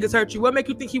hurt, niggas hurt you, what make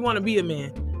you think he want to be a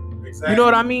man? Exactly. You know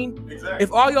what I mean? Exactly.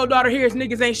 If all your daughter hears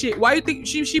niggas ain't shit, why you think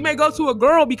she may go to a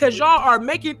girl? Because y'all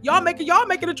making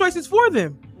the choices for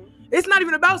them. It's not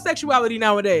even about sexuality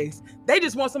nowadays. They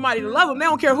just want somebody to love them. They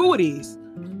don't care who it is.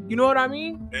 You know what I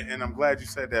mean? And I'm glad you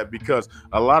said that, because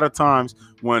a lot of times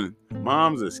when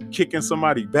moms is kicking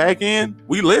somebody back in,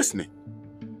 we listening.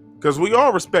 Because we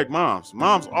all respect moms.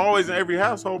 Moms always in every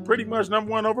household pretty much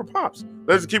number one over pops.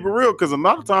 Let's just keep it real, because a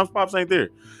lot of times pops ain't there.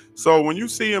 So when you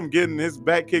see him getting his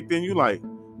back kicked in, you like,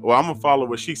 well, I'm going to follow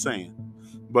what she's saying.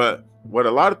 But what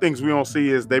a lot of things we don't see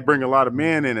is they bring a lot of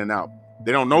men in and out.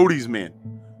 They don't know these men.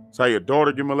 It's how your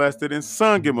daughter get molested and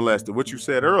son get molested, what you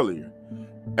said earlier.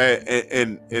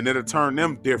 And it'll turn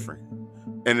them different.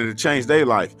 And it'll change their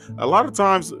life. A lot of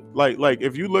times, like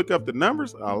if you look up the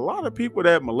numbers, a lot of people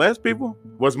that molest people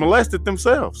was molested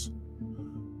themselves.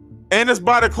 And it's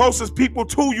by the closest people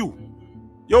to you.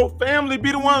 Your family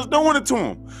be the ones doing it to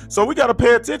them. So we got to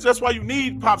pay attention. That's why you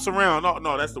need pops around.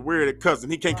 No, that's the weird cousin.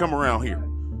 He can't come around here.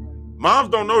 Moms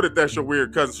don't know that that's your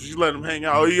weird cousin. So she's letting him hang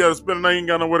out. Oh, you got to spend the night. You ain't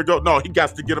got nowhere to go. No, he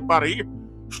got to get up out of here.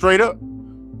 Straight up.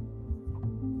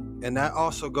 And that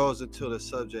also goes into the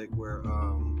subject where,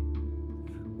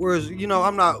 whereas,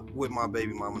 I'm not with my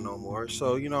baby mama no more.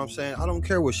 So, you know what I'm saying? I don't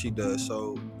care what she does.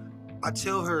 So I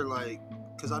tell her, like,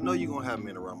 because I know you're going to have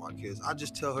men around my kids. I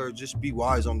just tell her, just be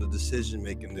wise on the decision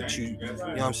making that you know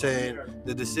what I'm saying?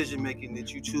 The decision making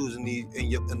that you choose and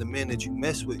the men that you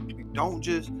mess with. Don't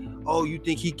just, oh, you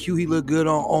think he cute, he look good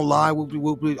online. I'm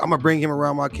going to bring him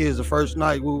around my kids the first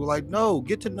night. We were like, no,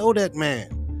 get to know that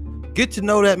man. Get to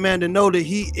know that man to know that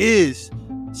he is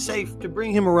safe to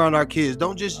bring him around our kids.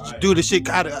 Don't just do the shit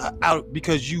out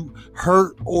because you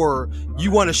hurt or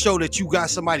you want to show that you got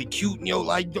somebody cute and you're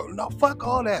like, no, fuck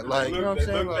all that. Like, you know what I'm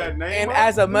saying? Like, and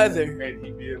as a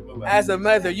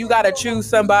mother, you got to choose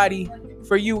somebody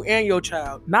for you and your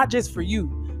child, not just for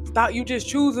you. Stop. You just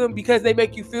choose them because they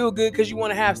make you feel good because you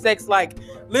want to have sex. Like,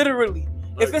 literally,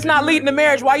 if it's not leading to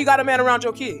marriage, why you got a man around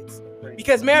your kids?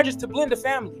 Because marriage is to blend a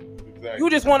family. Exactly.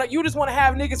 You just want to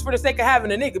have niggas for the sake of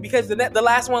having a nigga because the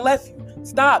last one left you.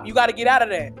 Stop. You got to get out of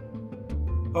that.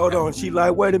 Hold on. She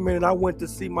like, wait a minute. I went to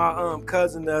see my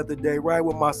cousin the other day, right,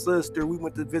 with my sister. We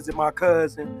went to visit my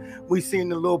cousin. We seen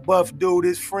the little buff dude,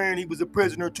 his friend. He was a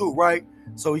prisoner too, right?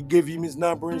 So he give him his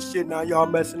number and shit. Now y'all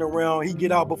messing around. He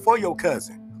get out before your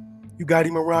cousin. You got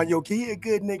him around your kid. He a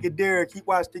good nigga, Derek. He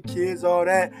watch the kids, all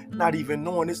that. Not even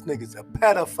knowing this nigga's a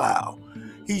pedophile.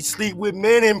 He sleep with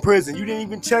men in prison. You didn't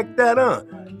even check that, huh?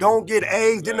 Don't get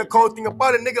AIDS. Then the cold thing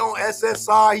about it, nigga on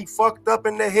SSI, he fucked up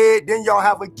in the head. Then y'all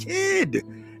have a kid.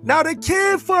 Now the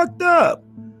kid fucked up.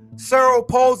 Cerebral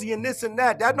palsy and this and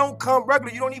that. That don't come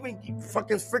regular. You don't even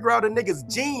fucking figure out a nigga's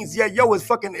genes. Yeah, his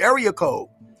fucking area code.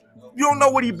 You don't know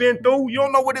what he been through. You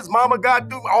don't know what his mama got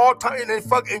through all time.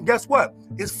 And guess what?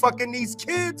 It's fucking these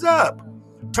kids up.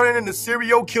 Turning into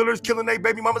serial killers, killing their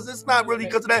baby mamas. It's not really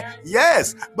because of that.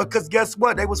 Yes, because guess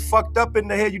what? They was fucked up in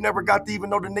the head. You never got to even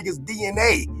know the nigga's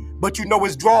DNA, but you know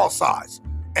his draw size.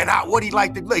 And what he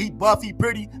like to look. He buff, he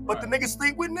pretty, but the nigga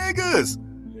sleep with niggas.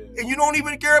 And you don't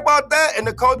even care about that. And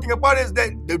the cold thing about it is that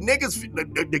the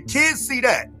niggas, the kids see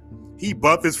that. He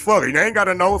buff as fuck. They ain't got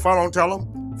to know if I don't tell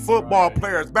them. Football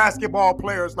players, basketball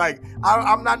players. Like,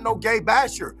 I'm not no gay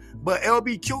basher. But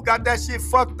LBQ got that shit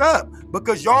fucked up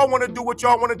because y'all want to do what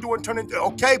y'all want to do and turn into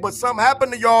okay, but something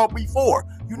happened to y'all before.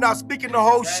 You're not speaking the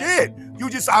whole shit. You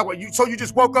just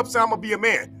woke up saying I'm gonna be a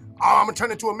man. I'm gonna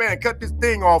turn into a man, cut this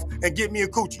thing off, and get me a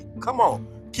coochie. Come on,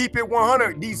 keep it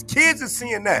 100. These kids are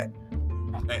seeing that.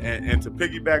 And to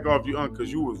piggyback off you,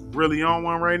 because you was really on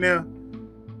one right now.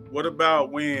 What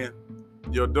about when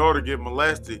your daughter get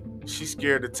molested? She's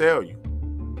scared to tell you.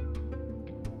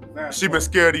 She been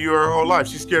scared of you her whole life.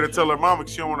 She's scared to tell her mama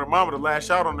because she don't want her mama to lash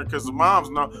out on her because the moms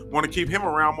want to keep him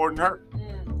around more than her.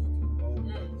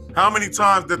 How many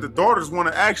times did the daughters want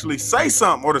to actually say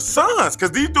something, or the sons?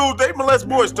 Because these dudes, they molest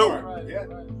boys too.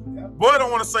 Boy don't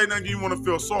want to say nothing, you want to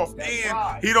feel soft.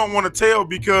 And he don't want to tell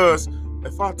because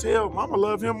if I tell, mama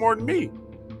love him more than me.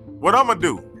 What I'm going to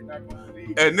do?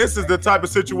 And this is the type of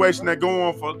situation that go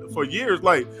on for years.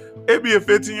 Like, it'd be a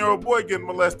 15-year-old boy getting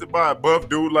molested by a buff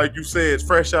dude, like you said, it's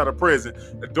fresh out of prison.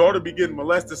 The daughter be getting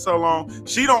molested so long,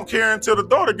 she don't care until the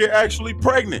daughter get actually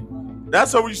pregnant.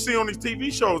 That's what we see on these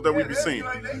TV shows that we be seeing.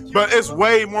 But it's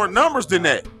way more numbers than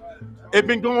that. It's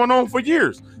been going on for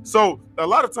years. So a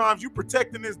lot of times you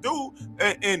protecting this dude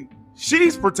and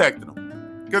she's protecting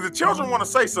him. Because the children want to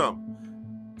say something.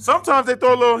 Sometimes they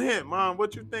throw a little hint. Mom,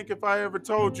 what you think if I ever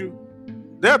told you?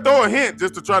 They'll throw a hint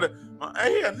just to try to,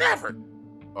 hey, never.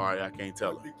 All right, I can't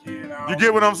tell her. You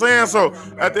get what I'm saying? So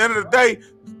at the end of the day,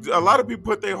 a lot of people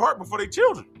put their heart before their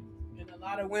children. And a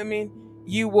lot of women,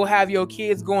 you will have your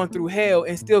kids going through hell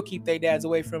and still keep their dads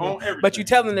away from them. everything. But you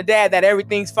telling the dad that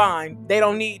everything's fine. They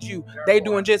don't need you. They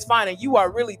doing just fine. And you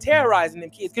are really terrorizing them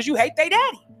kids because you hate their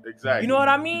daddy. Exactly. You know what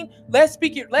I mean? Let's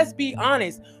be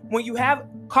honest. When you have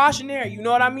cautionary, you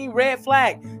know what I mean? Red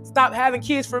flag. Stop having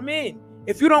kids for men.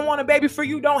 If you don't want a baby for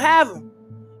you, don't have them.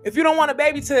 If you don't want a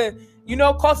baby to,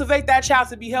 cultivate that child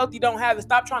to be healthy, don't have it.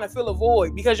 Stop trying to fill a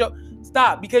void because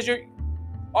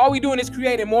all we doing is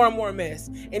creating more and more mess.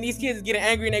 And these kids are getting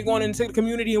angry and they're going into the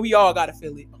community and we all got to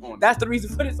feel it. That's the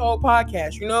reason for this whole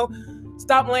podcast,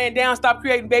 Stop laying down, stop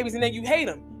creating babies, and then you hate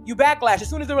them. You backlash. As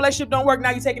soon as the relationship don't work, now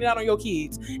you're taking it out on your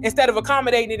kids. Instead of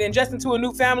accommodating it and adjusting to a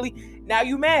new family, now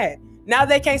you mad. Now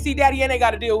they can't see daddy and they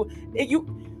got to deal with it.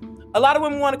 A lot of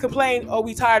women want to complain, oh,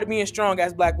 we tired of being strong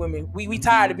as black women. We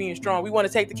tired of being strong. We want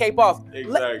to take the cape off.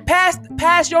 Exactly.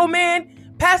 Pass your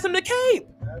man, pass him the cape.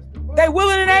 They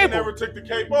willing and able. They never took the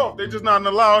cape off. They just not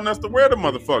allowing us to wear the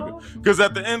motherfucker. Because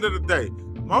at the end of the day,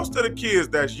 most of the kids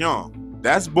that's young,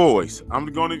 that's boys. I'm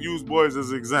going to use boys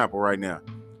as an example right now.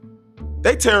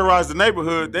 They terrorize the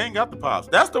neighborhood. They ain't got the pops.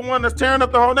 That's the one that's tearing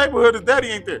up the whole neighborhood. His daddy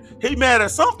ain't there. He mad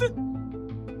at something.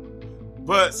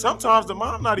 But sometimes the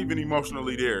mom not even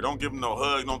emotionally there. Don't give him no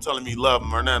hug. Don't tell him he love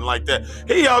him or nothing like that.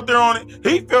 He out there on it.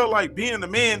 He felt like being the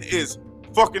man is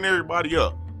fucking everybody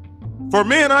up. For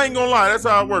men, I ain't gonna lie. That's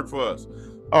how it worked for us.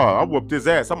 Oh, I whooped his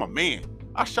ass. I'm a man.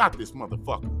 I shot this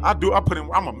motherfucker.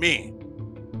 I'm a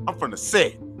man. I'm from the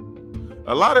set.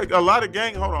 A lot of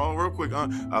gang. Hold on, real quick.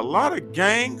 A lot of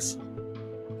gangs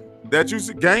that you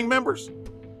see, gang members,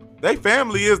 they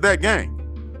family is that gang.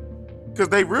 Because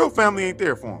they real family ain't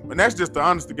there for them. And that's just the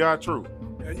honest to God truth.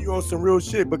 And you on some real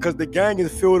shit because the gang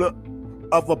is filled up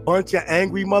of a bunch of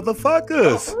angry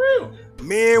motherfuckers. Oh, for real.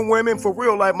 Men, women, for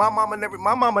real. Like my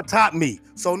mama taught me.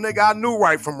 So nigga, I knew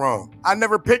right from wrong. I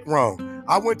never picked wrong.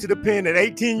 I went to the pen at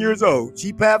 18 years old.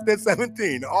 She passed at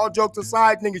 17. All jokes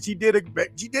aside, nigga, she did a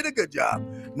good job.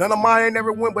 None of mine ain't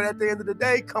never went, but at the end of the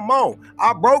day, come on.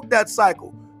 I broke that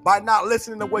cycle by not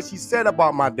listening to what she said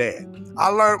about my dad. I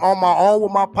learned on my own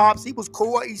with my pops. He was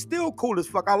cool. He's still cool as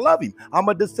fuck. I love him. I'm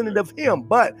a descendant of him,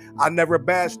 but I never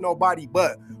bashed nobody.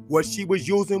 But what she was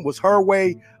using was her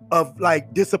way of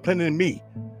like disciplining me.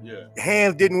 Yeah.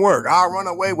 Hands didn't work. I'll run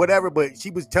away, whatever, but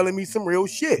she was telling me some real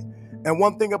shit. And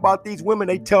one thing about these women,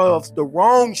 they tell us the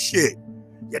wrong shit.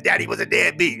 Your daddy was a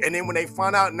deadbeat. And then when they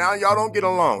find out, now y'all don't get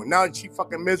along. Now she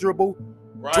fucking miserable.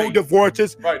 Right. 2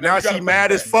 divorces. Right. Now she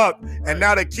mad as fuck. And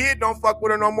now the kid don't fuck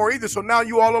with her no more either. So now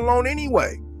you all alone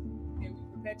anyway. And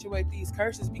we perpetuate these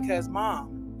curses because,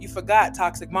 mom, you forgot,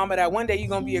 toxic mama, that one day you're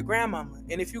going to be a grandmama.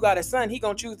 And if you got a son, he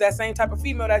going to choose that same type of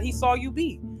female that he saw you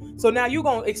be. So now you're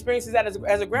going to experience that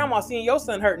as a grandma, seeing your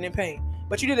son hurting in pain.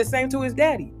 But you did the same to his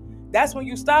daddy. That's when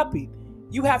you stop it.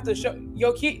 You have to show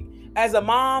your kid, as a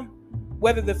mom,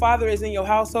 whether the father is in your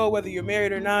household, whether you're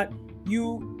married or not,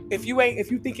 if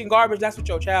you thinking garbage, that's what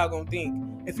your child gonna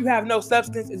think. If you have no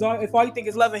substance, if all you think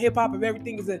is love and hip hop, if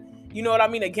everything is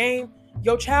a game,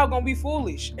 your child gonna be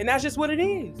foolish, and that's just what it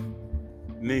is.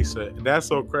 Nisa, that's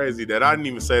so crazy that I didn't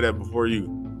even say that before you,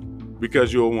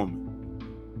 because you're a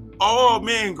woman. All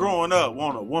men growing up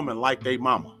want a woman like they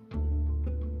mama.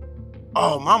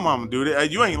 Oh, my mama do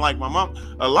that. You ain't like my mom.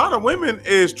 A lot of women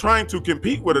is trying to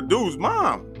compete with a dude's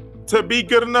mom to be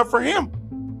good enough for him.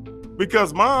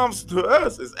 Because moms to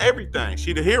us is everything.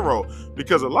 She the hero.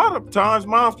 Because a lot of times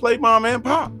moms play mom and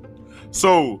pop.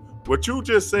 So what you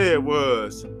just said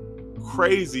was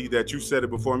crazy that you said it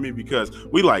before me, because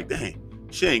we like, dang,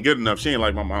 she ain't good enough. She ain't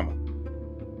like my mama.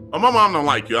 Oh, my mom don't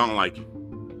like you. I don't like you.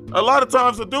 A lot of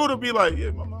times the dude will be like,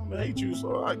 yeah, my mom hate you,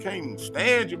 so I can't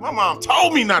stand you. My mom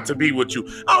told me not to be with you.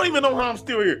 I don't even know how I'm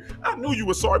still here. I knew you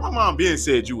were sorry. My mom been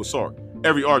said you were sorry.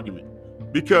 Every argument.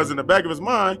 Because in the back of his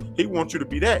mind, he wants you to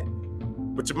be that.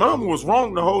 But your mama was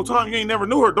wrong the whole time. You ain't never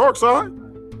knew her dark side.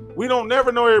 We don't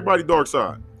never know everybody's dark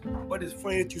side. But it's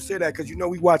funny that you say that, because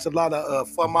we watch a lot of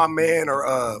For My Man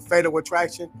or Fatal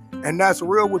Attraction, and that's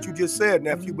real what you just said,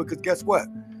 nephew, because guess what?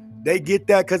 They get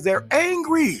that because they're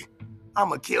angry.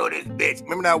 I'ma kill this bitch.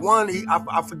 Remember that one?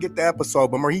 I forget the episode,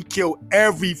 but remember, he killed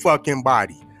every fucking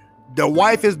body. The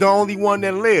wife is the only one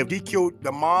that lived. He killed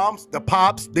the moms, the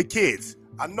pops, the kids.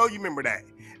 I know you remember that.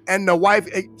 And the wife,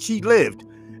 she lived.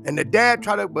 And the dad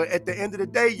tried to, but at the end of the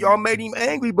day, y'all made him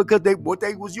angry because what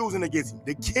they was using against him.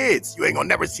 The kids. You ain't gonna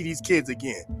never see these kids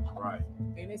again. Right.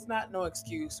 And it's not no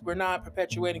excuse. We're not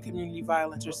perpetuating community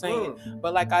violence or saying it.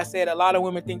 But like I said, a lot of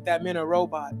women think that men are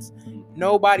robots.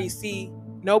 Nobody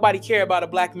care about a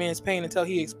black man's pain until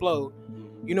he explode.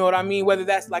 You know what I mean? Whether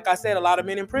that's, like I said, a lot of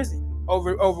men in prison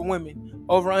over women,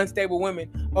 over unstable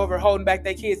women, over holding back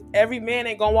their kids. Every man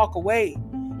ain't gonna walk away.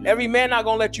 Every man not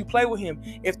gonna let you play with him.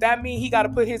 If that means he got to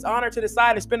put his honor to the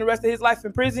side and spend the rest of his life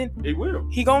in prison, He will.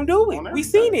 he gonna do it. We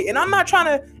seen it, and I'm not trying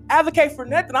to advocate for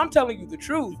nothing. I'm telling you the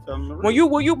truth. When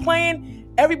you playing,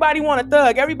 everybody want a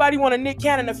thug. Everybody want a Nick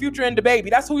Cannon, the Future, and the Baby.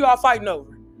 That's who y'all fighting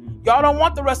over. Y'all don't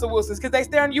want the Russell Wilsons because they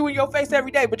staring you in your face every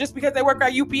day. But just because they work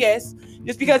at UPS,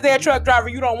 just because they're a truck driver,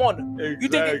 you don't want them.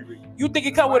 Exactly. You think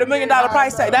it come with $1 million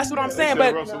price tag. That's what I'm saying.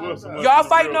 But y'all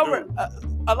fighting over.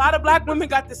 A lot of black women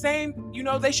got the same.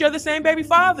 They share the same baby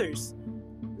fathers.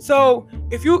 So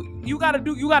if you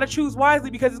gotta choose wisely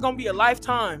because it's gonna be a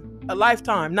lifetime,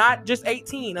 not just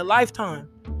 18, a lifetime.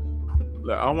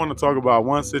 Look, I want to talk about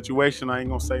one situation. I ain't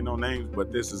gonna say no names,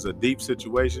 but this is a deep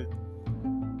situation.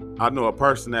 I know a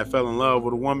person that fell in love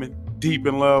with a woman, deep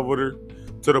in love with her,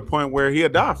 to the point where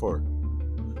he'd die for her.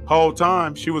 Whole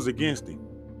time she was against him.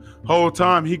 Whole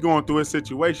time he going through his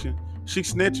situation, she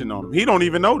snitching on him. He don't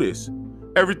even know this.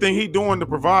 Everything he doing to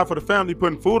provide for the family,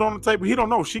 putting food on the table, he don't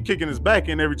know. She kicking his back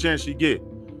in every chance she get.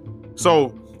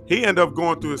 So he ended up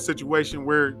going through a situation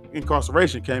where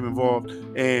incarceration came involved.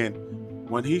 And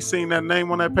when he seen that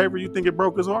name on that paper, you think it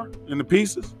broke his heart into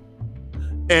pieces?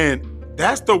 And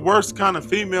that's the worst kind of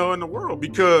female in the world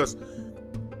because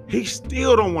he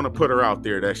still don't want to put her out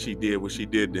there that she did what she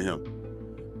did to him.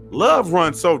 Love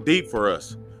runs so deep for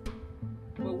us.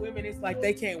 But women, it's like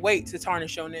they can't wait to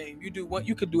tarnish your name.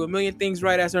 You could do a million things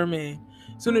right as her man.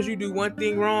 As soon as you do one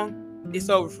thing wrong, it's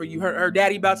over for you. Her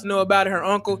daddy about to know about it. Her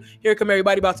uncle, here come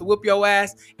everybody about to whoop your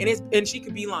ass, and she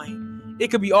could be lying. It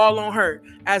could be all on her.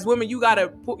 As women, you gotta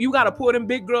pull them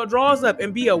big girl drawers up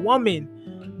and be a woman.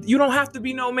 You don't have to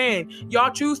be no man.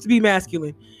 Y'all choose to be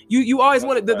masculine. You always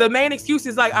want the main excuse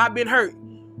is like, I've been hurt.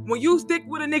 When you stick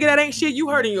with a nigga that ain't shit, you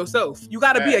hurting yourself. You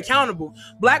got to be accountable.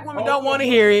 Black women don't want to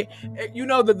hear it.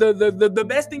 The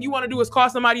best thing you want to do is call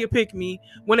somebody a pick me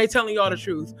when they telling y'all the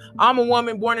truth. I'm a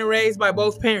woman born and raised by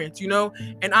both parents,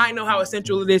 and I know how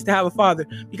essential it is to have a father.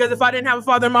 Because if I didn't have a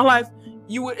father in my life,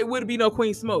 it would be no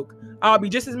Queen Smoke. I'll be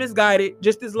just as misguided,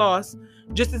 just as lost,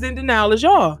 just as in denial as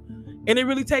y'all. And it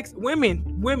really takes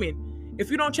women. If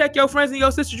you don't check your friends and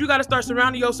your sisters, you got to start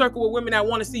surrounding your circle with women that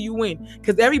want to see you win.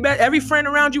 Because every friend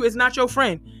around you is not your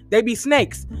friend. They be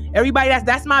snakes. Everybody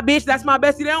that's my bitch, that's my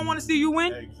bestie. They don't want to see you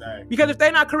win. Exactly. Because if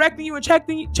they're not correcting you and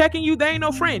checking you, they ain't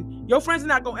no friend. Your friends are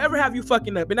not gonna ever have you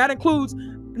fucking up, and that includes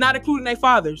not including their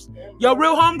fathers. Your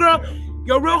real homegirl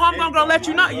gonna let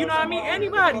you know. You know what I mean?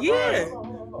 Anybody, yeah.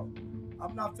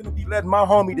 I'm not finna be letting my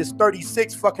homie that's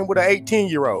 36 fucking with an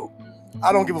 18-year-old.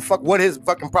 I don't give a fuck what his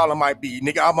fucking problem might be,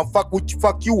 nigga. I'ma fuck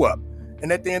you up.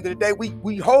 And at the end of the day,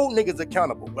 we hold niggas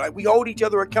accountable. Like, we hold each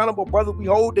other accountable, brother. We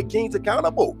hold the kings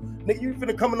accountable. Nigga, you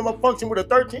finna come into my function with a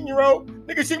 13-year-old?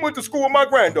 Nigga, she went to school with my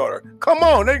granddaughter. Come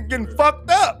on, they getting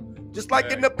fucked up. Just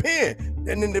like in the pen.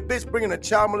 And then the bitch bringing a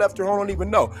child left her home, don't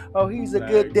even know. Oh, he's a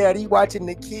good dad. He watching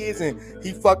the kids and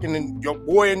he fucking your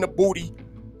boy in the booty.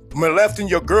 Molesting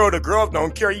your girl. The girls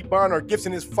don't care. He buying her gifts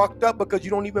and it's fucked up because you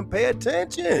don't even pay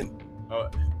attention.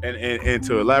 And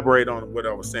to elaborate on what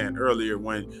I was saying earlier,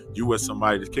 when you with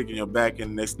somebody that's kicking your back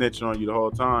and they snitching on you the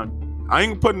whole time, I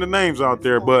ain't putting the names out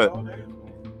there, but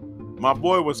my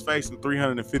boy was facing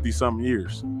 350 something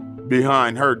years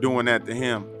behind her doing that to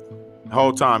him. The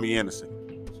whole time he innocent.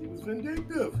 She was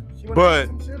vindictive.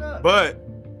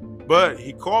 But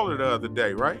he called her the other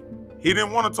day, right? He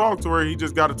didn't want to talk to her. He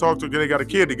just got to talk to her because they got a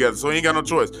kid together, so he ain't got no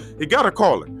choice. He got to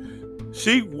call her.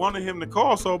 She wanted him to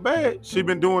call so bad. She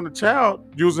been doing the child,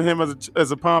 using him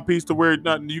as a pawn piece to where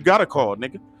you gotta call,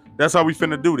 nigga. That's how we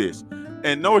finna do this.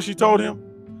 And know what she told him?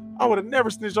 I would have never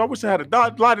snitched. I wish I had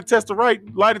a lie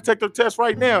detector test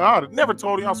right now. I would have never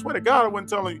told him. I swear to God, I wouldn't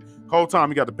tell him. The whole time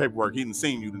he got the paperwork. He didn't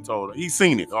seen you, done told her. He's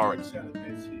seen it already.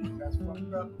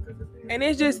 And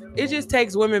it just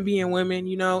takes women being women,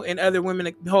 and other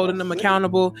women holding them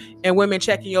accountable, and women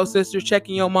checking your sisters,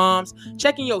 checking your moms,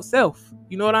 checking yourself.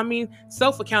 You know what I mean?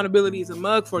 Self-accountability is a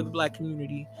mug for the black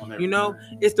community.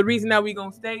 It's the reason that we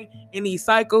gonna stay in these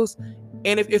cycles.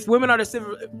 And if women are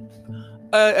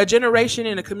a generation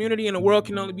and a community in the world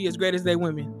can only be as great as they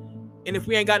women. And if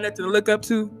we ain't got nothing to look up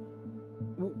to,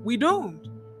 we doomed.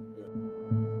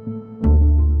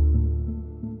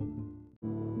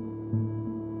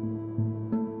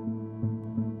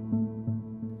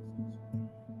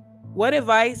 What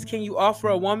advice can you offer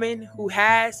a woman who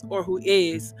has or who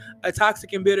is a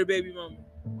toxic and bitter baby mama?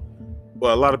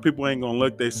 Well, a lot of people ain't gonna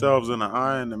look themselves in the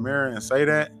eye in the mirror and say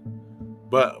that.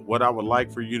 But what I would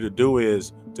like for you to do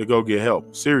is to go get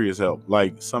help, serious help.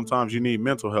 Like sometimes you need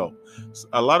mental help.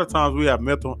 A lot of times we have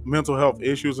mental health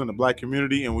issues in the black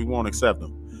community and we won't accept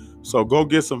them. So go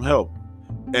get some help.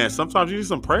 And sometimes you need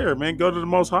some prayer, man. Go to the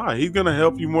Most High. He's going to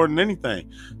help you more than anything.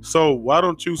 So why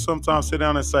don't you sometimes sit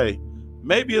down and say,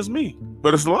 maybe it's me?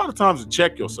 But it's a lot of times to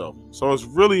check yourself. So it's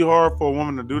really hard for a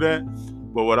woman to do that.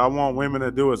 But what I want women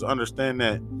to do is understand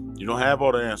that you don't have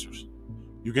all the answers.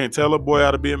 You can't tell a boy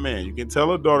how to be a man. You can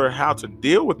tell a daughter how to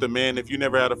deal with a man if you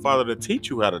never had a father to teach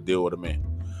you how to deal with a man.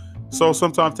 So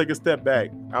sometimes take a step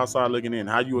back, outside looking in.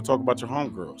 How you would talk about your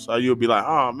homegirls. How you would be like,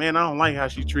 oh man, I don't like how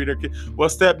she treat her kid. Well,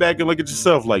 step back and look at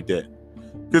yourself like that.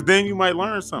 Because then you might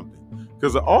learn something.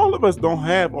 Because all of us don't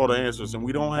have all the answers and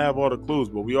we don't have all the clues,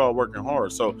 but we all working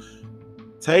hard. So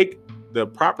take the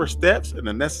proper steps and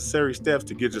the necessary steps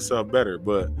to get yourself better.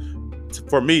 But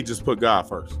for me, just put God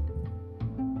first.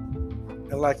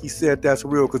 And like he said, that's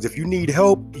real. Because if you need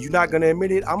help, you're not going to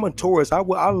admit it. I'm a Taurus. I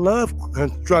love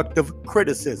constructive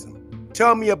criticism.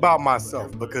 Tell me about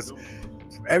myself, because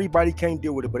everybody can't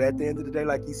deal with it. But at the end of the day,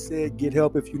 like he said, get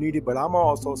help if you need it. But I'm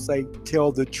also say,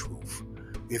 tell the truth.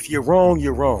 If you're wrong,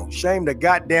 you're wrong. Shame the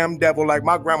goddamn devil, like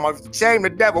my grandma. Shame the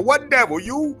devil. What devil?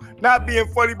 You not being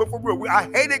funny, but for real. I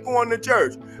hated going to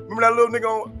church. Remember that little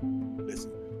nigga on?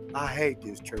 Listen, I hate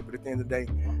this church. But at the end of the day,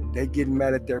 they getting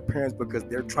mad at their parents because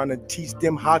they're trying to teach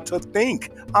them how to think.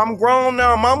 I'm grown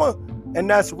now, mama. And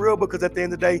that's real, because at the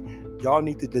end of the day, y'all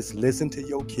need to just listen to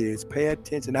your kids. Pay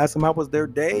attention. Ask them how was their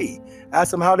day.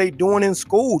 Ask them how they doing in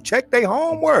school. Check their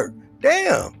homework.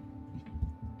 Damn.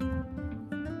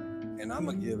 And I'm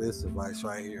going to give this advice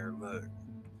right here. Look,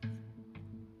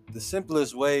 the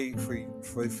simplest way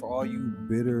for all you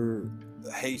bitter,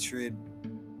 hatred,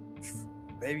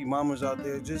 baby mamas out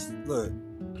there, just look.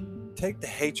 Take the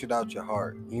hatred out your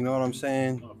heart. You know what I'm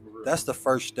saying? That's the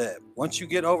first step. Once you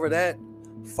get over that,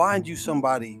 find you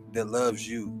somebody that loves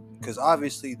you. Because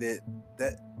obviously that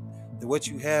what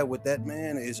you had with that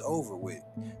man is over with.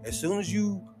 As soon as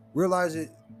you realize it,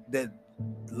 that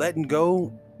letting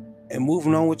go and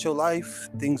moving on with your life,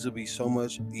 things will be so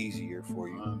much easier for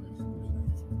you.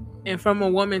 And from a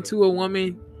woman to a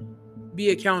woman, be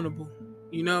accountable.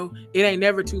 You know, it ain't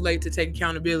never too late to take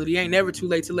accountability. It ain't never too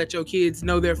late to let your kids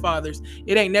know their fathers.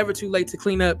 It ain't never too late to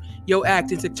clean up your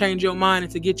act and to change your mind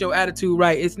and to get your attitude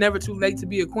right. It's never too late to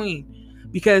be a queen.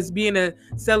 Because being a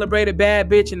celebrated bad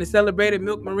bitch and a celebrated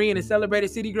milk marie and a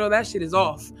celebrated city girl, that shit is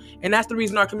off. And that's the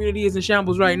reason our community is in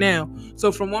shambles right now.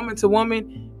 So from woman to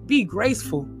woman, be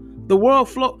graceful. The world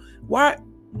flow. Why?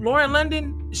 Lauren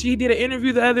London, she did an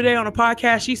interview the other day on a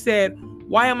podcast. She said,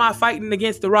 why am I fighting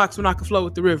against the rocks when I can flow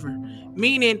with the river?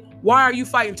 Meaning, why are you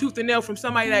fighting tooth and nail from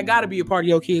somebody that got to be a part of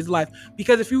your kid's life?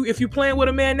 Because if you playing with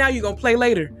a man now, you're going to play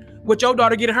later. With your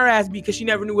daughter getting her ass beat because she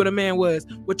never knew what a man was.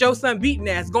 With your son beating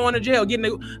ass, going to jail,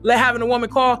 having a woman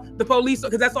call the police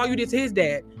because that's all you did to his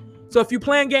dad. So if you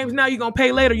playing games now, you're going to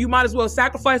pay later. You might as well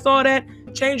sacrifice all that,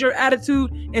 change your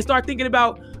attitude, and start thinking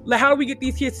about, like, how do we get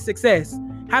these kids to success?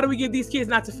 How do we get these kids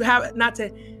not to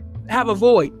have a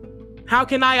void? How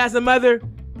can I, as a mother,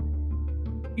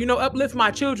 uplift my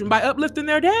children by uplifting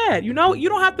their dad? You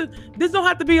don't have to. This don't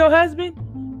have to be your husband.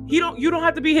 You don't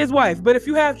have to be his wife. But if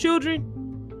you have children,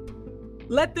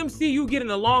 let them see you getting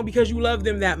along because you love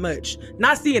them that much.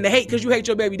 Not seeing the hate because you hate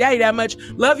your baby daddy that much.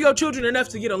 Love your children enough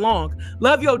to get along.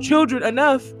 Love your children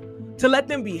enough to let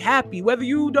them be happy. Whether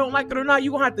you don't like it or not,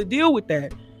 you're going to have to deal with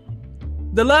that.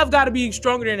 The love got to be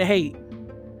stronger than the hate.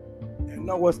 You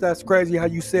know that's crazy how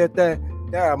you said that?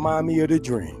 That remind me of the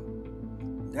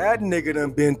dream. That nigga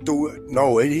done been through it.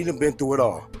 No, he done been through it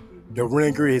all. The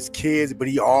ringer, his kids, but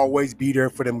he always be there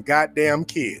for them goddamn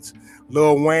kids.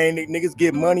 Lil Wayne, niggas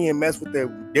get money and mess with their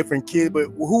different kids, but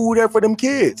who there for them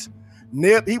kids?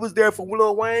 Nip, he was there for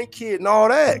Lil Wayne kid and all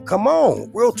that. Come on,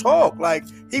 real talk. Like,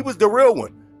 he was the real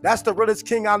one. That's the realest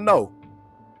king I know.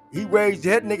 He raised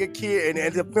that nigga kid, and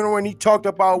at the funeral, and he talked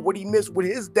about what he missed with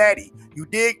his daddy. You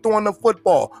dig, throwing the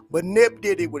football, but Nip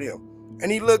did it with him, and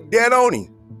he looked dead on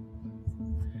him.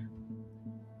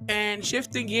 And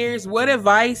shifting gears, what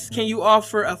advice can you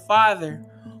offer a father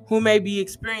who may be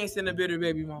experiencing a bitter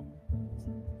baby mama?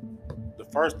 The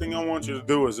first thing I want you to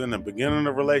do is in the beginning of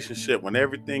the relationship, when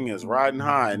everything is riding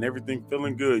high and everything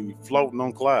feeling good and you're floating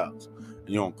on clouds and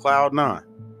you're on cloud 9,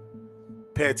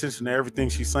 pay attention to everything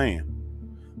she's saying.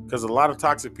 Because a lot of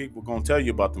toxic people are going to tell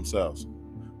you about themselves.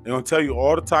 They're going to tell you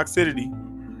all the toxicity.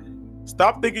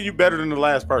 Stop thinking you're better than the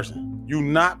last person. You're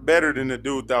not better than the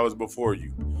dude that was before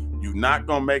you. You're not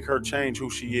going to make her change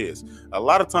who she is. A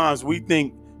lot of times we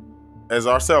think as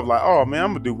ourselves like, oh man,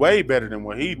 I'm going to do way better than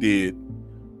what he did.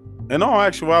 In all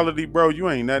actuality, bro, you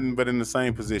ain't nothing but in the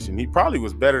same position. He probably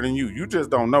was better than you. You just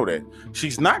don't know that.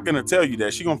 She's not going to tell you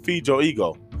that. She's going to feed your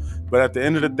ego. But at the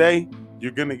end of the day,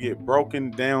 you're going to get broken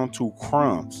down to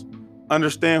crumbs.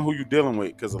 understand who you're dealing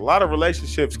with, because a lot of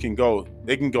relationships can go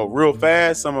real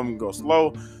fast, some of them go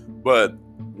slow, but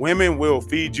women will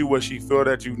feed you what she feel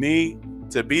that you need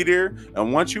to be there,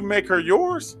 and once you make her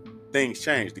yours, things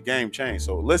change, the game change.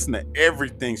 So listen to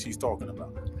everything she's talking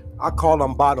about. I call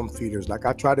them bottom feeders. Like,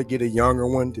 I try to get a younger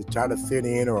one to try to fit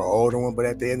in, or an older one, but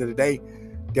at the end of the day,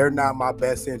 they're not my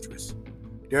best interest.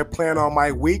 They're playing on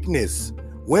my weakness.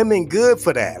 Women good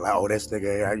for that. Like, oh, this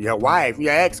nigga, your wife,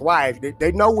 your ex-wife.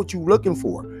 They know what you looking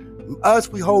for. Us,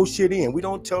 we hold shit in. We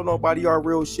don't tell nobody our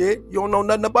real shit. You don't know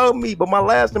nothing about me but my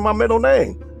last and my middle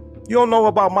name. You don't know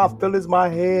about my feelings, my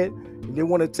head, and they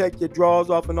want to take your drawers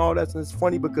off and all that. And it's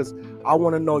funny because I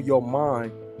want to know your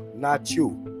mind, not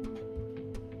you.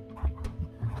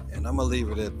 And I'm gonna leave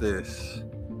it at this.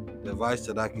 The advice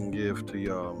that I can give to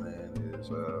y'all, man, is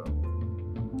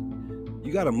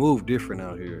you gotta move different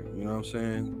out here. You know what I'm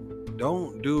saying?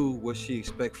 Don't do what she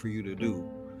expect for you to do.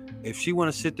 If she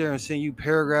want to sit there and send you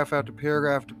paragraph after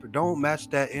paragraph, don't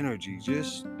match that energy.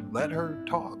 Just let her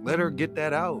talk. Let her get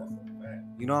that out.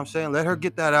 You know what I'm saying? Let her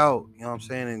get that out. You know what I'm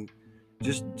saying? And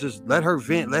just let her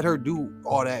vent. Let her do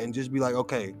all that, and just be like,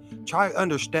 okay, try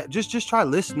understand. Just try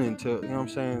listening to, you know what I'm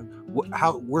saying,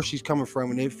 where she's coming from.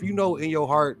 And if you know in your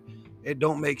heart it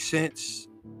don't make sense,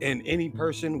 and any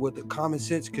person with the common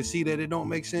sense can see that it don't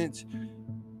make sense,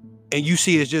 and you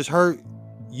see it's just her,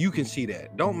 you can see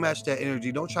that. Don't match that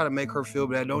energy. Don't try to make her feel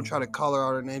bad. Don't try to call her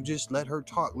out her name. Just let her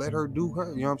talk. Let her do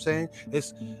her. You know what I'm saying?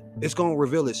 It's gonna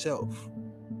reveal itself.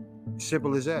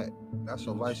 Simple as that. That's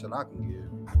the advice that I can give.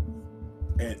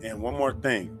 And one more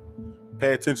thing,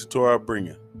 pay attention to her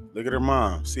upbringing. Look at her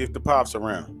mom. See if the pop's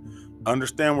around.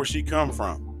 Understand where she come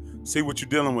from. See what you're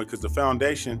dealing with, because the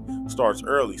foundation starts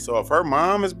early. So if her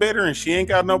mom is better and she ain't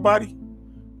got nobody,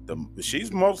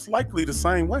 she's most likely the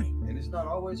same way. And it's not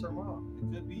always her mom.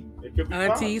 It could be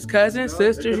aunties, cousins,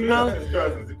 sisters, you know. It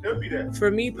could be that. For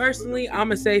me personally, I'm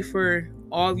gonna say for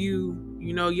all you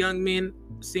young men,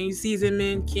 senior seasoned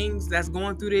men, kings that's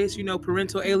going through this,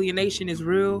 parental alienation is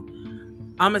real.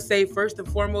 I'm gonna say first and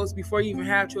foremost, before you even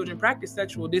have children, practice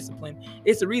sexual discipline.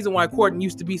 It's the reason why courting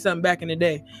used to be something back in the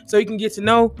day, so you can get to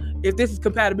know if this is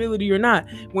compatibility or not.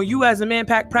 When you as a man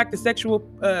practice sexual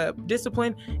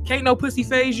discipline, can't no pussy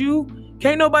phase you,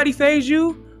 can't nobody phase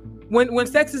you. When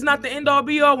sex is not the end all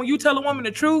be all, when you tell a woman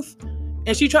the truth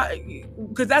and she try,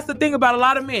 because that's the thing about a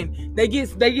lot of men, they get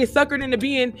suckered into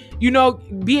being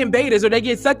betas, or they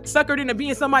get suckered into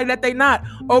being somebody that they not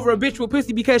over a bitch with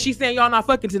pussy because she's saying y'all not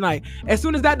fucking tonight. As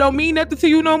soon as that don't mean nothing to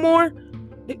you no more,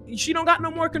 she don't got no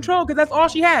more control, because that's all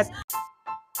she has.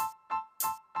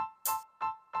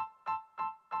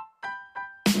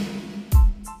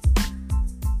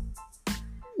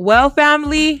 Well,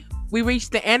 family, we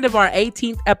reached the end of our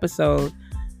 18th episode.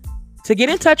 To get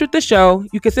in touch with the show,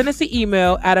 you can send us an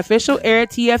email at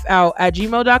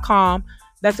officialairtfl@gmail.com.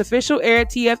 That's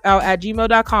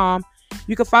officialairtfl@gmail.com.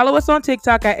 You can follow us on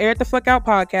TikTok at Air It the Fuck Out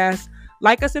Podcast.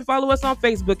 Like us and follow us on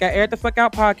Facebook at Air It the Fuck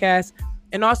Out Podcast.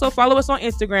 And also follow us on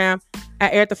Instagram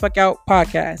at Air It the Fuck Out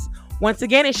Podcast. Once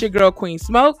again, it's your girl, Queen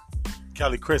Smoke,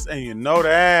 Kelly Chris, and you know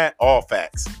that. All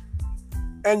facts.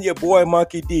 And your boy,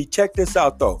 Monkey D. Check this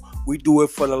out, though. We do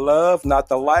it for the love, not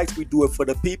the likes. We do it for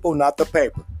the people, not the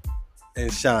paper. And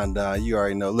Shonda, you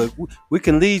already know. Look, we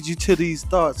can lead you to these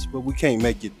thoughts, but we can't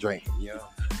make you drink.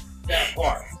 That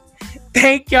part.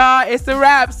 Thank y'all. It's a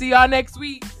wrap. See y'all next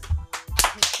week.